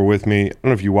and Matt were with me. I don't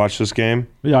know if you watched this game.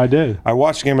 Yeah, I did. I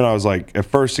watched the game and I was like, at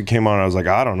first it came on, I was like,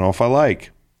 I don't know if I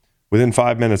like. Within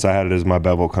 5 minutes, I had it as my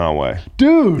Bevel Conway.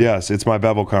 Dude. Yes, it's my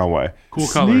Bevel Conway. Cool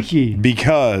colors. Sneaky.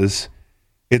 Because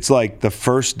it's like the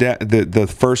first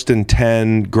and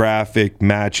 10 graphic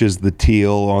matches the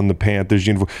teal on the Panthers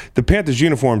uniform. The Panthers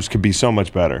uniforms could be so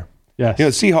much better. Yes. You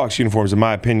know, Seahawks uniforms, in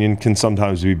my opinion, can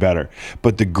sometimes be better.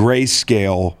 But the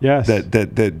grayscale,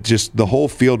 that just the whole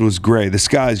field was gray. The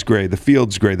sky's gray. The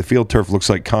field's gray. The field turf looks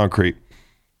like concrete.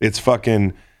 It's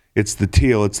the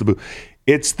teal. It's the blue.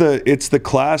 It's the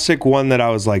classic one that I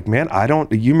was like, man,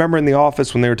 you remember in The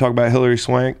Office when they were talking about Hilary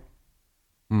Swank?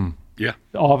 Yeah.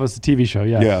 The Office, the TV show,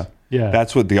 yes. Yeah.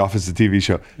 That's what The Office, the TV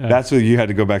show. Yeah. That's what you had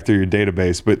to go back through your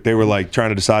database. But they were like trying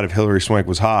to decide if Hilary Swank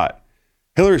was hot.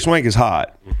 Hilary Swank is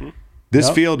hot. Mm-hmm. This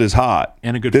field is hot.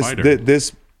 And a good fighter. Until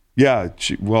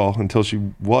she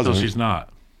wasn't. Until she's not.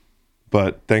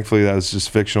 But thankfully that was just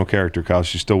a fictional character, Kyle.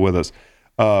 She's still with us.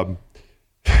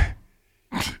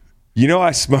 You know,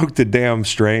 I smoked a damn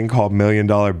strain called $1 Million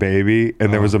Baby,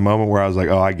 and there was a moment where I was like,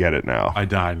 "Oh, I get it now. I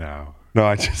die now." No,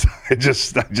 I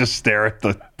just stare at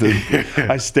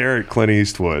I stare at Clint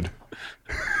Eastwood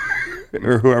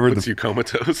or whoever. Puts you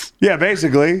comatose. Yeah,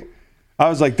 basically. I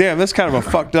was like, "Damn, that's kind of a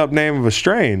fucked up name of a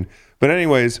strain." But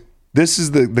anyways, this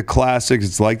is the classic.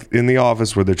 It's like in The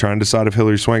Office where they're trying to decide if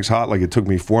Hilary Swank's hot. Like it took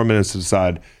me 4 minutes to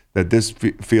decide that this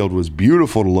field was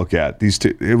beautiful to look at. These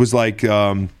two, it was like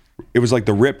the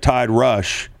Riptide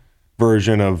Rush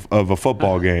version of a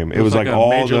football game. It was like a all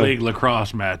Major League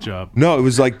Lacrosse matchup. No, it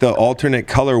was like the alternate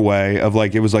colorway of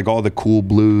it was like all the cool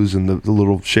blues and the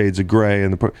little shades of gray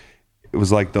and it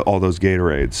was like all those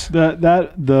Gatorades.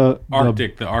 The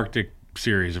Arctic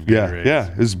series of Gatorades.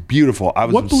 Yeah, it was beautiful. I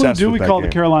was what obsessed blue do with we that call game.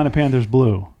 the Carolina Panthers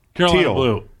blue? Carolina teal.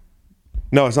 blue.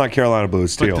 No, it's not Carolina blue.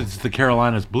 It's teal. But it's the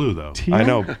Carolina's blue though. Teal? I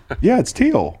know. Yeah, it's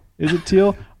teal. Is it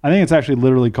teal? I think it's actually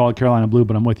literally called Carolina blue,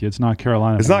 but I'm with you. It's not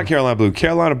Carolina. It's blue. not Carolina blue.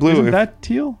 Carolina blue. Isn't that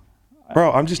teal?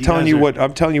 Bro, I'm just telling you what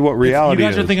reality is.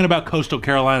 You guys are thinking about Coastal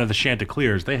Carolina, the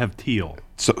Chanticleers. They have teal.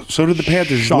 So do the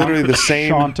Panthers. It's literally the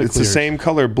same. It's the same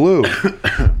color blue.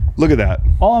 Look at that.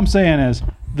 All I'm saying is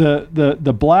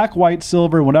the black, white,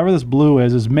 silver, whatever this blue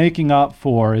is making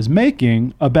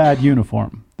a bad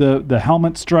uniform. The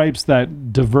helmet stripes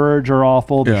that diverge are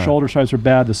awful. The shoulder stripes are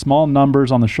bad. The small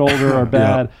numbers on the shoulder are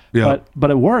bad. But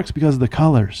it works because of the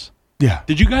colors. Yeah.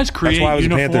 Did you guys create That's why I was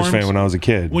uniforms? a Panthers fan when I was a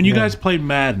kid. When you guys played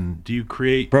Madden, do you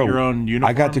create your own uniforms?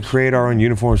 I got to create our own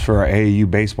uniforms for our AAU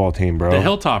baseball team, bro. The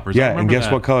Hilltoppers. Yeah, and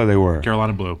guess what color they were?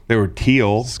 Carolina blue. They were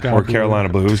teal or Carolina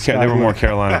blue. They were more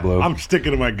Carolina blue. I'm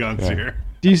sticking to my guns here.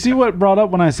 Do you see what brought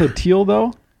up when I said teal,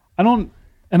 though? I don't,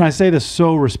 and I say this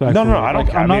so respectfully. No, I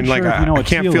don't. I'm not sure if you know what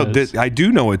teal is. I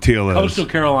do know what teal is. Coastal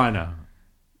Carolina.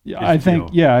 Yeah, I think.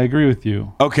 Teal. Yeah, I agree with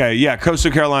you. Okay, yeah,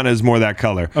 Coastal Carolina is more that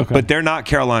color, but they're not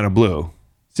Carolina blue.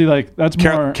 See, like that's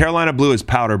more. Carolina blue is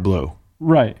powder blue.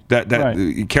 Right.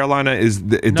 That Carolina is.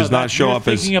 It does not show up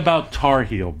as. Thinking about Tar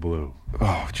Heel blue.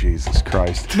 Oh Jesus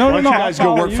Christ! No. You guys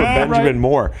go work for Benjamin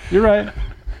Moore. You're right.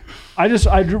 I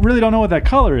really don't know what that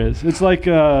color is. It's like.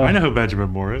 I know who Benjamin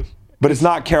Moore is. But it's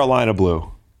not Carolina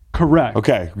blue. Correct.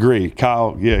 Okay, agree.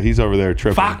 Kyle, yeah, he's over there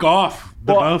tripping. Fuck off,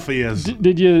 the both of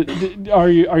you.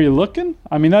 Are you looking?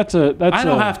 I mean, that's. I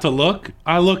don't have to look.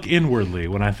 I look inwardly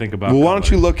when I think about. Well, why don't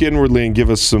you colors. look inwardly and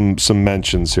give us some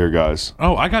mentions here, guys?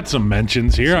 Oh, I got some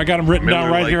mentions here. I got them written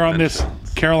down right Miller-like here on this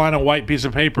mentions. Carolina white piece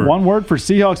of paper. One word for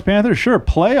Seahawks Panthers. Sure,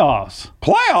 playoffs.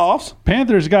 Playoffs?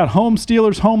 Panthers got home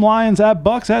Steelers, home Lions, at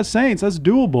Bucks, at Saints. That's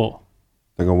doable.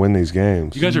 They're going to win these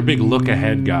games. You guys are big look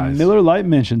ahead guys. Miller Lite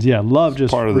mentions. Yeah, love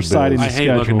just part of the reciting biz. the I hate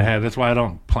schedule. looking ahead. That's why I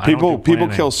don't. People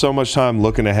kill so much time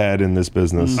looking ahead in this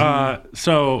business.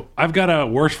 So I've got a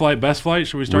worst flight, best flight.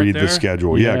 Should we start Read there? the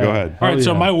schedule. Yeah, go ahead. All right. Hell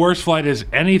So yeah. my worst flight is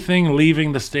anything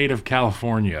leaving the state of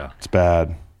California. It's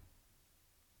bad.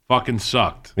 Fucking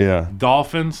sucked. Yeah.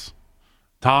 Dolphins,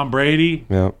 Tom Brady.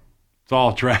 Yeah. It's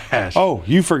all trash. Oh,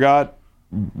 you forgot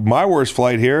my worst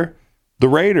flight here. The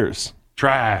Raiders.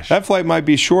 Trash. That flight might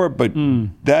be short, but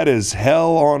that is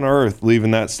hell on earth leaving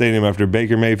that stadium after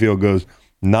Baker Mayfield goes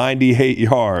 98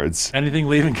 yards. Anything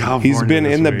leaving California. He's been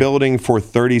this in the week. building for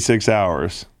 36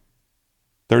 hours.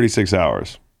 36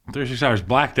 hours. 36 hours.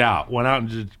 Blacked out. Went out and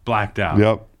just blacked out.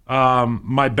 Yep.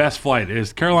 My best flight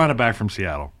is Carolina back from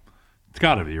Seattle. It's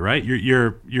got to be, right?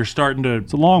 You're starting to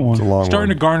It's a long one. starting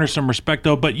to garner some respect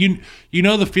though, but you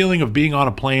know the feeling of being on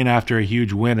a plane after a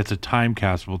huge win. It's a time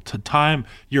capsule. To time,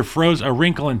 you're froze a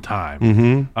wrinkle in time.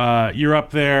 Mm-hmm. You're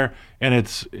up there, and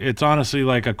it's honestly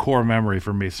like a core memory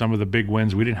for me. Some of the big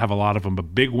wins, we didn't have a lot of them,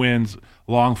 but big wins,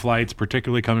 long flights,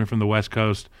 particularly coming from the West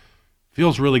Coast,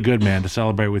 feels really good, man, to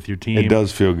celebrate with your team. It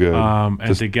does feel good.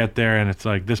 And to get there, and it's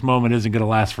like this moment isn't going to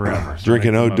last forever. So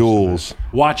Drinking make the most of O'Doul's. it.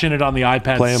 Watching it on the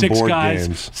iPad. Playing board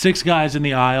games. Six guys in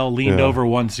the aisle, leaned Yeah. over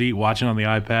one seat, watching on the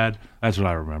iPad. That's what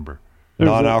I remember.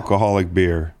 Non-alcoholic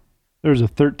beer. There's a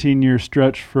 13-year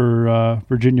stretch for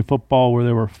Virginia football where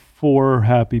there were 4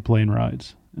 happy plane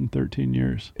rides in 13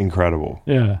 years. Incredible.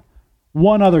 Yeah.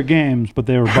 One other games, but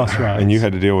they were bus rides. And you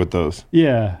had to deal with those.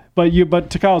 Yeah. But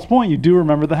to Kyle's point, you do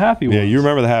remember the happy ones. Yeah, you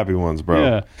remember the happy ones, bro.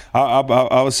 Yeah.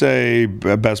 I would say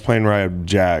best plane ride,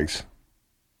 Jags.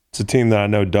 It's a team that I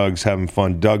know Doug's having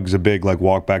fun. Doug's a big, like,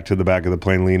 walk back to the back of the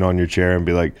plane, lean on your chair, and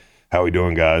be like, how we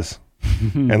doing, guys?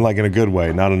 And, like, in a good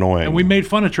way, not annoying. And we made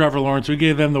fun of Trevor Lawrence. We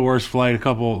gave them the worst flight a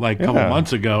couple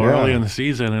months ago, early in the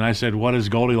season. And I said, what is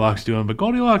Goldilocks doing? But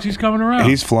Goldilocks, he's coming around.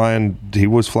 He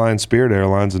was flying Spirit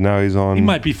Airlines, and now he's on He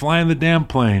might be flying the damn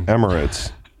plane.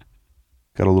 Emirates.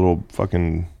 Got a little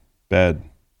fucking bed.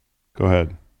 Go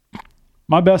ahead.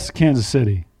 My best is Kansas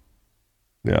City.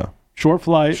 Yeah. Short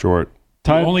flight. Short.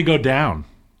 Tied, Only go down.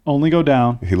 only go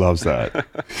down. He loves that.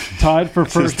 Tied for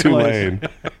This is first place. Tulane.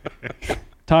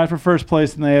 Tied for first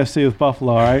place in the AFC with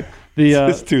Buffalo. All right.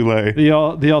 This is Tulane. The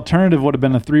alternative would have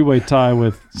been a 3-way tie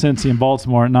with Cincy and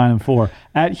Baltimore at 9-4.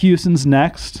 At Houston's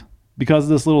next, because of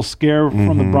this little scare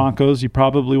from the Broncos, you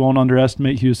probably won't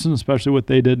underestimate Houston, especially what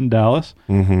they did in Dallas.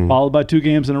 Followed by 2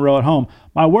 games in a row at home.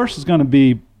 My worst is going to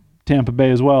be Tampa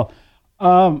Bay as well.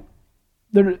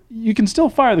 You can still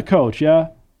fire the coach, yeah.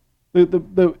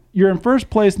 You're in first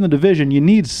place in the division. You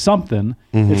need something.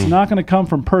 It's not going to come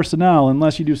from personnel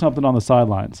unless you do something on the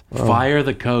sidelines. Fire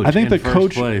the coach. I think in the first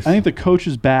coach. place. I think the coach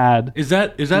is bad. Is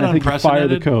that and I think you fire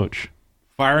unprecedented? the coach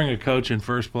Firing a coach in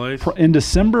first place? in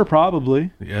December,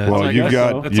 probably. Yeah, Well, it's you've like,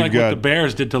 got- that's you've like got- what the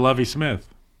Bears did to Lovie Smith.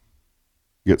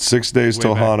 You get 6 days Way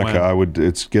till back Hanukkah. when.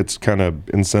 It gets kind of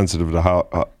insensitive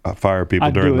to fire people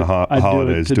I'd during do the it. I'd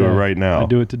holidays. Do it today. right now. I'd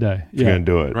do it today. If you're Yeah. gonna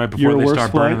do it. Right before Your they worst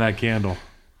start burning flight? that candle.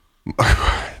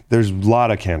 There's a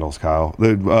lot of candles, Kyle.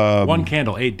 One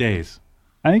candle, 8 days.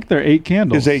 I think there are 8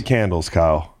 candles. There's 8 candles,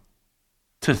 Kyle.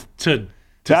 To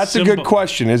That's a good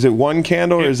question. Is it 1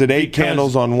 candle or is it 8 Because-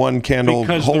 candles on 1 candle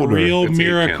Because holder? the real It's 8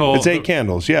 miracle. It's 8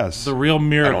 candles, yes. The real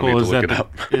miracle need to is that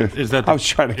look is that I was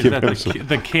trying to give him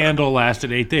the candle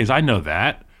lasted 8 days. I know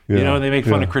that. Yeah, You know, they make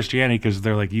fun yeah. of Christianity because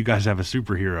they're like, you guys have a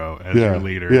superhero as Yeah, your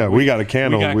leader. yeah, we got a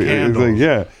candle. We got it's candles. like,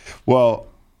 yeah. Well,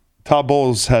 Todd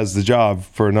Bowles has the job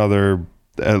for another.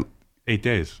 8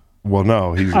 days. Well,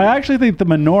 no, he's. I actually think the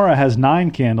menorah has 9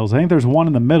 candles. I think there's one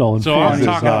in the middle. In So I'm fairness.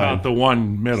 talking 9. about the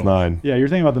one middle. 9. Yeah, you're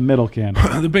thinking about the middle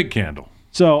candle. The big candle.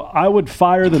 So I would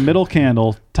fire the middle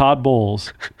candle, Todd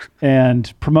Bowles,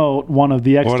 and promote one of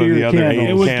the One of the exterior other 8 candles.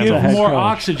 It would Candles. give to head more coach.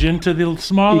 oxygen to the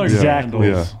smaller Exactly.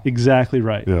 candles. Yeah. Exactly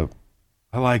right. Yeah.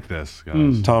 I like this,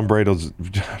 guys. Tom Bradle's.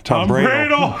 Tom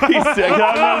Bradle. He's, I was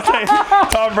about to say,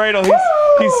 Tom Bradle.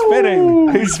 He's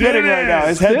spinning. He's spinning right now.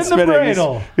 His head's Spin the spinning. He's-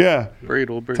 Bradle. Yeah.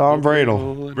 Bradle, Tom Bradle.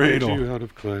 I made Bradle. you out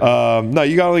of clay. No,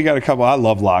 you only got a couple. I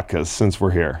love latkes since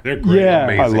we're here. They're great. Yeah.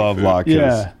 I Amazing love food. latkes.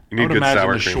 Yeah. You I need would good imagine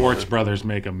sour the cream. Schwartz brothers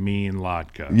make a mean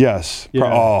latke. Yes.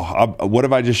 Yeah. What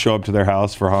if I just show up to their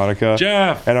house for Hanukkah?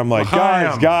 Jeff, And I'm like,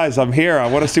 L'chaim. guys, I'm here. I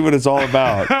want to see what it's all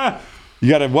about. You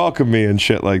got to welcome me and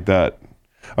shit like that.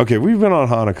 Okay, we've been on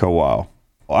Hanukkah a while.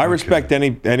 I respect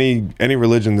any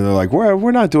religion that they're like,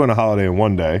 we're not doing a holiday in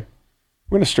one day.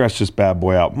 We're going to stretch this bad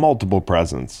boy out. Multiple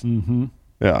presents. Mm-hmm.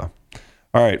 Yeah.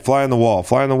 All right, fly on the wall.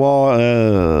 Fly on the wall.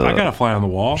 I got to fly on the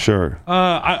wall. Sure.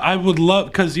 I would love,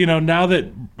 because, now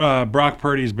that Brock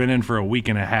Purdy's been in for a week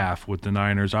and a half with the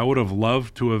Niners, I would have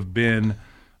loved to have been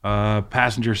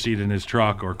passenger seat in his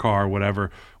truck or car,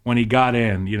 whatever, when he got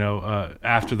in,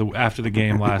 after the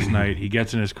game last night. He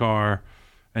gets in his car,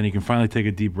 and he can finally take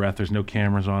a deep breath. There's no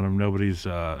cameras on him. Nobody's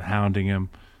hounding him.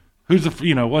 Who's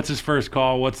what's his first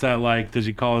call? What's that like? Does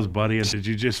he call his buddy? And did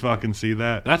you just fucking see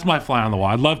that? That's my fly on the wall.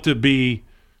 I'd love to be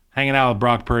hanging out with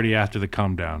Brock Purdy after the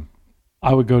come down.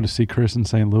 I would go to see Chris in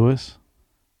St. Louis,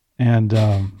 and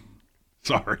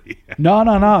sorry.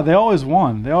 No. They always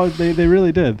won. They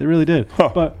really did. They really did.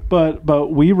 Huh.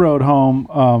 But we rode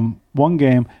home one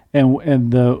game, and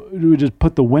we just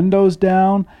put the windows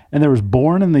down, and there was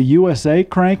Born in the USA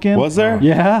cranking. Was there?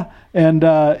 Yeah,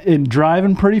 and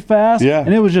driving pretty fast. Yeah,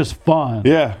 and it was just fun.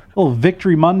 Yeah, a little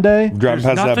Victory Monday. There's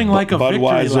nothing like a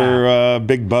Budweiser,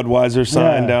 big Budweiser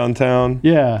sign downtown.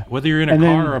 Yeah, whether you're in a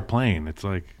car or a plane, it's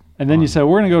like. And then you said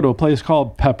we're gonna go to a place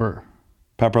called Pepper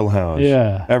Lounge.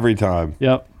 Yeah, every time.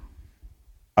 Yep.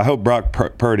 I hope Brock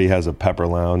Purdy has a Pepper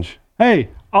Lounge. Hey,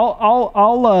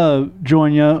 I'll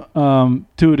join you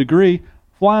to a degree.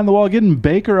 Fly on the wall, getting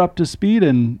Baker up to speed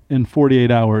in 48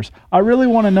 hours. I really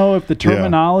want to know if the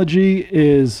terminology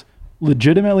is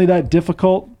legitimately that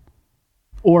difficult,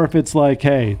 or if it's like,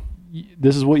 hey,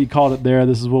 this is what you called it there.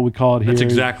 This is what we call it here. That's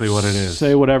exactly what it is.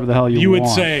 Say whatever the hell you want. You would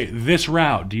say, this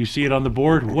route, do you see it on the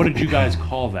board? What did you guys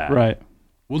call that? Right.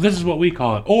 Well, this is what we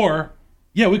call it. Or,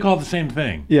 yeah, we call it the same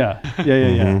thing. Yeah.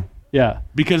 Yeah.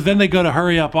 Because then they go to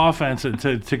hurry up offense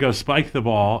to go spike the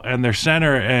ball, and their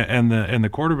center and the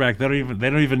quarterback they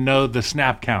don't even know the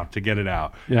snap count to get it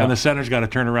out. Yeah. And the center's got to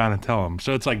turn around and tell them.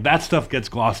 So it's like that stuff gets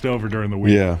glossed over during the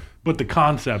week. Yeah. But the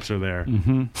concepts are there.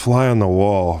 Mm-hmm. Fly on the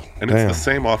wall. And Damn. It's the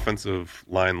same offensive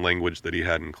line language that he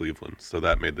had in Cleveland, so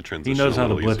that made the transition. He knows how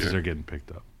the blitzes easier. are getting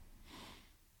picked up.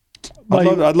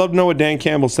 I'd love to know what Dan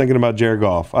Campbell's thinking about Jared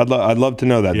Goff. I'd love to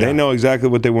know that. Yeah. They know exactly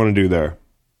what they want to do there.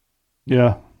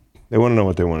 Yeah. They want to know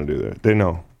what they want to do there. They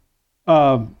know.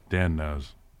 Dan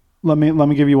knows. Let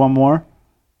me give you one more.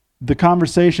 The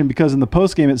conversation, because in the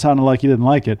postgame it sounded like you didn't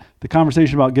like it, the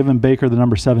conversation about giving Baker the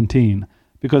number 17,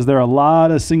 because there are a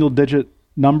lot of single-digit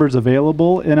numbers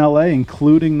available in LA,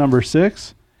 including number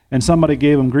 6, and somebody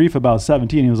gave him grief about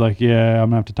 17. He was like, yeah, I'm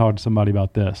going to have to talk to somebody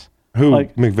about this. Who,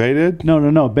 like, McVay did?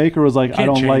 No. Baker was like, I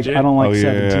don't like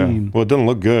 17. Yeah. Well, it doesn't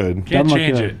look good. Can't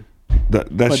change it.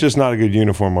 That's just not a good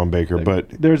uniform on Baker. But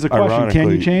there's a question: can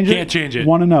you change it? Can't change it.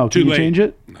 Want to know? Can you change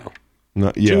it?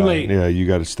 No. Yeah, too late. Yeah, you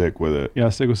got to stick with it. Yeah,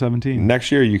 stick with 17.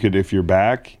 Next year, you could, if you're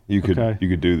back, you could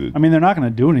do the. I mean, they're not going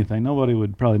to do anything. Nobody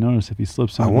would probably notice if he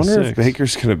slips on. I wonder if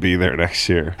Baker's going to be there next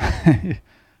year.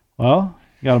 Well,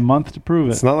 you got a month to prove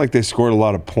it. It's not like they scored a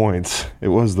lot of points. It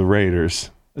was the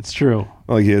Raiders. It's true.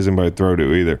 Not like he has anybody to throw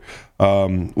to either.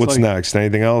 What's next?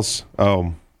 Anything else?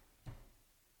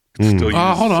 Still use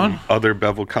hold on. Other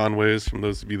Bevel Conways from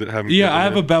those of you that haven't. Yeah, I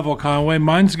have a Bevel Conway.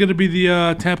 Mine's going to be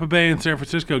the Tampa Bay and San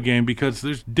Francisco game because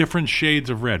there's different shades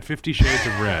of red, 50 shades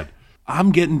of red.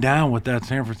 I'm getting down with that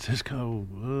San Francisco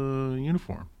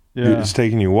uniform. Yeah. It's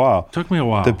taking you a while. Took me a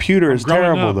while. The pewter is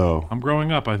terrible, though. I'm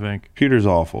growing up, I think. Pewter's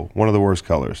awful. One of the worst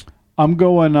colors. I'm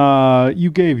going,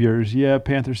 you gave yours. Yeah,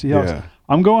 Panther Seahawks. Yeah.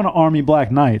 I'm going to Army Black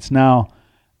Knights. Now,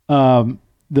 are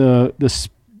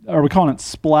we calling it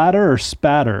splatter or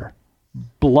spatter?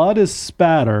 Blood is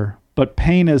spatter, but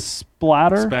paint is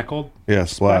splatter. Speckled? Yeah,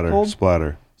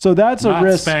 splatter. So that's Not a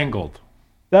risk. Spangled.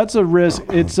 That's a risk.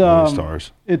 It's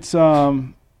stars. It's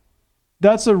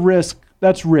that's a risk.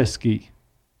 That's risky.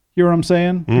 Hear what I'm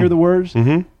saying? Hear the words?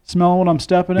 Mm-hmm. Smelling what I'm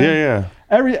stepping in? Yeah.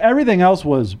 Everything else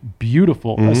was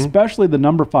beautiful, especially the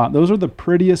number font. Those are the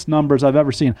prettiest numbers I've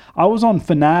ever seen. I was on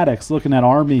Fanatics looking at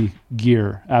Army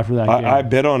gear after that game. I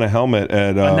bid on a helmet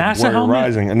at NASA helmet?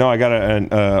 Rising. No, I got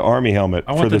an Army helmet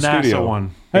for the NASA studio.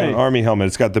 One. Hey, an Army helmet.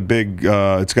 It's got the big.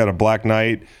 It's got a Black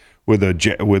Knight with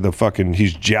a fucking.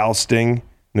 He's jousting. And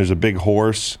there's a big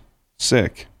horse.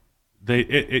 Sick.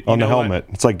 On the helmet.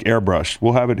 It's like airbrush.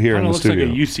 We'll have it here in the studio. It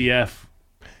looks like a UCF.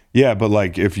 Yeah, but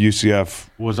like if UCF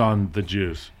was on the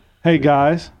juice. Hey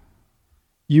guys,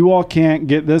 you all can't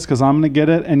get this because I'm gonna get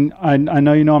it, and I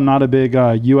know I'm not a big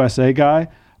USA guy,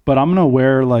 but I'm gonna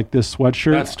wear like this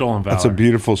sweatshirt. That's stolen valor. That's a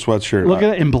beautiful sweatshirt. Look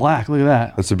at it in black. Look at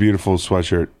that. That's a beautiful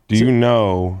sweatshirt. Do you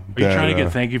know? Are you trying to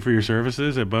get thank you for your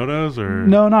services at Bodo's or?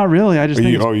 No, not really. I just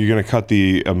think you're gonna cut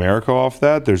the America off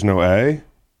that? There's no A.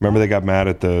 Remember they got mad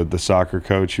at the soccer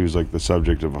coach? He was like the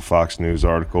subject of a Fox News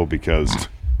article because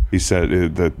he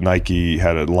said that Nike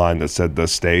had a line that said the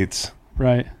States.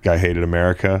 Right. Guy hated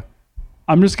America.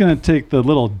 I'm just going to take the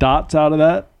little dots out of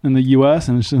that in the U.S.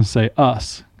 and just going to say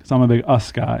us because I'm a big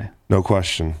us guy. No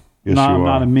question. Yes, you are. I'm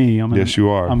not a me. Yes, you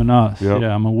are. I'm an us. Yep.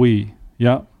 Yeah, I'm a we.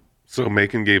 Yep. So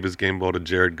Macon gave his game ball to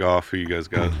Jared Goff. Who you guys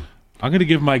got? I'm going to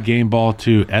give my game ball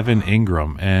to Evan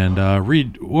Ingram. And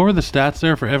Reed, what were the stats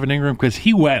there for Evan Ingram? Because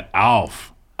he went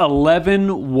off.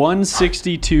 11,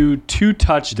 162, 2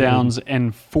 touchdowns,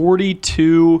 and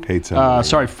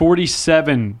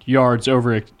 47 yards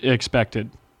over expected.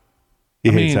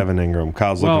 He hates Evan Ingram.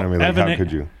 Kyle's looking at me like, how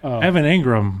could you? Evan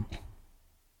Ingram,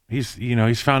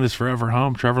 he's found his forever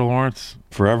home. Trevor Lawrence.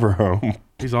 Forever home.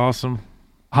 He's awesome.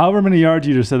 However many yards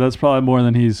you just said, that's probably more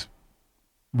than he's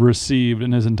received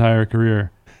in his entire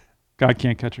career. Guy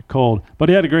can't catch a cold. But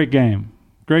he had a great game.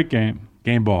 Great game.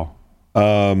 Game ball.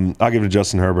 I'll give it to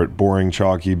Justin Herbert. Boring,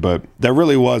 chalky, but that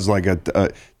really was like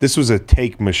this was a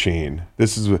take machine.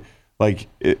 This is like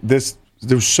this.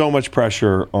 There was so much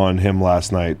pressure on him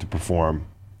last night to perform.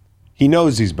 He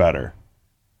knows he's better,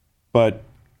 but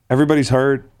everybody's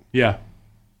hurt. Yeah.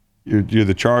 You're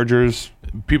the Chargers.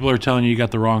 People are telling you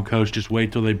got the wrong coach. Just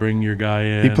wait till they bring your guy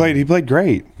in. He played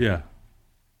great. Yeah.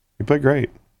 He played great.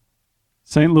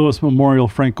 St. Louis Memorial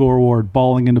Frank Gore Award,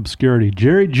 balling in obscurity.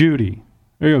 Jerry Jeudy.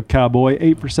 There you go, Cowboy.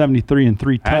 8 for 73 and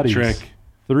 3 Hat tutties. trick.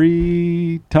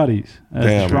 3 tutties.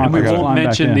 Damn, We won't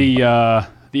mention the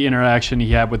interaction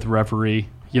he had with the referee.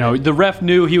 You know, the ref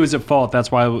knew he was at fault. That's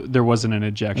why there wasn't an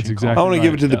ejection. That's exactly I want to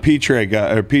give it to the Petrie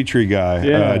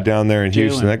guy down there in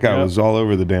Houston. That guy was all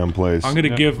over the damn place. I'm going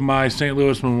to give my St.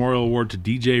 Louis Memorial Award to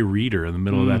DJ Reader in the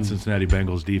middle of that Cincinnati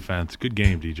Bengals defense. Good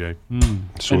game, DJ.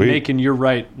 Sweet. And Macon, you're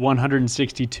right.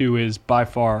 162 is by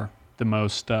far the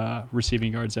most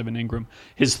receiving yards Evan Ingram.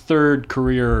 His third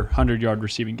career 100-yard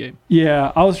receiving game.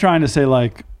 Yeah, I was trying to say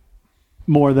like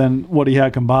more than what he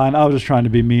had combined. I was just trying to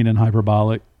be mean and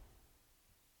hyperbolic.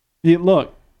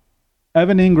 Look,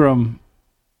 Evan Ingram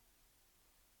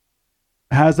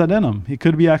has that in him. He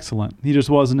could be excellent. He just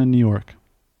wasn't in New York.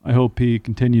 I hope he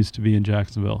continues to be in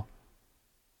Jacksonville.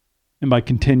 And by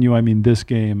continue, I mean this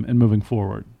game and moving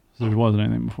forward. So there wasn't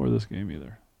anything before this game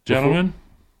either. Gentlemen,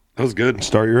 that was good.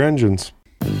 Start your engines.